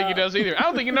 Yeah, I don't think he does either. I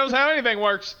don't think he knows how anything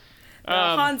works.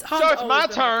 Han's so it's always my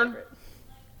been turn. favorite.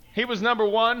 He was number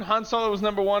 1. Han Solo was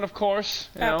number 1, of course.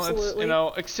 It's Absolutely.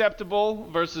 acceptable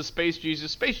versus Space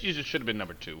Jesus. Space Jesus should have been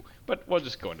number 2, but we'll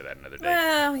just go into that another day.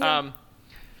 Well, yeah.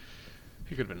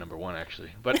 He could have been number 1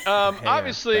 actually, but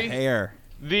obviously The hair.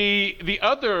 the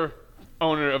other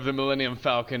owner of the Millennium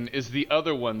Falcon is the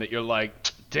other one that you're like,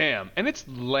 damn, and it's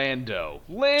Lando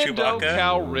Chewbacca?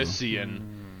 Calrissian.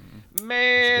 That's a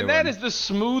Man, good that one. is the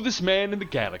smoothest man in the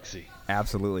galaxy.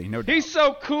 Absolutely. No doubt. He's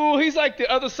so cool. He's like the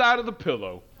other side of the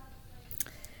pillow.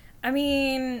 I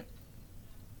mean,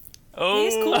 Oh,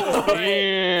 he's cool, but he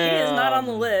is not on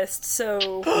the list. So,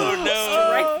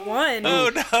 strike one. Oh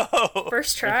no!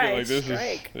 First I try. feel like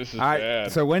Strike. this is All right.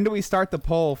 bad. So when do we start the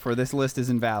poll for this list is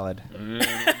invalid? I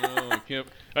don't know.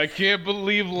 I can't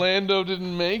believe Lando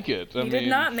didn't make it. He did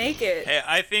not make it. Hey,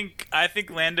 I think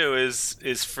Lando is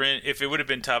if it would have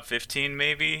been top 15,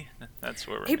 maybe that's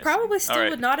where we're. He missing. probably still All right.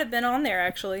 would not have been on there,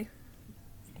 actually.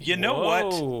 You know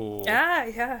what? Whoa.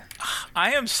 Yeah.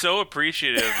 I am so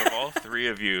appreciative of all 3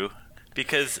 of you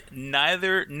because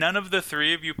none of the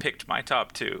 3 of you picked my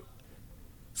top 2.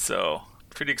 So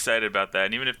pretty excited about that.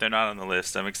 And even if they're not on the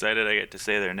list, I'm excited I get to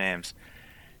say their names.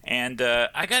 And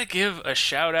I gotta give a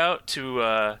shout out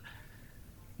to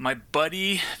my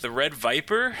buddy, the Red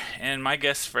Viper, and my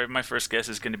first guess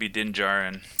is going to be Din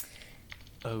Djarin,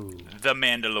 the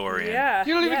Mandalorian. Yeah.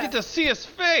 You don't even yeah. get to see his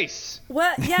face.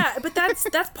 Well, yeah, but that's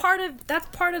part of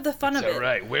the fun of It's it. all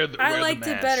right. Wear I the liked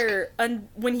it mask. better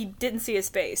when he didn't see his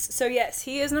face. So yes,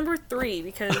 he is number 3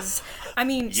 because I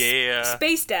mean, Yeah.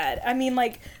 Space Dad. I mean,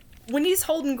 like when he's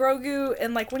holding Grogu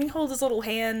and like when he holds his little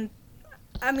hand.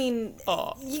 I mean,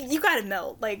 you gotta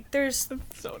melt. Like there's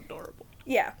So adorable.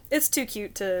 yeah, it's too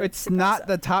cute to. It's to pass not up.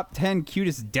 the top 10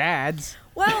 cutest dads.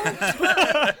 Well, And the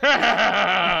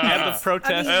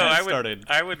protest I mean- has I started.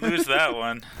 would lose that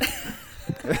one.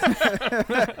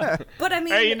 but I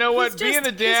mean, Hey, you know what? he's just- Being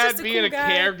a he's dad, just being cool a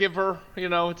guy. caregiver,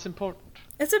 it's important.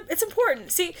 It's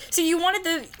important. See, you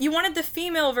wanted the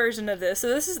female version of this, so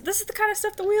this is the kind of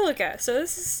stuff that we look at. So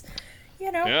this is,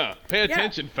 Yeah. Pay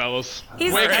attention, fellas.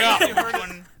 He's- Wake up.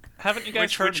 Haven't you guys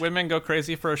Which- heard which- women go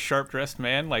crazy for a sharp-dressed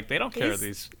man? Like they don't care He's-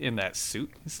 he's in that suit.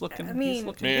 He's looking. I mean, he's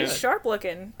looking Man. he's sharp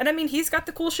looking, and I mean he's got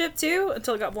the cool ship too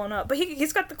until it got blown up. But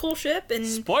he's got the cool ship, and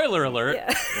Spoiler alert.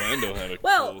 yeah, Lando had a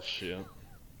Well- cool ship.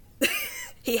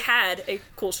 he had a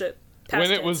cool ship. Past When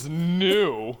it tense. was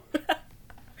new.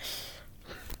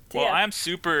 Well, Yeah. I'm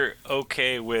super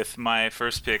okay with my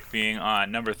first pick being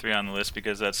on number 3 on the list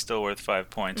because that's still worth 5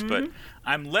 points. But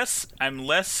I'm less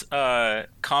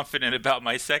confident about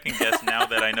my second guess now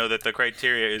that I know that the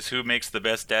criteria is who makes the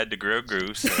best dad to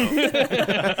Grogu. So,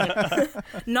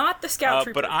 Not the Scout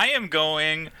Trooper. but I am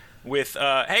going with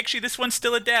actually this one's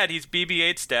still a dad. He's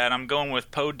BB-8's dad. I'm going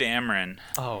with Poe Dameron.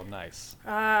 Oh, nice.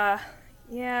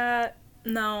 Yeah,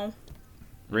 no.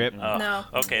 Rip. No.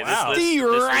 Okay, Wow. this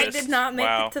I list, did not make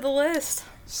wow, it to the list.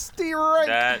 Steer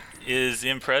That is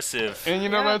impressive. And you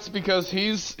know Yeah. that's because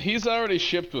he's already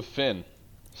shipped with Finn.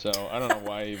 So I don't know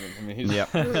why even. I mean, he's Yep.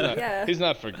 he's, not, Yeah. he's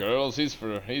not for girls. He's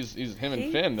him and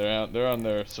He- Finn. They're on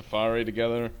their safari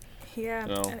together. Yeah.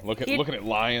 You know, And looking at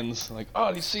lions. Like, oh,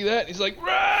 do you see that? He's like,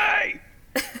 right.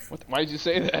 Why did you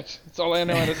say that? That's all I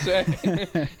know how to say.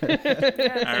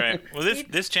 All right. Well,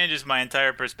 this changes my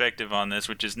entire perspective on this,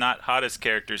 which is not hottest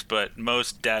characters, but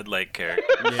most dad-like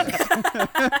characters.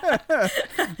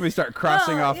 We start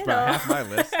crossing Well, off you about know. half my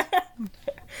list.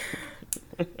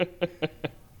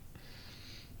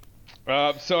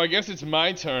 So I guess it's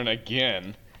my turn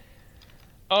again.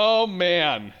 Oh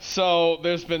man, so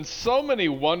there's been so many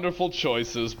wonderful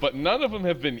choices, but none of them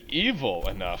have been evil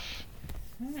enough.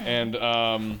 And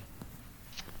I'm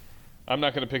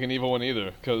not gonna pick an evil one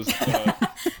either, because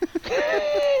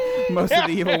Most of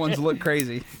the evil ones look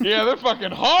crazy. yeah, they're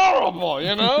fucking horrible,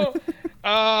 you know.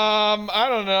 I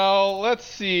don't know. Let's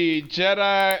see,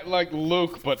 Jedi like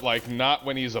Luke, but like not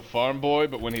when he's a farm boy,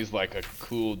 but when he's like a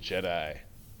cool Jedi.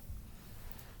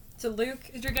 So Luke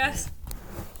is your guess?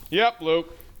 Yep,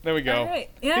 Luke. There we go. All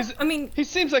right. Yeah. He's- I mean, He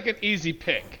seems like an easy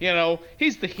pick, you know.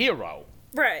 He's the hero.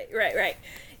 right.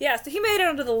 Yeah. So he made it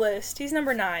onto the list. He's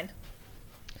number 9.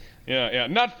 Yeah.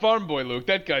 Not farm boy Luke.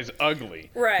 That guy's ugly.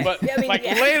 Right. But Yeah, I mean, like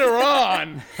yeah. later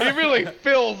on, he really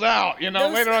fills out. You know,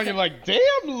 Those- later on you're like, damn,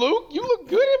 Luke, you look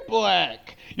good in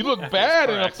black. You look bad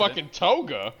in a accident. fucking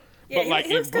toga. Yeah, but like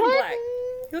he looks in good in black. black.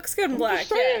 He looks good in I'm black. just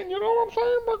saying, Yeah. you know what I'm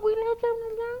saying? But we love him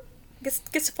in black.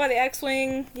 Gets to fly the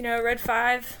X-wing. You know, Red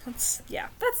 5. That's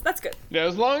good. Yeah,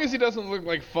 as long as he doesn't look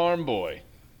like farm boy.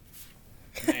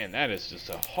 Man, that is just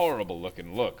a horrible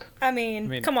looking look. I mean,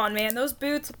 mean- come on, man. Those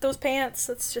boots with those pants.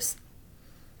 That's just.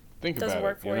 Think Doesn't about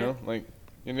work it, you for you. know? Like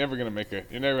you're never gonna make it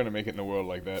in the world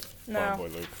like that, No. farm boy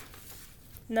Luke.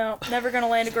 No, never gonna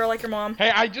land a girl like your mom. Hey,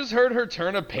 I just heard her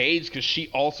turn a page because she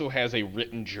also has a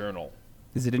written journal.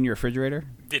 Is it in your refrigerator?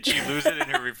 Did she lose it in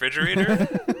her refrigerator?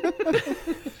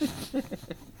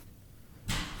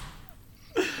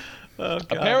 Oh,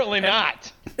 God. Apparently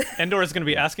not. Endor is going to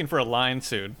be asking for a line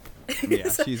soon. Yeah,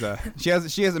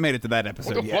 she hasn't made it to that What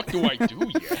episode the yet. fuck do I do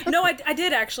yet? No, I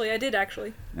did actually.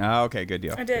 Oh, okay, good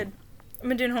deal. I did. I've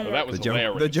been doing homework. That was The joke-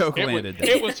 hilarious. the joke it landed. Was,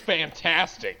 it was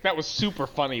fantastic. That was super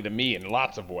funny to me in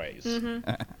lots of ways.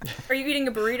 Are you eating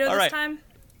a burrito this right. time?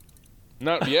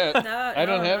 Not yet. No, I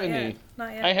don't no, have not any. yet.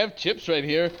 Not yet. I have chips right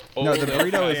here. No, Oh, the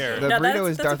burrito is No, burrito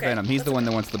is that's Darth okay. Venom. He's the one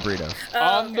that wants the burrito.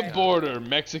 on okay. the border,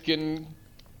 Mexican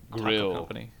Taco grill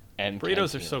Company. and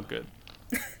Burritos are cantina. so good.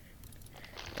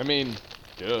 I mean,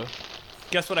 duh.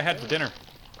 Guess what I had for dinner?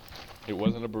 It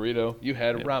wasn't a burrito. You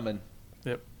had ramen.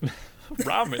 Yep.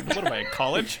 Ramen. What am I in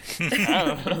college? I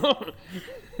don't know.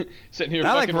 Sitting here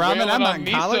I like fucking ramen. wailing I'm not on in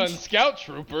Misa college. and Scout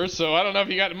Trooper, so I don't know if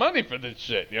you got money for this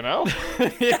shit, you know?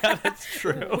 Yeah, that's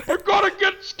true. We're gonna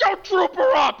get Scout Trooper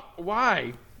up!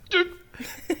 Why? Dude.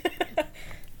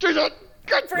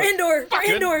 For Endor. For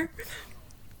Endor.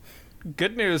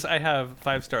 Good news, I have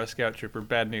 5-star Scout Trooper.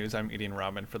 Bad news, I'm eating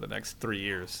ramen for the next 3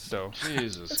 years. So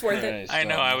Jesus It's worth it. Christ, I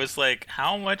know. I man. was like,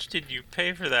 how much did you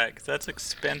pay for that? Because that's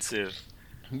expensive.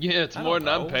 Yeah, it's I more don't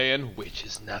than I'm know. paying, which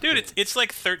is nothing. Dude, it's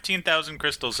like 13,000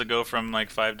 crystals to go from like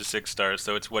 5 to 6 stars.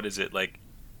 So it's, what is it, like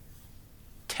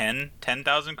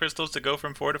 10,000 crystals to go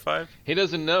from 4 to 5? He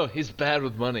doesn't know. He's bad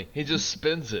with money. He just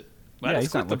spends it. Yeah,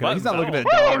 he's not click the looking. He's not button. looking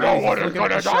at I don't know dollars. what He's it's looking at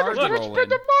gonna the do. shards Let's rolling.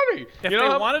 spend the money. if You they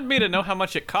know, wanted me to know how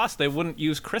much it cost, they wouldn't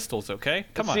use crystals, okay?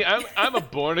 Come on. See, I'm a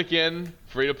born again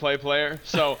free to play player,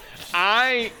 so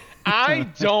I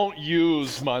don't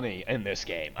use money in this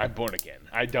game. I'm born again.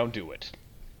 I don't do it.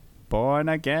 Born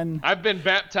again. I've been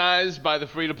baptized by the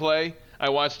free to play. I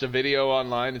watched a video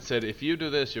online that said, if you do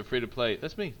this, you're free to play.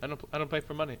 That's me. I don't pay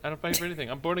for money. I don't pay for anything.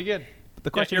 I'm born again. The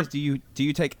question is, do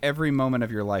you take every moment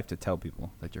of your life to tell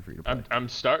people that you're free to play? I'm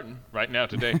starting right now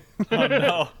today. Oh,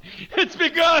 no. It's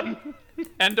begun.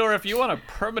 Endor, if you want a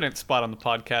permanent spot on the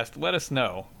podcast, let us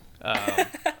know.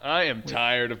 I am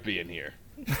tired of being here.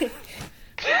 Is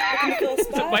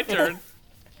it my turn?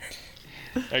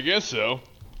 I guess so.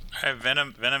 All right,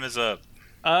 Venom is up.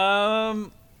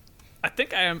 I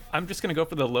think I'm just gonna go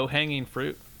for the low-hanging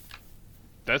fruit.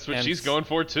 That's what And she's going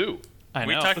for too. I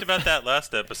We know. talked about that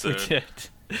last We episode. did.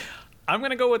 I'm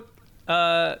going to go with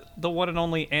the one and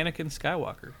only Anakin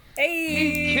Skywalker. Hey.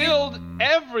 He killed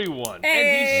everyone,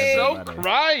 and he's so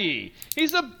cryy.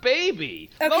 He's a baby.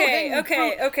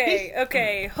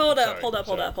 Okay. Hold up.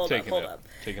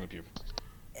 Taking up your.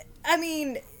 I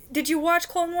mean, did you watch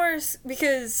Clone Wars?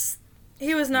 Because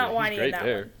he was not whiny in that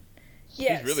one.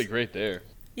 Yes. He's really great there.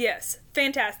 Yes,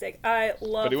 fantastic. I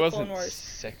love But he the wasn't Clone Wars.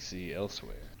 sexy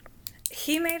elsewhere.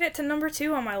 He made it to number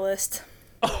 2 on my list.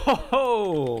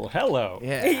 Oh, hello.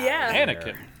 Yeah.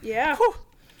 Anakin. Yeah.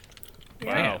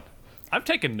 Wow. Man, I'm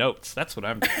taking notes. That's what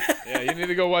I'm doing. Yeah, you need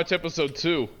to go watch episode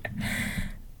 2.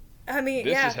 I mean,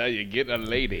 This yeah. is how you get a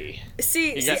lady.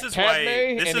 See, This is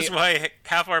why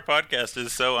half our podcast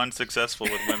is so unsuccessful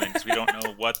with women, because we don't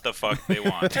know what the fuck they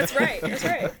want. That's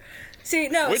right. See,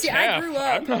 I grew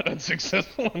up. I'm not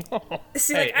unsuccessful at all.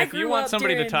 See, Hey, I if grew you want up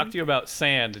somebody to during- talk to you about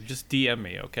sand, just DM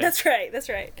me, okay? That's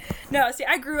right. No, see,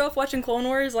 I grew up watching Clone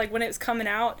Wars like when it was coming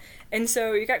out, and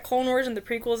so you got Clone Wars and the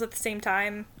prequels at the same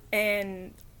time,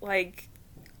 and like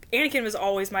Anakin was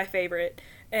always my favorite,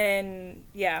 and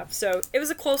yeah, so it was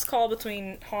a close call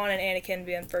between Han and Anakin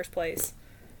being first place.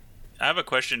 I have a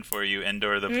question for you,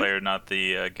 Endor, the player, not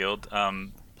the guild.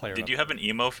 Player Did up. you have an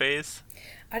emo phase?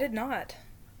 I did not.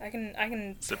 I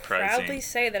can Surprising. proudly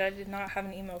say that I did not have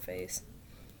an emo phase.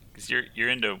 Because you're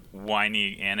into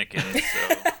whiny Anakin,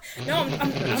 so No, I'm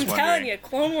telling wondering. you,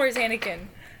 Clone Wars Anakin.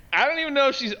 I don't even know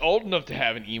if she's old enough to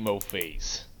have an emo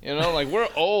phase. You know, like, we're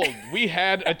old. We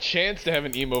had a chance to have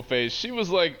an emo phase. She was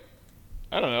like,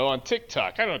 I don't know, on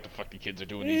TikTok. I don't know what the fuck the kids are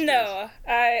doing these days. No,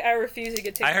 I refuse to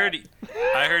get TikTok.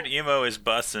 I heard emo is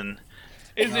bussin'.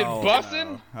 Is it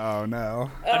bussin'? Oh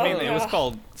no. I mean, it was no.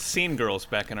 called Scene Girls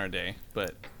back in our day,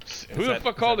 but Who the that-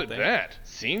 fuck is called that it a thing? that?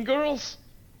 Scene girls?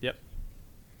 yep.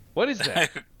 What is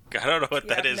that? I don't know what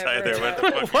Yeah, that I've is never either. heard What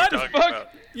that. the fuck What are the you talking about?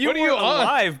 You What are were you on?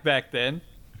 alive back then.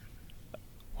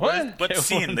 What? What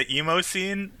scene? The emo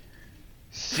scene?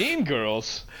 Scene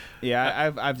girls?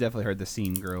 Yeah, I've definitely heard the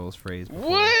scene girls phrase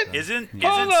before. What? so- Isn't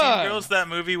Hold Scene on. Girls that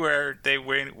movie where they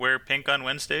wear pink on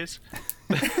Wednesdays?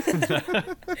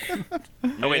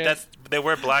 Oh wait, they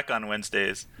wear black on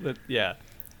Wednesdays. But, yeah.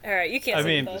 All right, you can't I say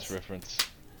mean- this. reference.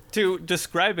 To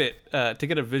describe it, to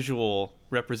get a visual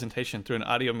representation through an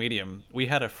audio medium, we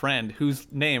had a friend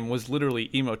whose name was literally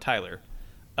Emo Tyler.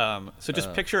 So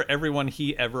just picture everyone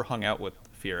he ever hung out with,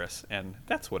 Fierce, and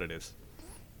that's what it is.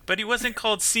 But he wasn't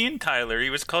called Scene Tyler. He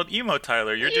was called Emo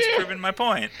Tyler. You're just proving my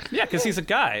point. Yeah, because he's a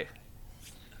guy.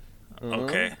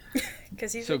 Okay.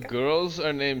 Because he's So a guy. girls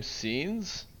are named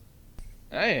scenes?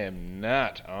 I am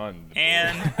not on the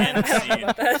And Scene.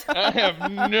 I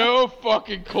have no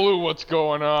fucking clue what's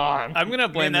going on. I'm going to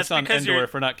blame that's this on because Endor you're-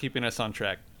 for not keeping us on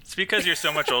track. It's because you're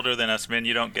so much older than us, man.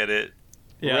 You don't get it.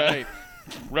 Right.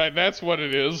 Right, that's what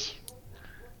it is.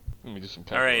 Let me do some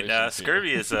All right, calculations here.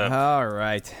 Scurvy is up. All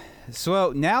right.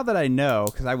 So now that I know,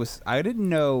 because I didn't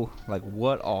know like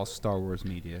what all Star Wars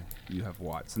media you have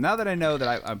watched. So now that I know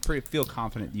that I feel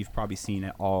confident you've probably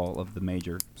seen all of the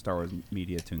major Star Wars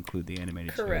media to include the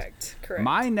animated shows. Correct.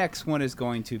 My next one is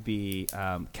going to be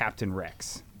Captain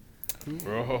Rex,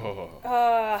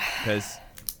 Oh. because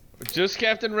Just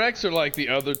Captain Rex or like the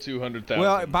other 200,000?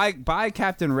 well, by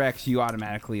Captain Rex you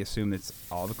automatically assume it's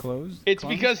all the clothes. It's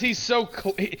clones? because he's so...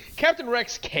 Captain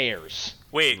Rex cares.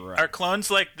 Wait, Right. are clones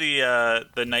like the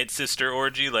Night Sister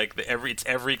orgy? Like it's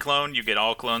every clone? You get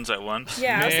all clones at once?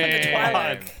 Yeah, I was at the Man.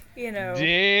 Twilight. You know.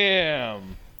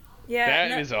 Damn. Yeah.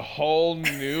 That is a whole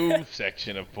new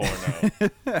section of porno.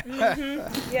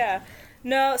 Yeah.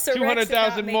 No. So Rex did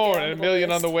not 200,000 make more it and a the million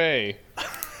on list. the way.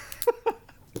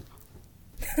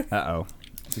 Uh-oh.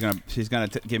 She's gonna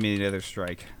give me another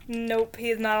strike. Nope,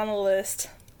 he's not on the list.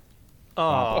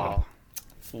 Oh.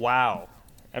 Wow.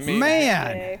 I mean,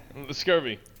 Man. Okay.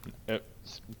 Scurvy. That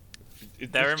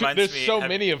reminds there's me, so have-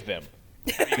 many of them.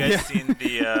 Have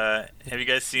you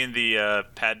guys seen the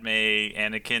Padme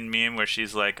Anakin meme where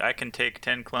she's like, I can take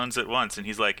 10 clones at once, and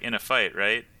he's like, in a fight,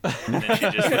 right? And then she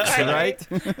just looks at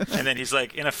Right? and then he's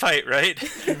like, in a fight, right?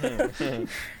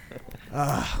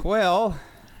 Well,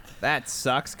 that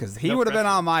sucks because he No would have been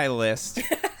pressure. on my list.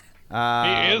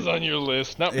 He is on your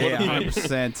list, not one Yeah, of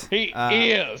 100%. He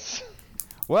is.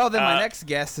 Well, then my Uh, next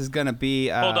guest is gonna be.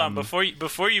 Hold on, before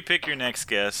you pick your next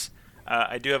guess,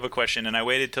 I do have a question, and I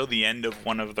waited till the end of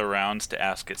one of the rounds to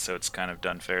ask it, so it's kind of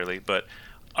done fairly. But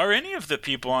are any of the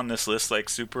people on this list like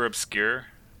super obscure?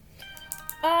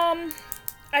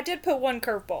 I did put one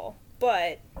curveball,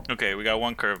 but Okay, we got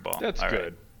one curveball. That's All right.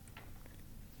 good.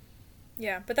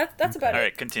 yeah, but that's about All it.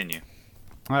 right, continue.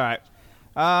 All right.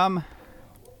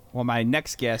 Well, my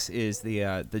next guess is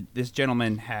this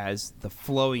gentleman has the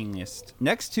flowingest.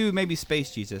 Next to maybe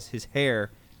Space Jesus, his hair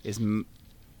is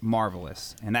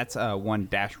marvelous, and that's one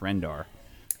Dash Rendar.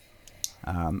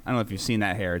 I don't know if you've seen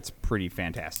that hair. It's pretty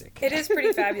fantastic. It is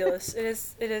pretty fabulous. It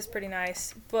is pretty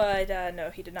nice. But no,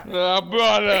 he did not.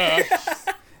 Brother.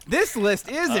 This list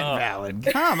is invalid.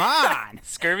 Come on.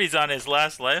 Scurvy's on his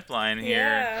last lifeline here.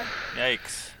 Yeah.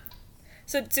 Yikes.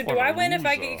 So do I win if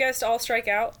I get you guys to all strike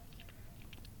out?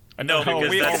 No, because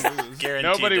we all that's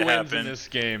guaranteed Nobody to wins happen. in this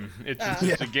game. It's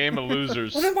just a game of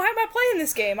losers. Well, then why am I playing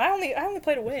this game? I only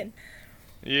play to win.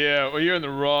 Yeah, well, you're in the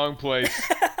wrong place.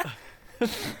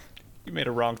 You made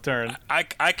a wrong turn. I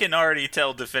can already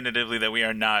tell definitively that we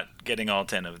are not getting all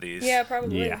 10 of these. Yeah,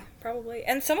 probably. Yeah. Probably.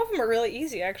 And some of them are really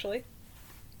easy, actually.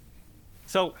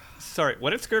 So, sorry,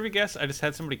 what did Scurvy guess? I just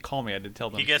had somebody call me. I did tell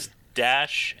them. He guessed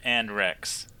Dash and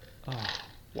Rex.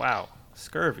 Wow.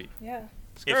 Scurvy. Yeah.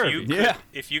 Scurvy.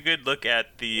 If you could look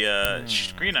at the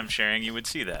screen I'm sharing, you would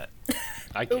see that.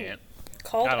 I can't.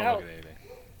 Called I don't out. look at anything.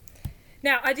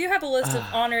 Now, I do have a list of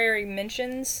honorary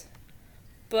mentions,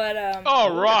 but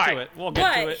All right. We'll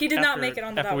get to But it. he did not after- make it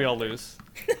on the after we ballot. all lose.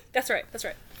 That's right.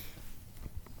 All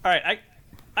right,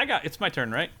 I got. It's my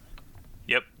turn, right?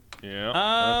 Yep.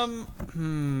 Yeah.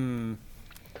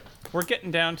 We're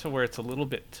getting down to where it's a little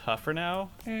bit tougher now.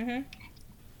 Mm-hmm.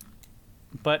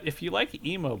 But if you like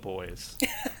emo boys,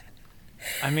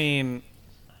 I mean,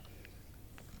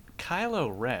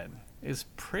 Kylo Ren is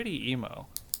pretty emo.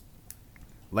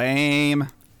 Lame.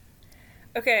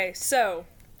 Okay, so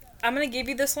I'm gonna give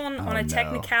you this one on a no.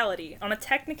 technicality.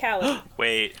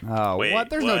 Wait. Oh, wait, what?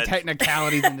 There's no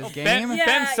technicalities in this game.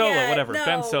 Ben Solo, whatever.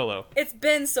 Ben Solo. It's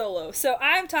Ben Solo. So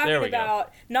I'm talking There we go.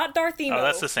 about not Darth Emo. Oh,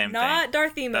 that's the same not thing.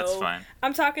 Darth Emo. That's fine.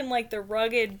 I'm talking like the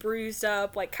rugged, bruised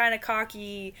up, like kind of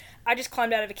cocky. I just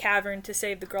climbed out of a cavern to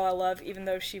save the girl I love, even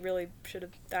though she really should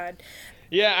have died.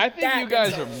 Yeah, I think That you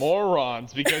guys are Ben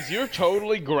morons because you're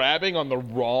totally grabbing on the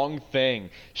wrong thing.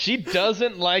 She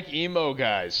doesn't like emo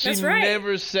guys. She That's right.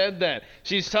 never said that.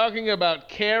 She's talking about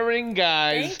caring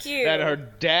guys Thank you. that her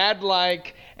dad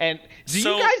like. And do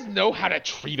So- you guys know how to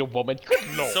treat a woman?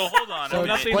 Good lord. So hold on. So a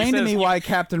minute. explain to says me you- why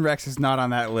Captain Rex is not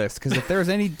on that list, because if there's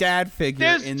any dad figure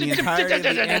There's- in the entirety of the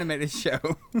animated show,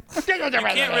 You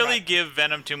can't really give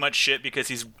Venom too much shit because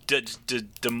he's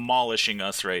demolishing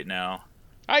us right now.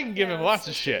 I can give him lots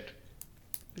of shit.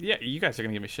 Yeah, you guys are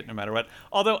gonna give me shit no matter what.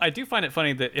 Although I do find it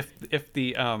funny that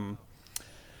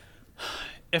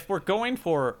if we're going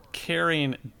for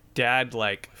caring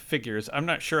dad-like figures, I'm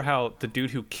not sure how the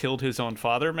dude who killed his own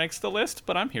father makes the list,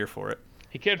 but I'm here for it.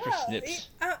 He cared for Well, Snips.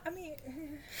 I mean,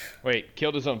 Wait,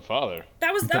 killed his own father.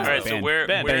 that was All right, so Ben. where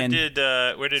Ben. did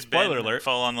Spoiler Ben alert.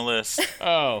 fall on the list?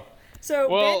 Oh. so.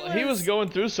 Well, Ben he was going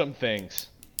through some things.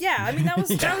 Yeah, I mean that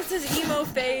was his emo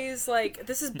phase. Like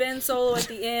this is Ben Solo at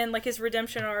the end, like his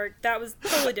redemption arc. That was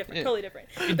totally different.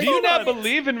 Do you not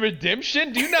believe in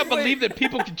redemption? Do you not believe that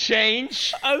people can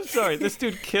change? I'm sorry, this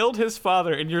dude killed his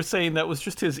father, and you're saying that was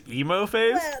just his emo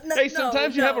phase? Hey,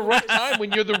 sometimes you have a rough time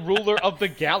when you're the ruler of the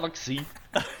galaxy.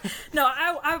 No,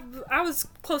 I was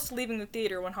close to leaving the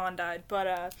theater when Han died,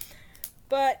 but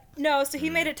no. So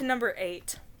he made it to number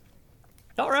 8.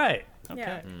 All right. Okay.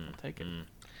 Yeah. I'll take it.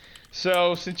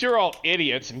 So, since you're all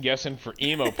idiots and guessing for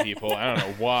emo people, I don't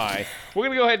know why, we're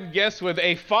going to go ahead and guess with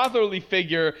a fatherly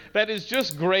figure that is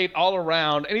just great all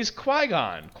around, and he's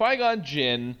Qui-Gon. Qui-Gon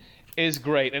Jinn is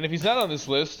great, and if he's not on this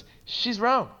list, she's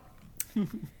wrong.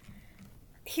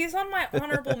 He's on my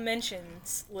honorable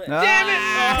mentions list. Damn it!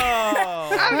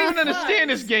 I don't even understand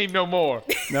this game no more.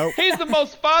 nope. He's the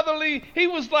most fatherly. He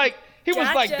was like the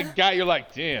Gotcha. guy you're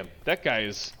like, damn, that guy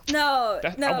is. No.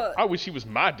 I wish he was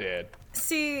my dad.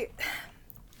 See,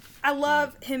 I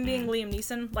love him being Liam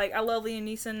Neeson. Like I love Liam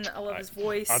Neeson. I love his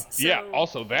voice. Yeah, so-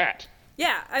 also that.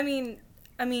 Yeah, I mean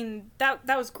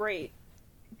that was great,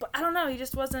 but I don't know. He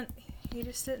just wasn't. He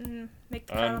just didn't make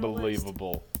the cut on the list.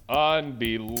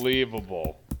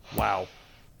 Unbelievable. Wow.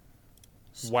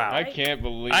 Wow. I can't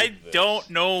believe I this. don't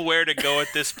know where to go at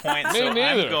this point, Me so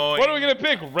neither. I'm going. What are we gonna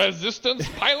pick? Resistance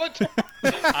pilot?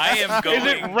 I am going.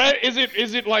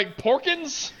 Is it like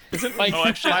Porkins? Isn't like Oh,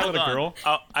 actually, Pilot hold a on.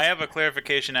 girl? I have a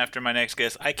clarification after my next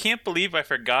guess. I can't believe I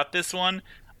forgot this one.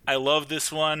 I love this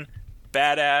one.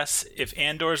 Badass. If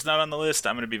Andor's not on the list,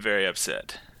 I'm going to be very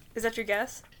upset. Is that your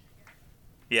guess?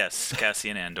 Yes,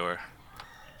 Cassian Andor.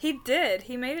 He did.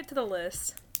 He made it to the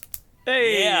list.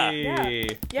 Hey.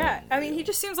 Yeah. I mean, he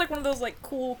just seems like one of those like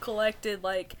cool, collected,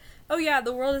 like, oh yeah,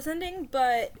 the world is ending,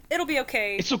 but it'll be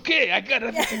okay. It's okay. I got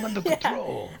everything under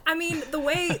control. I mean, the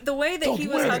way that he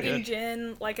was worry. hugging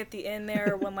Jin, like at the end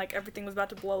there, when like everything was about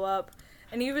to blow up,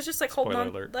 and he was just like holding Spoiler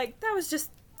on, alert. like that was just.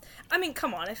 I mean,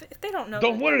 come on, if they don't know.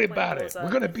 Don't that worry the plane about blows it. up.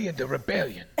 We're gonna be in the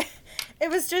rebellion. It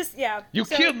was just, yeah. You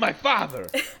so- killed my father.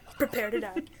 Prepare to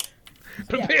die.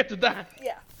 Prepare to die.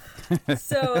 Yeah.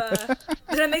 So,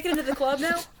 did I make it into the club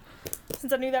now?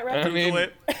 Since I knew that I reference? mean,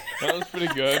 that was pretty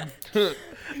good.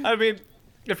 I mean,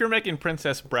 if you're making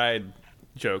Princess Bride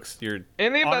jokes, you're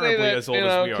Anybody honorably that as old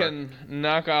as we are. can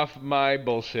knock off my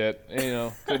bullshit,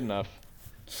 good enough.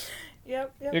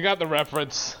 Yep. You got the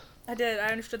reference. I did. I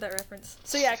understood that reference.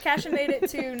 So yeah, Cashin made it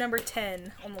to number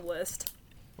 10 on the list.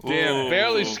 Damn,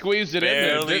 barely squeezed it in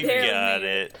there. Barely Didn't you? got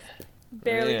it.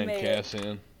 Barely Man, made it.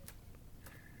 Cassian.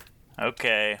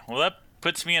 Okay, well that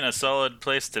puts me in a solid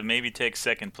place to maybe take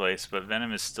second place, but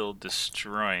Venom is still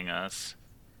destroying us.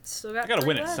 Still got I gotta three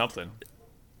win at left. something.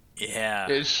 Yeah.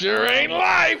 It sure ain't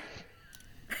life.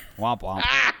 Womp womp.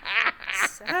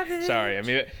 Savage. Sorry, I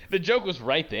mean the joke was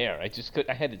right there.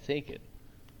 I had to take it.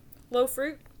 Low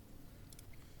fruit.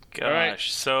 Gosh, Alright.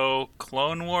 so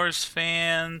Clone Wars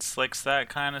fans likes that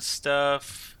kind of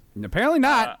stuff. Apparently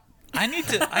not.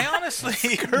 I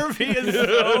honestly Kirby is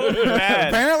so mad.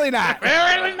 Apparently not.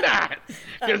 Apparently not,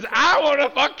 because I want to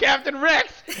fuck Captain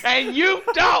Rex and you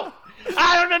don't.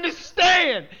 I don't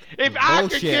understand. If I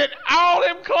could Bullshit. get all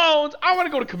them clones, I want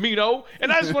to go to Kamino,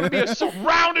 and I just want to be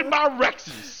surrounded by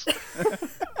Rexes.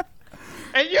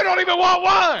 And you don't even want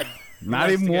one. Not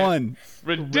even one.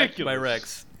 Ridiculous. By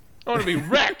Rex. I want to be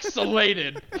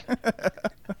Rex-elated.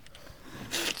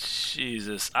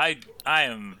 Jesus, I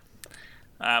am.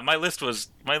 My list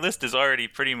is already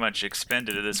pretty much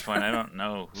expended at this point. I don't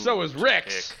know. Who So is to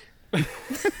Rex. pick.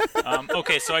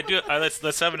 Okay, so I do.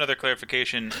 Let's have another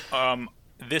clarification.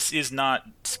 This is not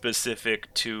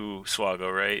specific to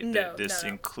Swago, right? No, This no.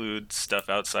 includes stuff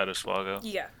outside of Swago.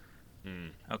 Yeah.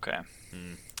 Okay.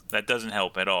 That doesn't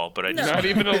help at all. But I just Not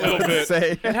even a little bit.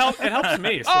 Say. It helps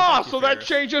me. So Oh, thank you, so that Ferris.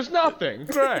 changes nothing.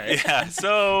 Great. yeah.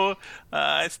 So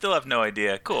I still have no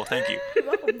idea. Cool. Thank you.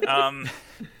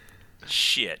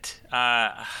 Shit.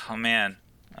 Oh man.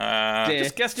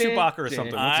 Just guess Chewbacca or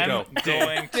something. Let's I'm go.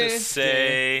 going to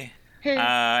say.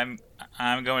 I'm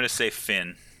going to say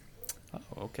Finn.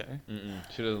 Oh, okay.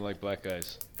 She doesn't like black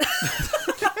guys.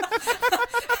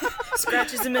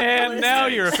 Scratches him in the And list. now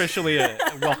you're officially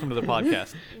welcome to the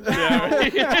podcast.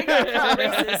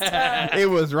 Racist. It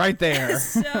was right there.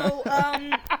 So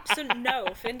no,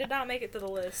 Finn did not make it to the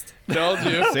list. Told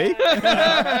you. See?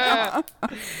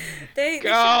 They should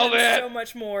have Called done it. so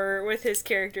much more with his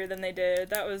character than they did.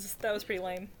 That was pretty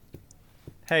lame.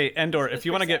 Hey, Endor, if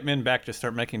you want to get Min back, just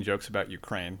start making jokes about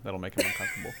Ukraine. That'll make him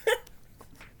uncomfortable.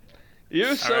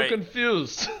 You're so right.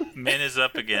 confused. Min is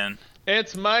up again.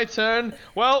 It's my turn.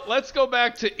 Well, let's go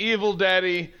back to Evil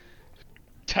Daddy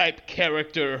type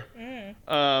character.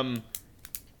 And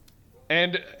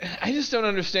I just don't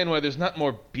understand why there's not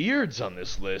more beards on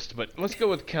this list, but let's go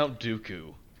with Count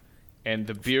Dooku and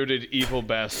the bearded evil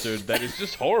bastard that is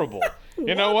just horrible.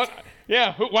 You know what?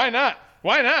 Yeah, why not?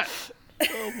 Why not?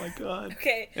 Oh my god.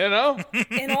 Okay, You know?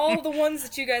 in all the ones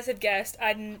that you guys had guessed,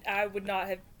 I would not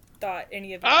have thought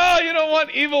any of them. Oh, you know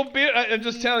what? Evil beard. I'm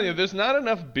just telling you, there's not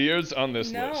enough beards on this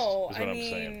list. No, Is what I I'm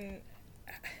mean, saying.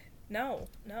 no.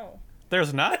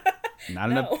 There's not? Not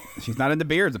No. she's not into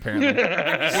beards, apparently.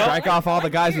 Strike off all the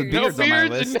guys with No beards on my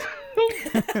beards. list.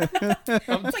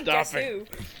 I'm It's like guess stopping.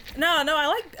 who? No,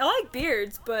 I like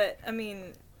beards, but I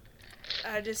mean,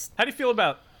 I just How do you feel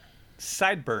about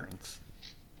sideburns?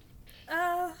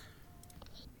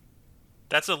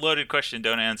 That's a loaded question.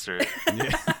 Don't answer it.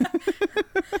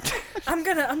 I'm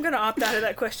gonna opt out of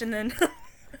that question then.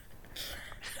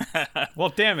 Well,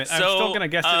 damn it. I'm So, still going to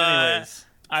guess it anyways.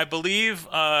 I believe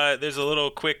there's a little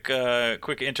quick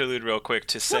interlude, real quick,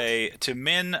 to say to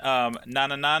Min, na na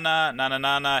na na na na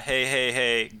na na, hey hey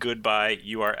hey, goodbye,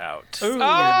 you are out.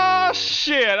 Oh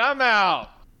shit! I'm out.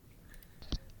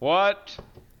 What?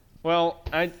 Well,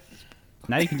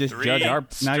 Now you can just Three judge our.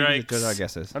 Now you can just strikes. judge our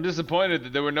guesses. I'm disappointed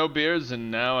that there were no beards,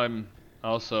 and now I'm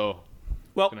also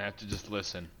Well, gonna have to just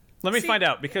listen. let me See- find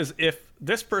out, because if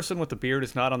this person with the beard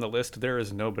is not on the list, there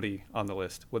is nobody on the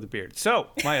list with a beard. So,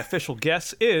 my official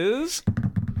guess is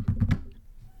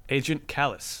Agent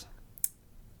Callus.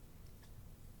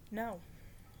 No.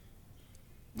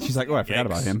 She's like, oh, I forgot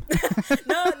about him.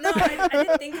 No, I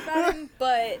didn't think about him,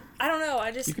 but I don't know.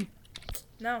 I just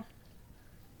no.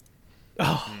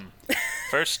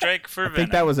 First strike for I Venom.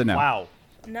 think that was a no. Wow.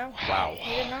 No. Wow.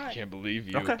 He did I not. can't believe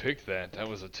you Okay. picked that. That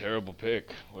was a terrible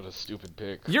pick. What a stupid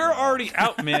pick. You're already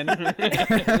out, man.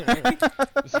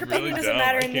 It's really opinion doesn't dumb.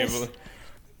 matter I in can't this. believe.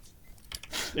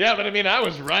 Yeah, but I mean, I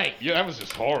was right. Yeah, that was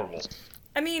just horrible.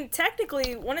 I mean,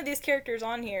 technically, one of these characters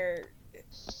on here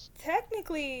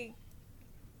technically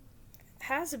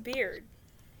has a beard.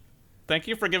 Thank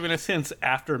you for giving us hints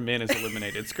after Min is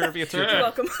eliminated. Scurvy, it's your You're turn.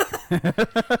 welcome.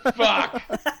 Fuck.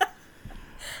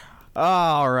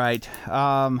 All right.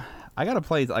 I I gotta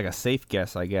play like a safe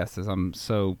guess, I guess, as I'm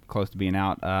so close to being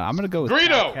out. I'm gonna go with Greedo!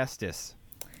 Cal Kestis.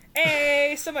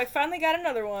 Hey, somebody finally got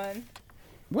another one.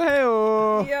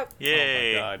 Whoa! Yep.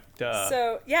 Yay! Oh my god. Duh.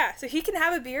 So yeah, so he can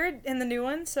have a beard in the new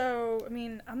one. So I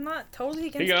mean, I'm not totally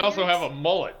against. He can also beards. have a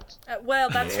mullet. Well,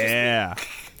 that's Yeah.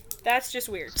 just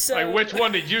weird. So Like, which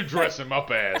one did you dress him up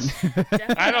as? definitely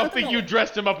I not don't the think you mullet.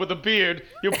 dressed him up with a beard.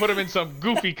 You put him in some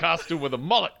goofy costume with a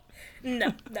mullet.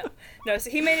 No. So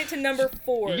he made it to number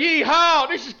 4. Yeehaw!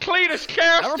 This is Cletus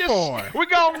Number Castus. 4. We're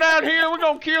going down here. We're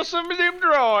gonna kill some of them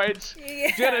droids.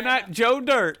 Yeah. Jedi Knight Joe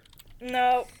Dirt.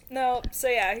 No. So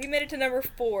yeah, he made it to number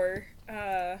 4.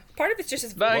 Part of it's just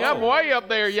his Dang, voice. I'm way up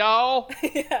there, y'all.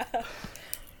 Yeah.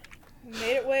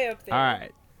 Made it way up there. All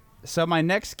right. So my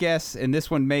next guess, and this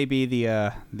one may be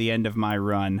the end of my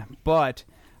run, but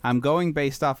I'm going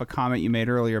based off a comment you made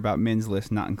earlier about Min's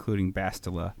list not including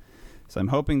Bastila. So I'm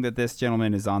hoping that this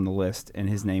gentleman is on the list, and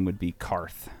his name would be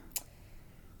Karth.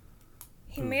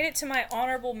 He made it to my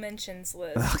honorable mentions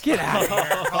list. Get out of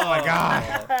here! Oh my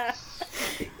god!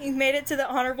 He made it to the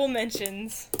honorable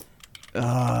mentions.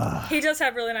 He does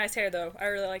have really nice hair, though. I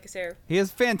really like his hair. He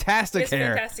has He fantastic has hair.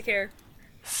 fantastic hair.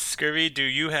 Scurvy, do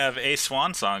you have a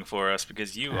swan song for us?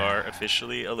 Because you are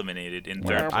officially eliminated in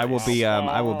third place. I will be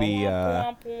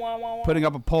Womp, womp, womp. putting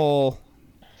up a poll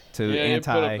to Yeah, you put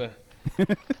anti. up the-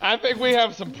 I think we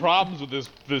have some problems with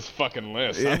this fucking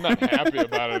list. I'm not happy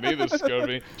about it either,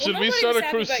 Scobie. Should we Nobody start was a happy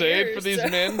about crusade yours, for these so-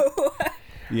 men?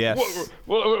 Yes.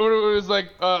 Well, it was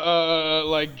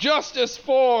like justice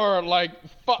for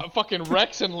fucking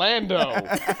Rex and Lando.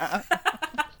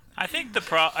 I think the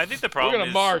problem We're gonna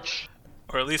is, march.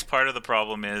 or at least part of the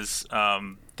problem is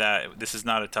that this is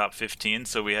not a top 15,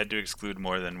 so we had to exclude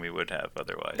more than we would have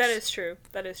otherwise. That is true.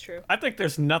 I think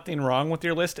there's nothing wrong with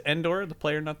your list, Endor, the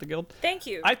player, not the guild. Thank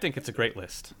you. I think it's a great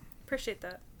list. Appreciate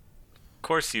that. Of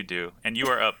course you do, and you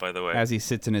are up, by the way. As he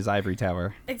sits in his ivory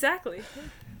tower. Exactly.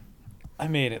 I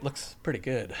mean, it looks pretty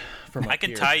good from I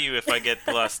can tie you if I get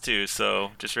the last two,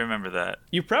 so just remember that.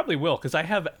 You probably will, because I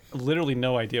have literally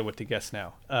no idea what to guess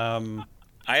now.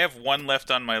 I have one left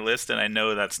on my list, and I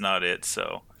know that's not it,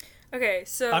 so... Okay,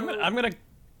 so I'm gonna.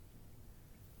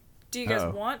 do you guys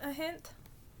Uh-oh. want a hint?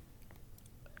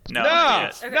 No, No, not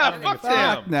yet. Okay. no, fuck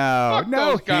them. No, Fuck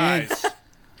no those guys. hints.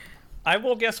 I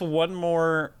will guess one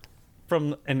more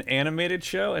from an animated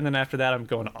show, and then after that, I'm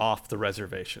going off the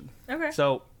reservation. Okay.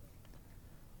 So,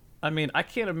 I mean, I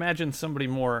can't imagine somebody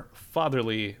more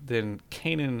fatherly than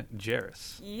Kanan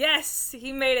Jarrus. Yes,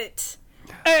 he made it.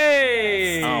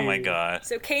 Hey! Oh my god.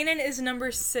 So Kanan is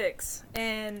number 6,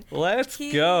 and Let's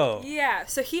he, go. Yeah,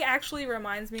 so he actually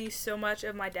reminds me so much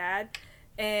of my dad,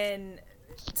 and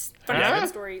it's funny Huh?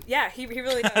 story. Yeah, he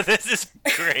really does. This is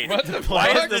great. What the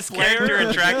Why fuck? is this character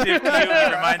attractive to you?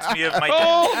 It reminds me of my dad.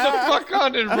 Oh, the fuck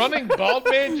on! Did running bald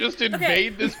man just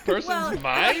invade this person's Well-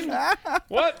 mind?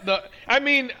 What the? I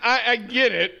mean, I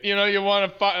get it. You know, you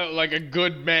want to fight like a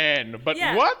good man, but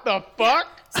Yeah. what the fuck?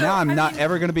 Now I'm I not mean-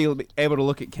 ever going to be able to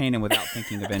look at Kanan without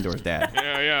thinking of Endor's dad.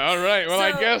 Yeah, all right. Well,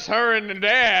 I So- guess her and the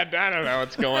dad. I don't know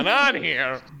what's going on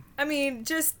here. I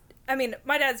mean,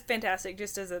 my dad's fantastic.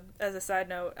 Just as a side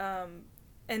note,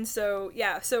 and so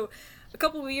yeah, so a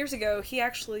couple of years ago, he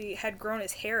actually had grown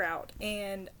his hair out,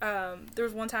 and there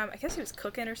was one time, I guess he was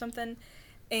cooking or something,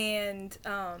 and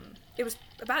it was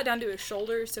about down to his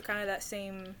shoulders, so kind of that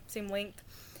same length.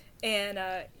 And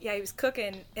yeah, he was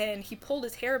cooking, and he pulled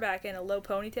his hair back in a low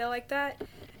ponytail like that.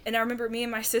 And I remember me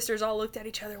and my sisters all looked at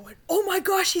each other and went, "Oh my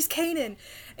gosh, he's Kanan!"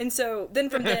 And so then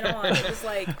from then on, it was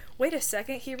like, "Wait a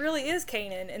second, he really is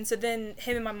Kanan." And so then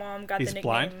him and my mom got He's the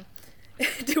nickname. blind?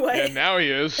 Do I? Yeah, now he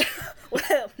is.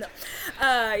 Well, no.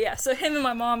 Yeah, so him and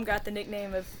my mom got the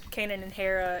nickname of Kanan and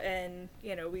Hera, and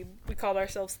you know we called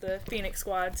ourselves the Phoenix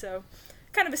Squad. So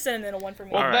kind of a sentimental one for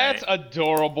me. Well, All right. that's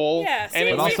adorable. Yeah, see, and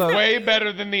it's But also- way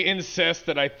better than the incest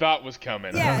that I thought was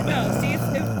coming. Yeah, no.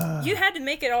 See, you had to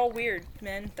make it all weird,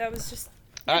 man. That was just.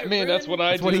 I mean, that's what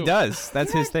I That's do. what he does.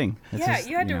 That's his thing. That's Yeah, his,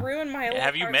 you had to know. ruin my.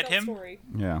 Have you met heartfelt him? Story.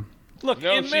 Yeah. Look,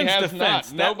 No, in she men's has defense, not.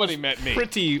 that Nobody was met me.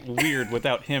 pretty weird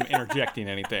without him interjecting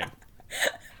anything.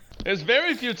 There's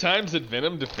very few times that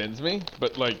Venom defends me,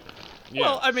 but like, yeah.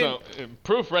 Well, I mean- so,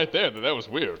 proof right there that was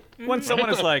weird. When someone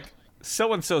is like,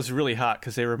 so-and-so's really hot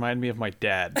because they remind me of my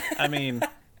dad. I mean,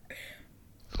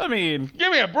 Give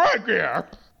me a break here.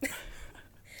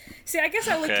 See, I guess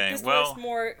I looked Okay, at this well- list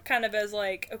more kind of as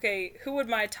like, okay, who would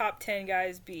my top 10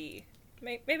 guys be?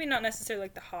 Maybe not necessarily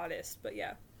like the hottest, but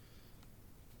yeah.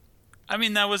 I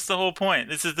mean, that was the whole point.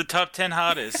 This is the top 10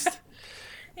 hottest.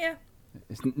 Yeah.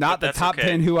 It's not the that's top okay.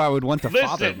 10 who I would want to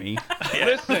father Listen. me.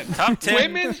 Listen, Top 10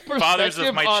 women's fathers perspective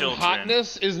of my on children.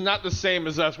 hotness is not the same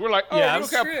as us. We're like, oh, Yeah, look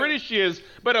it's how true. pretty she is.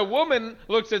 But a woman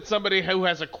looks at somebody who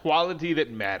has a quality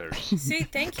that matters. See,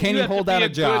 thank Can you. you You have hold to down be a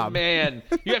job? good man.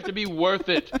 You have to be worth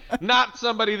it, not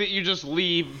somebody that you just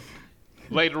leave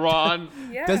later on.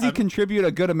 Yeah. Does he contribute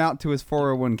a good amount to his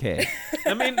 401k?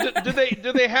 I mean,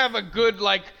 do they have a good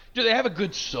do they have a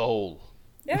good soul?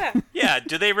 Yeah. Yeah,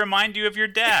 do they remind you of your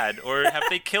dad, or have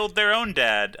they killed their own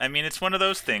dad? I mean, it's one of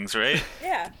those things, right?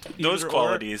 Yeah. Those Either or.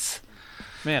 qualities.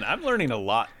 Man, I'm learning a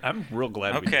lot. I'm real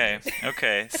glad. we did Okay, this.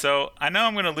 okay. So I know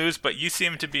I'm gonna lose, but you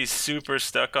seem to be super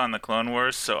stuck on the Clone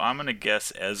Wars, so I'm gonna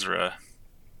guess Ezra.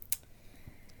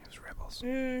 Rebels.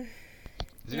 Isn't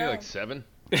he No. like 7?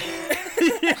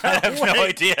 I have no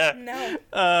idea. No.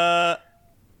 Uh,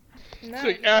 No.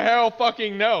 Hell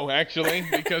fucking no, actually,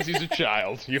 because he's a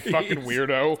child. You fucking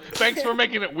weirdo. Thanks for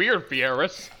making it weird,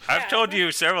 Fieris. I've told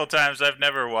you several times I've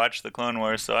never watched the Clone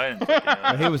Wars, so I didn't fucking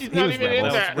know. He was He's not even in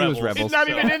Rebels. that. He was Rebels. Rebels. He's not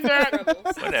even in that. Rebels.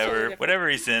 That's totally Whatever, different. whatever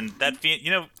he's in.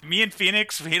 Me and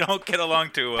Phoenix, we don't get along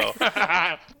too well.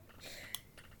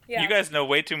 Yeah. You guys know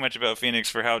way too much about Phoenix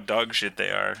for how dog shit they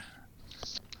are.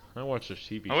 I watched the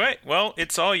TV show. All right, well,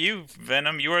 it's all you,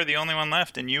 Venom. You are the only one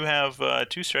left, and you have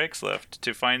 2 strikes left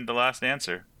to find the last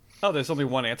answer. oh, there's only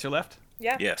one answer left.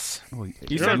 Yeah. Yes. Oh,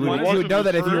 You said you one. would know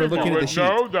that if you were looking at the sheet.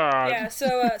 Yeah.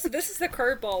 So this is the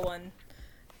curveball one,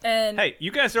 and Hey,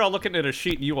 you guys are all looking at a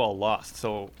sheet and you all lost,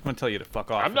 so I'm going to tell you to fuck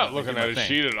off. I'm not and looking do my at a thing.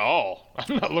 sheet at all.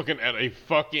 I'm not looking at a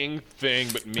fucking thing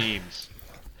but memes.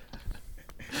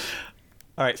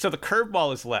 All right, so the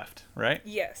curveball is left, right?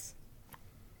 yes.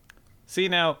 See,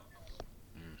 now,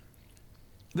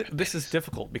 this is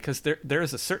difficult because there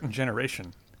is a certain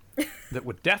generation that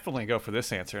would definitely go for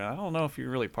this answer. And I don't know if you're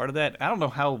really part of that. I don't know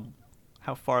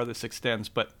how far this extends,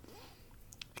 but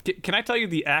can I tell you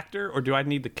the actor, or do I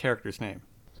need the character's name?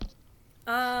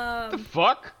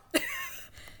 Fuck?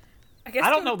 I guess I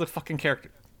don't know the fucking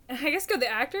character. I guess go the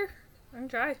actor. I can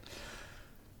try.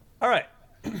 All right.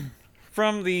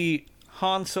 From the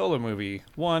Han Solo movie,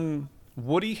 one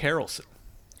Woody Harrelson.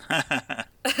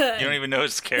 You don't even know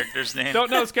his character's name? Don't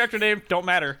know his character name. Don't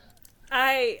matter.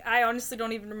 I honestly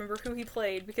don't even remember who he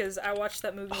played because I watched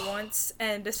that movie once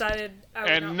and decided I would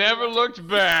not And never rewatch it. looked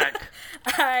back.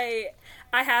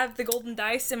 I have the golden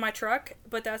dice in my truck,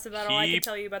 but that's about all I He- can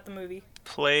tell you about the movie.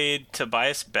 Played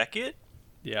Tobias Beckett?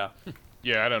 Yeah.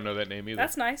 Yeah, I don't know that name either.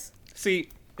 That's nice. See,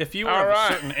 if you were All of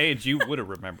right. a certain age, you would have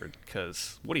remembered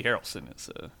because Woody Harrelson is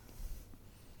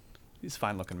he's a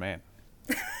fine-looking man.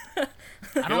 I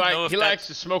don't know if He that- likes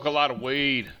to smoke a lot of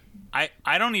weed.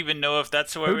 I don't even know if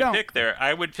that's who I Who would don't? pick there.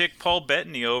 I would pick Paul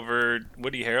Bettany over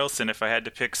Woody Harrelson if I had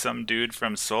to pick some dude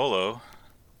from Solo.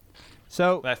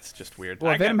 So, That's just weird.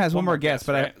 well, I got Venom has one more guess,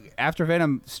 but right? after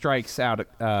Venom strikes out,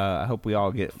 I hope we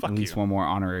all get Fuck at least you. one more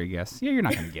honorary guess. Yeah, you're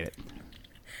not going to get it.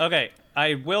 Okay,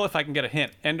 I will if I can get a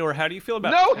hint. Endor, how do you feel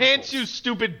about No tentacles? hints, you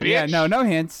stupid bitch. Yeah, no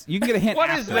hints. You can get a hint What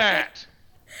after. is that?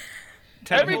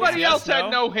 Tentacles, Everybody yes, else had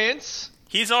no hints.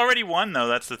 He's already won, though.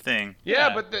 That's the thing. Yeah,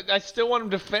 Yeah. but I still want him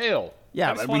to fail.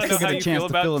 Yeah, I just but we wanna still know get how a you chance feel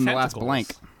to about fill in the last tentacles. blank.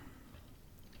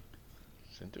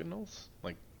 Sentinels?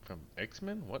 Like from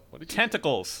X-Men? What did you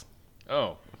Tentacles.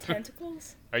 Oh.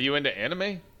 Tentacles? Are you into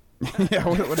anime? Yeah,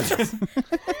 what is this?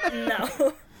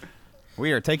 No.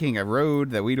 We are taking a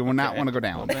road that we do not want to go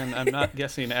down. Then I'm not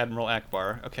guessing Admiral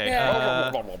Akbar. Okay.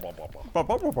 Yeah.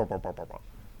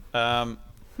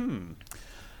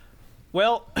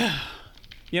 Well,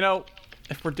 you know,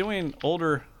 if we're doing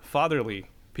older fatherly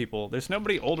people, there's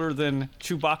nobody older than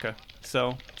Chewbacca.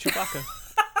 So, Chewbacca.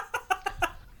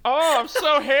 Oh, I'm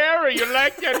so hairy. You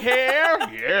like that hair?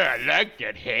 Yeah, I like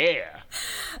that hair.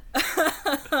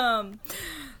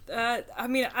 I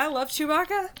mean, I love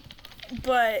Chewbacca,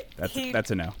 but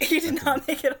That's a no. he did not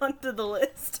make it onto the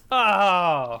list.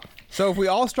 Oh. So if we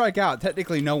all strike out,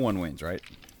 technically no one wins, right?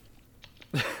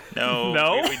 No,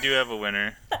 No? we do have a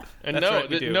winner. And That's no, right,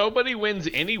 we do. nobody wins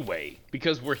anyway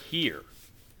because we're here.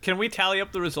 Can we tally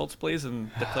up the results, please, and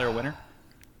declare a winner?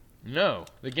 No,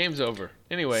 the game's over.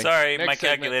 Anyway. Sorry, next my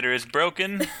segment. calculator is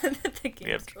broken. The We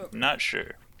have, game's over. not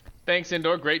sure. Thanks,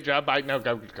 Endor. Great job. Bye. Now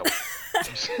go.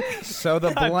 So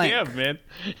the blank, Damn, man.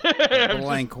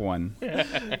 blank one.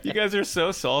 You guys are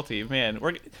so salty, man.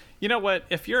 You know what?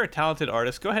 If you're a talented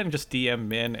artist, go ahead and just DM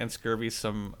Min and Scurvy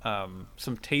some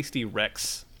tasty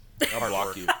Rex. I'll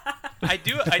block you. I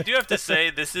do have to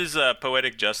say this is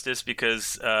poetic justice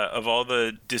because of all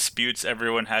the disputes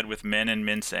everyone had with Min and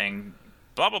Min saying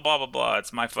blah blah blah blah blah.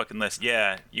 It's my fucking list.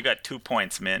 Yeah, you got 2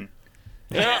 points, Min.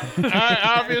 Yeah,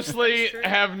 I obviously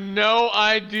have no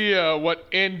idea what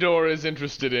Endor is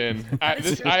interested in.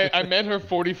 I met her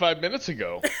 45 minutes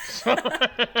ago, so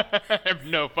I have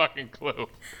no fucking clue.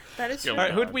 That is true. All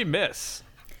right, who'd we miss?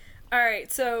 All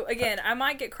right, so again, I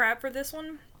might get crap for this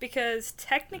one because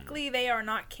technically they are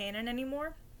not canon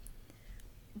anymore.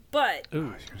 But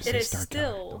it is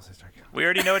still. We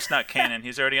already know it's not canon.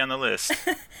 He's already on the list.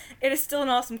 It is still an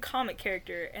awesome comic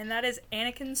character, and that is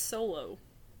Anakin Solo.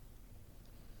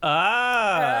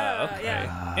 Okay.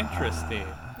 Yeah. Interesting.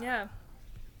 Yeah.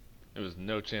 There was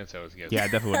no chance I was guessing. Yeah, I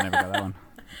definitely would never got that one.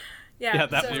 Yeah.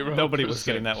 Yeah, so, nobody was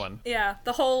getting that one. yeah,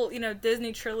 the whole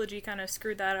Disney trilogy kind of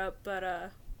screwed that up,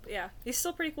 but yeah, he's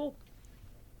still pretty cool.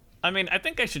 I mean, I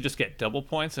think I should just get double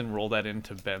points and roll that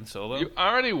into Ben Solo. You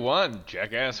already won,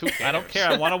 jackass. Who cares? I don't care.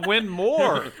 I want to win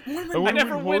more. I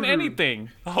never win anything.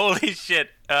 Holy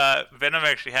shit. Venom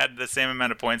actually had the same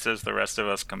amount of points as the rest of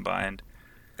us combined.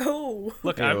 Oh.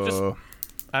 Look,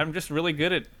 I'm just really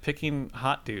good at picking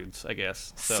hot dudes, I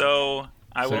guess. So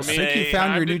I will think say you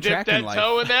found your new dip track in that life.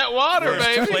 toe in that water,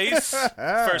 baby.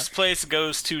 first place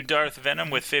goes to Darth Venom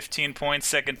with 15 points.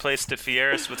 Second place to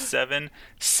Fieris with 7.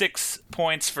 6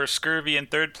 points for Scurvy in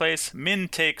third place. Min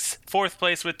takes fourth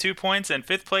place with 2 points. And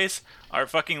fifth place are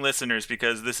fucking listeners,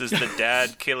 because this is the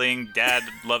dad-killing,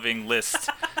 dad-loving list.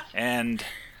 And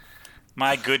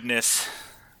my goodness.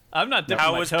 I'm not dipping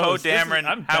How my was toes. Poe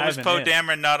Dameron? How was diving Poe in.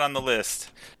 Dameron not on the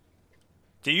list?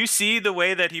 Do you see the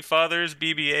way that he fathers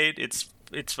BB-8?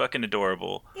 It's fucking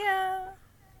adorable. Yeah.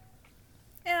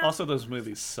 Yeah. Also, those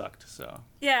movies sucked, so.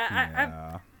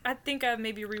 Yeah, I think I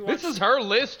maybe rewatched. This is her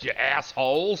list, you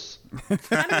assholes.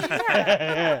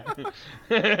 I mean,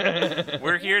 yeah.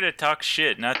 We're here to talk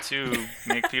shit, not to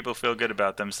make people feel good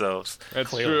about themselves.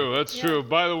 That's true. That's true.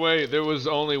 By the way, there was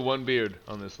only one beard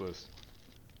on this list.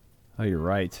 Oh, you're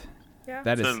right. Yeah.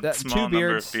 That It's is a small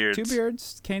number of beards. 2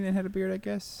 beards. Kanan had a beard, I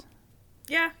guess.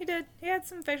 Yeah, he did. He had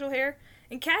some facial hair.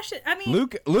 And Cash, I mean...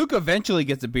 Luke eventually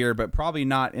gets a beard, but probably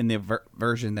not in the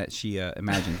version that she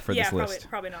imagined for this list.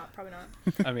 Probably not.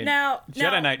 I mean, Now,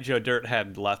 Jedi Knight Joe Dirt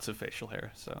had lots of facial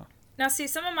hair, so. Now, see,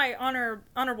 some of my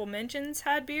honorable mentions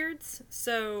had beards.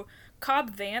 So,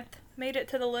 Cobb Vanth made it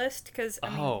to the list because, I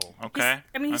mean... Okay.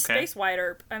 He's Space White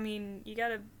Earp. I mean, you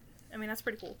gotta... I mean, that's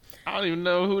pretty cool. I don't even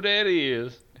know who that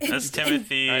is. That's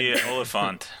Timothy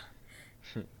Oliphant.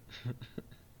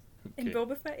 And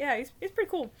Boba Fett, yeah, he's pretty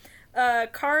cool.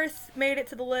 Karth made it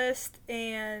to the list,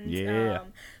 and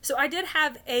so I did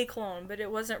have a clone, but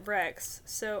it wasn't Rex.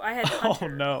 So I had Hunter. Oh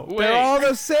no! Wait. They're all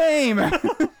the same. They're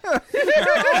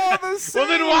all the same. Well,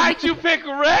 then why'd you pick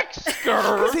Rex,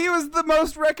 Because he was the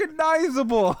most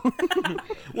recognizable.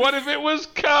 What if it was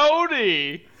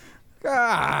Cody?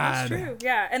 God. That's true.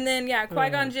 Yeah, and then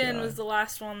Qui-Gon Jinn was the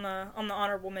last one on the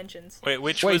honorable mentions. Wait,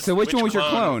 which Wait, so which one was your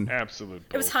clone? Absolute.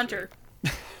 It was bullshit.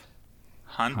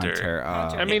 Hunter. Hunter.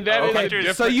 I mean, that is a Hunter's-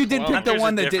 different So you did clone. pick the Hunter's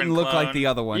one a that didn't different look like clone. the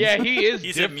other one. Yeah, he is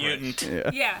He's different. a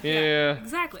mutant. Yeah, Yeah.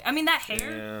 exactly. I mean, that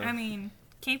hair. Yeah. I mean,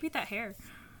 can't beat that hair.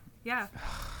 Yeah.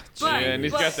 Yeah, and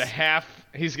he's got the half.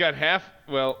 He's got half.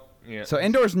 Well, yeah. So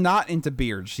Endor's not into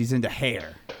beards. She's into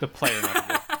hair. The player.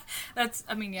 Not That's.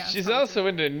 I mean, yeah. She's probably also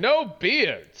into no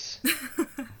beards.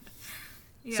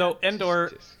 Yeah. So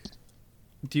Endor,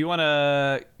 do you want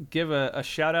to give a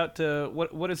shout out to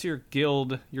what is your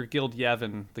guild? Your guild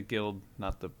Yavin, the guild,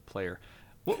 not the player.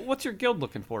 What's your guild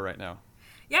looking for right now?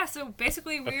 Yeah, so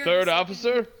basically we're... Third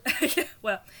officer?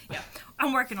 Well, yeah,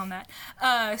 I'm working on that.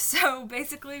 So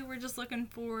basically we're just looking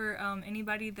for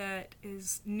anybody that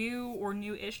is new or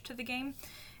new-ish to the game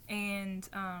and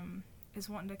is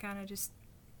wanting to kind of just,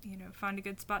 find a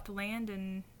good spot to land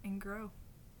and grow.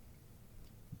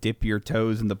 Dip your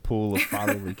toes in the pool of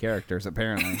fatherly characters,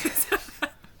 apparently.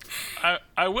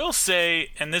 I will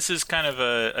say, and this is kind of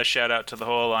a shout out to the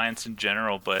whole alliance in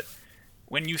general, but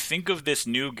when you think of this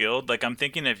new guild, like I'm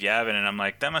thinking of Yavin, and I'm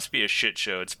like, that must be a shit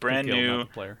show. It's brand The guild, new. not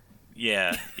the player.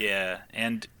 Yeah.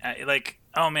 And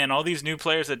oh man, all these new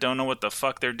players that don't know what the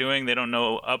fuck they're doing, they don't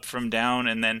know up from down,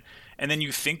 and then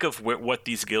you think of what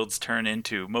these guilds turn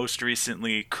into. Most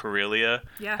recently, Corellia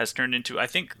has turned into. I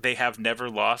think they have never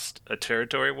lost a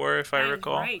territory war, if I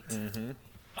recall. Right. Mm-hmm.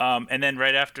 And then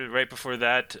right before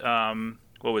that,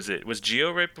 what was it? Was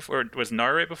Geo right before? Was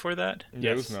Nar right before that?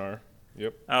 Yeah, it was Nar.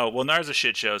 Yep. Oh well, Nar's a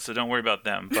shit show, so don't worry about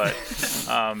them. But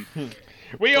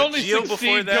we only Geo before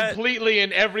succeed that- completely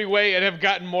in every way and have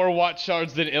gotten more watch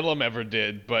shards than Ilum ever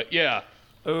did. But yeah.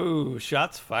 Oh,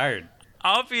 shots fired.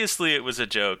 obviously it was a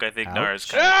joke. I think Nar's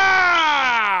kind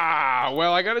Oh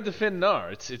well, I gotta defend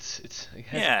Nar. It has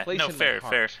a place in my fair.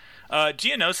 heart.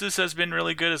 Geonosis has been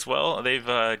really good as well. They've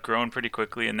grown pretty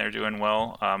quickly and they're doing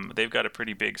well. They've got a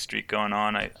pretty big streak going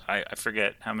on. I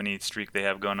forget how many streak they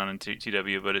have going on in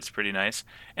TW, but it's pretty nice.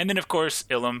 And then of course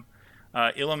Ilum.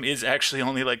 Ilum is actually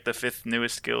only like the 5th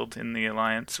newest guild in the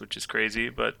Alliance, which is crazy.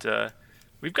 But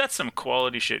we've got some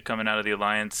quality shit coming out of the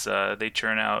Alliance. They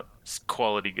churn out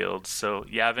quality guilds, so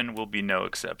Yavin will be no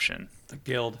exception. The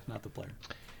guild, not the player.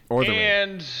 Or the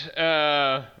And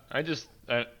I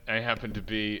happen to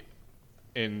be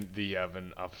in the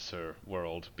Yavin officer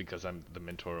world because I'm the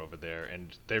mentor over there,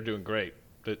 and they're doing great.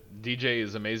 The DJ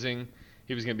is amazing.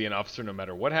 He was going to be an officer no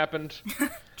matter what happened.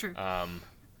 True.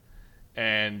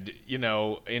 And,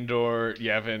 Endor,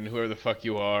 Yavin, whoever the fuck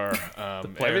you are, player,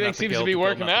 everything not the seems guild, to be the guild,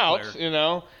 working not the out,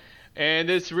 player. And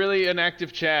it's really an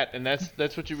active chat, and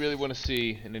that's what you really want to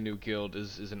see in a new guild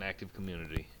is an active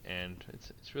community. And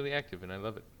it's really active, and I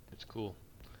love it. It's cool.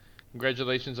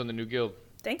 Congratulations on the new guild.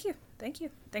 Thank you. Thank you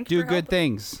Do for good helping.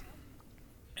 things.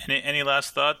 Any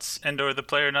last thoughts? Endor the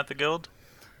player, not the guild?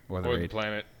 Or the Or the raid.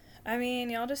 planet. I mean,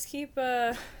 y'all just keep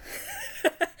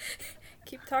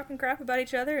keep talking crap about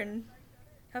each other and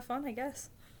have fun, I guess.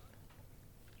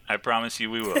 I promise you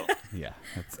we will. Yeah,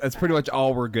 that's pretty much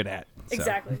all we're good at. So.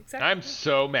 Exactly. I'm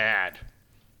so mad.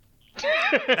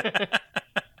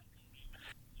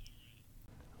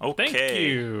 Okay. Thank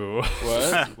you.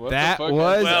 What That the fuck?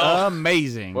 was Well-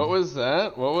 amazing. What was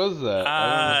that?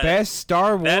 Best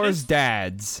Star that Wars is-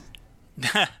 dads.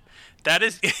 That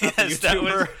is yes, that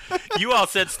was. You all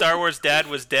said Star Wars Dad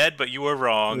was dead, but you were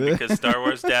wrong because Star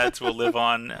Wars Dads will live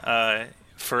on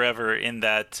forever in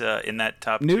that top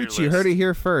tier Nooch, list. you heard it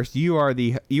here first. You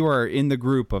are in the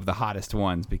group of the hottest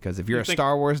ones because if you're You a think-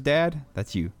 Star Wars dad,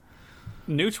 that's you.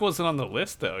 Nooch wasn't on the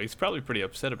list though. He's probably pretty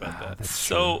upset about that.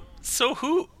 So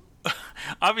who?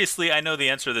 Obviously, I know the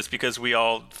answer to this because we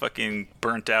all fucking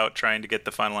burnt out trying to get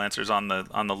the final answers on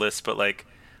the list. But like,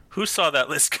 who saw that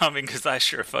list coming? Because I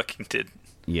sure fucking did.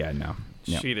 Yeah, no.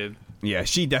 Yep. She did. Yeah,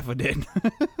 she definitely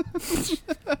did.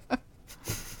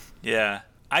 Yeah.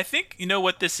 I think, you know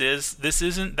what this is? This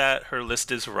isn't that her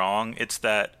list is wrong. It's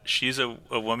that she's a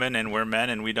woman and we're men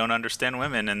and we don't understand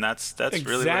women. And that's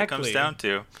really what it comes Exactly. down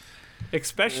to.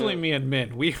 Especially me and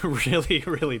Min. We really,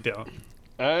 really don't.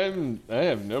 I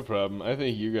have no problem. I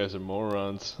think you guys are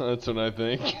morons. That's what I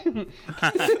think.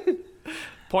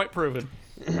 Point proven.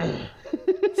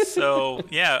 So,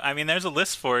 yeah, I mean, there's a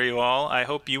list for you all. I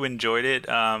hope you enjoyed it.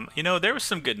 There were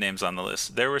some good names on the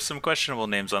list. There were some questionable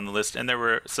names on the list, and there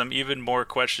were some even more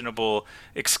questionable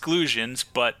exclusions,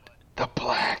 but The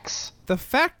blacks. The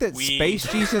fact that We-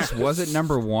 Space Jesus wasn't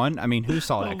number one, I mean, who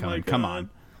saw that coming? Come on.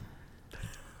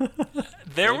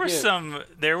 there were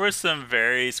some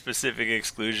very specific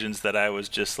exclusions that I was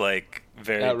just like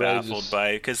very Outrageous. baffled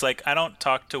by because like I don't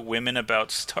talk to women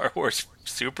about Star Wars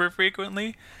super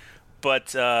frequently, but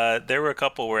there were a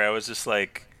couple where I was just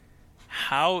like,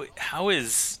 how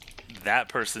is that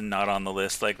person not on the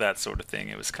list, like that sort of thing.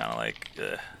 It was kind of like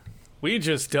We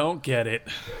just don't get it.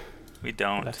 we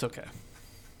don't, That's okay.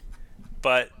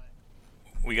 but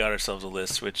we got ourselves a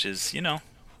list, which is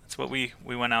that's what we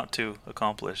went out to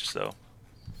accomplish. So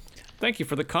Thank you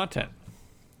for the content.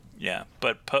 yeah,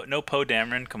 but no Poe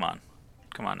Dameron, come on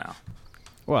now.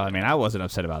 Well, I mean, I wasn't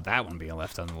upset about that one being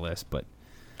left on the list, but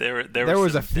There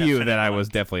was a some few definite that I ones. was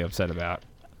definitely upset about.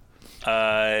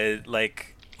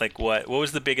 Like what? What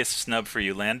was the biggest snub for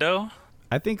you, Lando?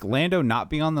 I think Lando not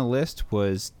being on the list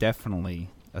was definitely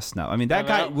a snub. I mean, that I'm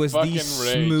guy out was fucking the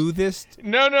raged. smoothest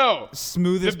No.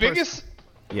 smoothest. The biggest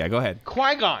Yeah, go ahead.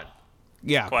 Qui-Gon.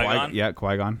 Yeah, Qui-Gon?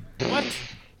 Qui-Gon. What?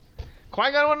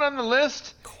 Qui-Gon went on the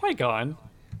list Qui-Gon?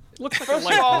 Looks like First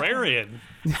a of all- librarian.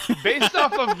 based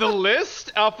off of the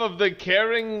list, off of the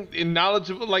caring and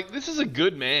knowledgeable. Like, this is a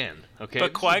good man. Okay.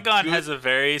 But This is Qui-Gon good- has a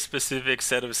very specific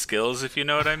set of skills, if you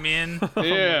know what I mean.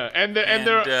 Yeah, and And,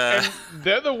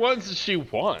 they're the ones that she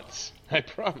wants. I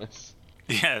promise.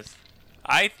 Yes.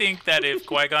 I think that if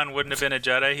Qui-Gon wouldn't have been a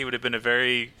Jedi, he would have been a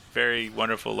very, very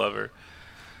wonderful lover.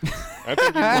 I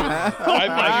think he would.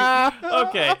 I think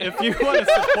Okay, if you want to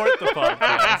support the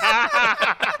podcast,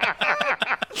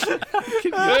 can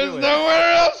you there's do it?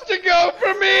 nowhere else to go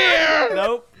from here.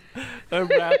 Nope. I'm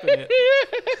wrapping it.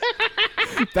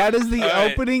 That is the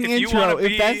right, opening if you intro. wanna If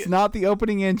be- that's not the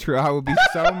opening intro, I will be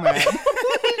so mad.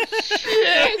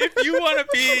 If you want to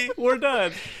be, We're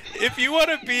done. If you want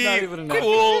to be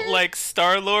cool like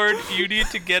Star-Lord, you need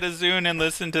to get a Zune and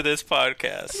listen to this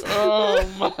podcast. Oh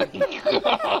my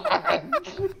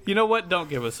god! You know what? Don't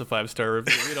give us a 5-star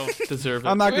review. We don't deserve it.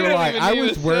 I'm not We gonna don't lie. even I need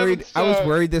was a worried.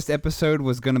 7-star. This episode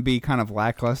was gonna be kind of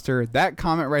lackluster. That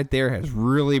comment right there has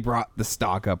really brought the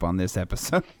stock up on this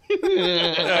episode. Oh,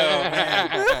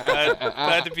 man.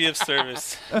 Glad to be of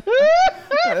service.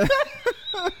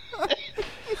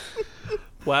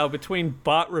 Wow, between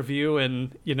bot review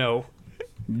and,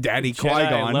 Daddy Jedi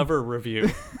Qui-Gon. lover review.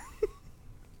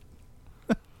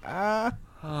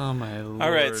 Oh my lord. All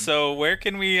right, so where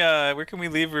can we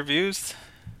leave reviews?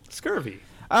 Scurvy.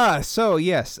 So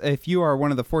yes, if you are one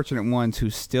of the fortunate ones who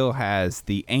still has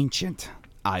the ancient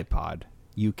iPod,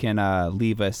 you can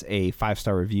leave us a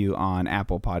 5-star review on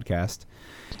Apple Podcast.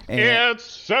 And It's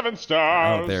 7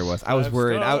 stars. oh, there it was. I was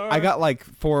worried. I got like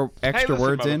 4 extra listen,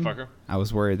 words in. motherfucker. I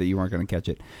was worried that you weren't going to catch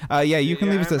it. Yeah, you can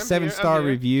Yeah, leave us a I'm here, 7-star I'm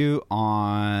here. review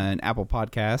on Apple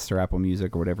Podcasts or Apple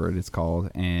Music or whatever it is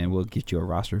called, and we'll get you a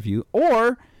roster review.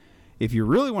 Or if you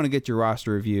really want to get your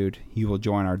roster reviewed, you will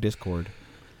join our Discord,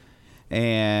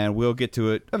 and we'll get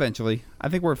to it eventually. I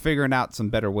think we're figuring out some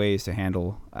better ways to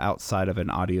handle outside of an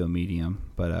audio medium,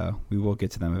 but we will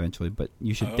get to them eventually. But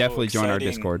you should definitely join our exciting.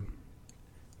 Discord.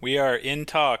 We are in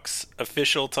talks,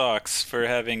 official talks, for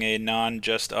having a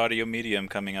non-just audio medium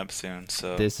coming up soon.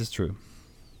 So This is true.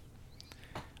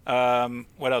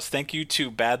 what else? Thank you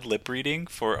to Bad Lip Reading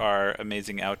for our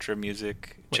amazing outro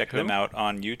music. Check them who? out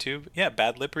on YouTube. Yeah,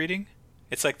 Bad Lip Reading.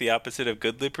 It's like the opposite of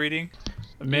good lip reading.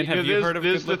 Man, have you heard of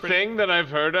This is good the lip reading? thing that I've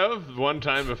heard of one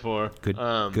time before.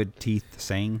 Good teeth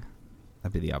saying.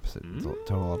 That'd be the opposite.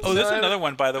 Total opposite. Oh, there's another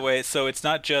one, by the way. So it's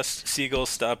not just Seagulls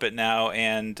Stop It Now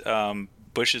and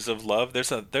Bushes of Love.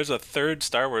 There's a third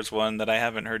Star Wars one that I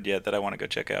haven't heard yet that I want to go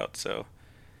check out. So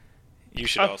you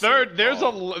should A also third.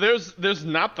 follow. There's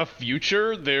not the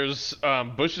future. There's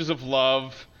Bushes of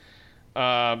Love.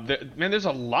 There's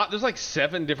a lot. There's like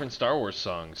 7 different Star Wars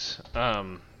songs.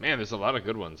 Man, there's a lot of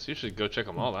good ones. You should go check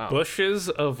them all out. Bushes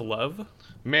of Love?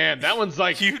 Man, that one's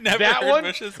like You've never that heard one.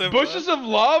 Bushes of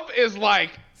Love? Is like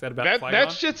Is that about that. Qui-Gon?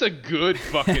 That shit's a good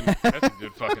fucking. That's a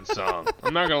good fucking song.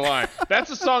 I'm not gonna lie.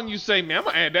 That's a song you say, man. I'm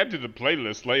gonna add that to the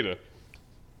playlist later.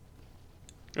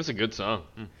 That's a good song.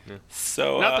 Yeah.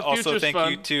 So Not the also future's thank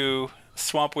fun. you to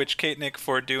Swamp Witch Katenik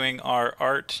for doing our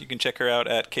art. You can check her out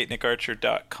at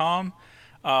katenikarcher.com.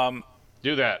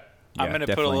 Do that. I'm going to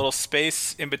put a definitely. little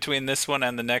space in between this one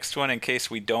and the next one in case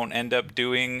we don't end up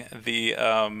doing the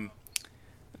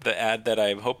ad that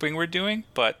I'm hoping we're doing.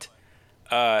 But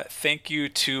thank you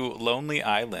to Lonely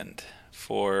Island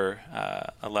for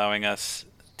allowing us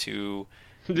to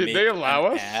Did make they allow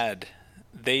an us? ad.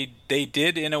 They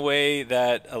did in a way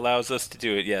that allows us to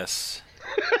do it, yes.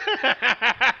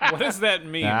 What does that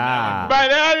mean? Ah. By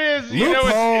that is,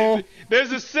 Loophole.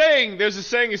 there's a saying. There's a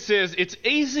saying that says it's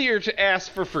easier to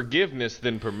ask for forgiveness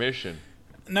than permission.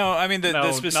 No, I mean No, the not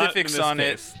in specifics this on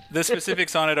case. it. The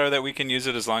specifics on it are that we can use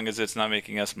it as long as it's not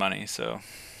making us money. So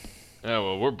Oh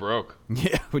well, we're broke.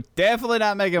 Yeah, we're definitely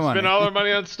not making money. Spent all our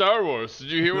money on Star Wars. Did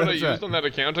you hear what I That's used right. on that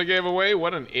account I gave away?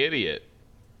 What an idiot.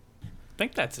 I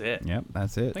think that's it. Yep,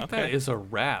 that's it. I think Okay. that is a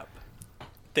wrap.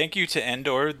 thank you to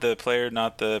Endor, the player,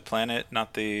 not the planet,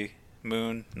 not the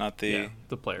moon, not the Yeah,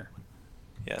 the player.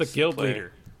 yes, The guild player,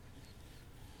 leader.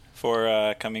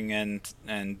 for coming in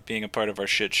and being a part of our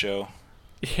shit show.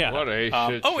 Yeah. What a shit Oh,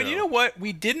 and show. you know what?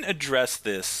 We didn't address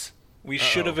this. We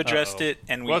should have addressed it,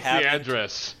 and we What's haven't. the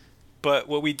address? But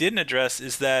what we didn't address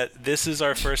is that this is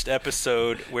our first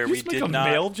episode where Did we you just make did a not.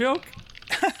 mail joke?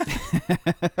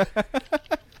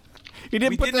 You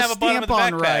didn't We put didn't the have a bottom of stamp the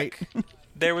on right. backpack.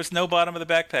 There was no bottom of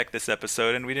the backpack this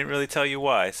episode, and we didn't really tell you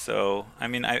why. So, I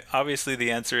mean, obviously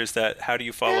the answer is that how do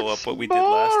you follow up what we did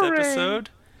last boring. episode?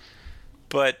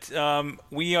 But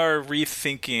we are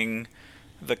rethinking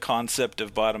the concept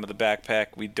of bottom of the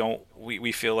backpack.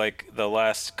 We feel like the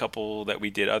last couple that we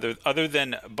did, other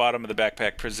than bottom of the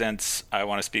backpack presents I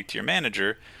Want to Speak to Your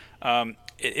Manager,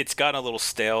 it's gotten a little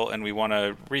stale, and we want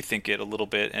to rethink it a little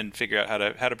bit and figure out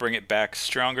how to bring it back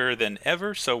stronger than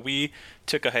ever. So we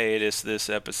took a hiatus this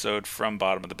episode from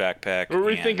bottom of the backpack. We're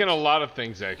and- rethinking a lot of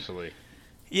things, actually.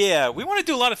 yeah, we want to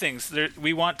do a lot of things.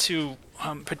 We want to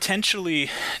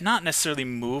potentially not necessarily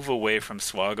move away from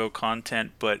Swago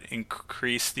content, but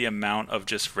increase the amount of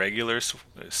just regular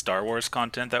Star Wars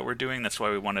content that we're doing. That's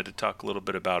why we wanted to talk a little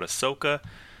bit about Ahsoka.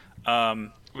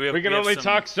 We can only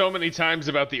talk so many times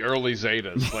about the early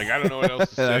Zetas. Like, I don't know what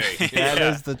else to say. That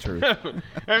Yeah. is the truth.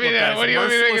 I mean, guys, what do you want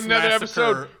me to make Merciless another Massacre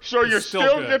episode? So you're is still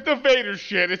still good. get the Vader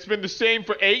shit. It's been the same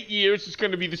for 8 years. It's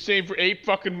going to be the same for 8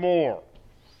 fucking more.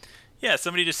 Yeah,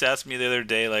 somebody just asked me the other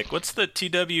day, like, what's the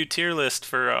TW tier list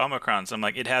for Omicrons? I'm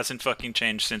like, it hasn't fucking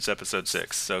changed since episode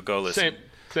 6, so go listen.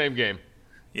 Same game.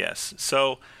 Yes.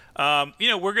 So,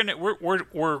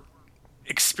 we're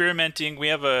experimenting. We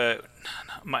have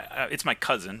it's my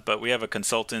cousin, but we have a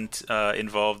consultant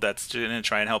involved that's going to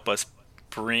try and help us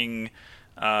bring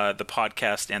the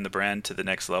podcast and the brand to the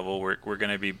next level. We're going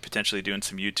to be potentially doing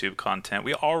some YouTube content.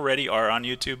 We already are on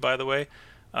YouTube, by the way.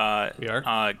 We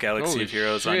are Galaxy Holy of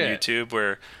Heroes shit. on YouTube,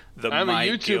 where I'm My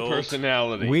a YouTube Guild,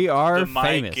 personality. We are the My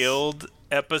famous. Guild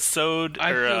episode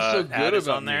I feel so good ad is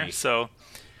about on there. me. So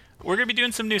we're gonna be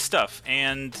doing some new stuff,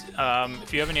 and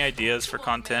if you have any ideas for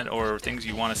content or things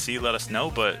you want to see, let us know.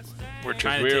 But we're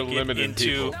trying to we're take it limited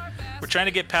into. people. We're trying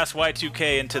to get past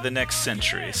Y2K into the next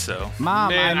century. So Mom,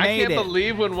 Man, I I made can't it.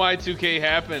 believe when Y2K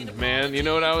happened, man. You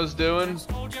know what I was doing?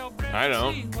 I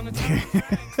don't.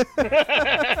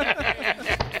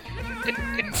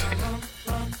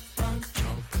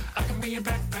 I can be your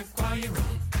backpack while you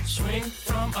run. Swing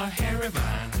from a hairy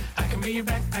vine. I can be your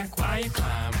backpack while you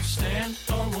climb. Stand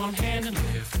on one hand and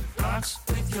lift rocks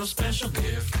with your special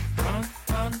gift. Run,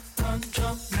 run, run,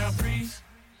 jump. Now breathe.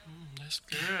 That's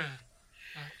good.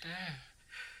 Like that.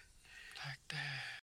 Like that.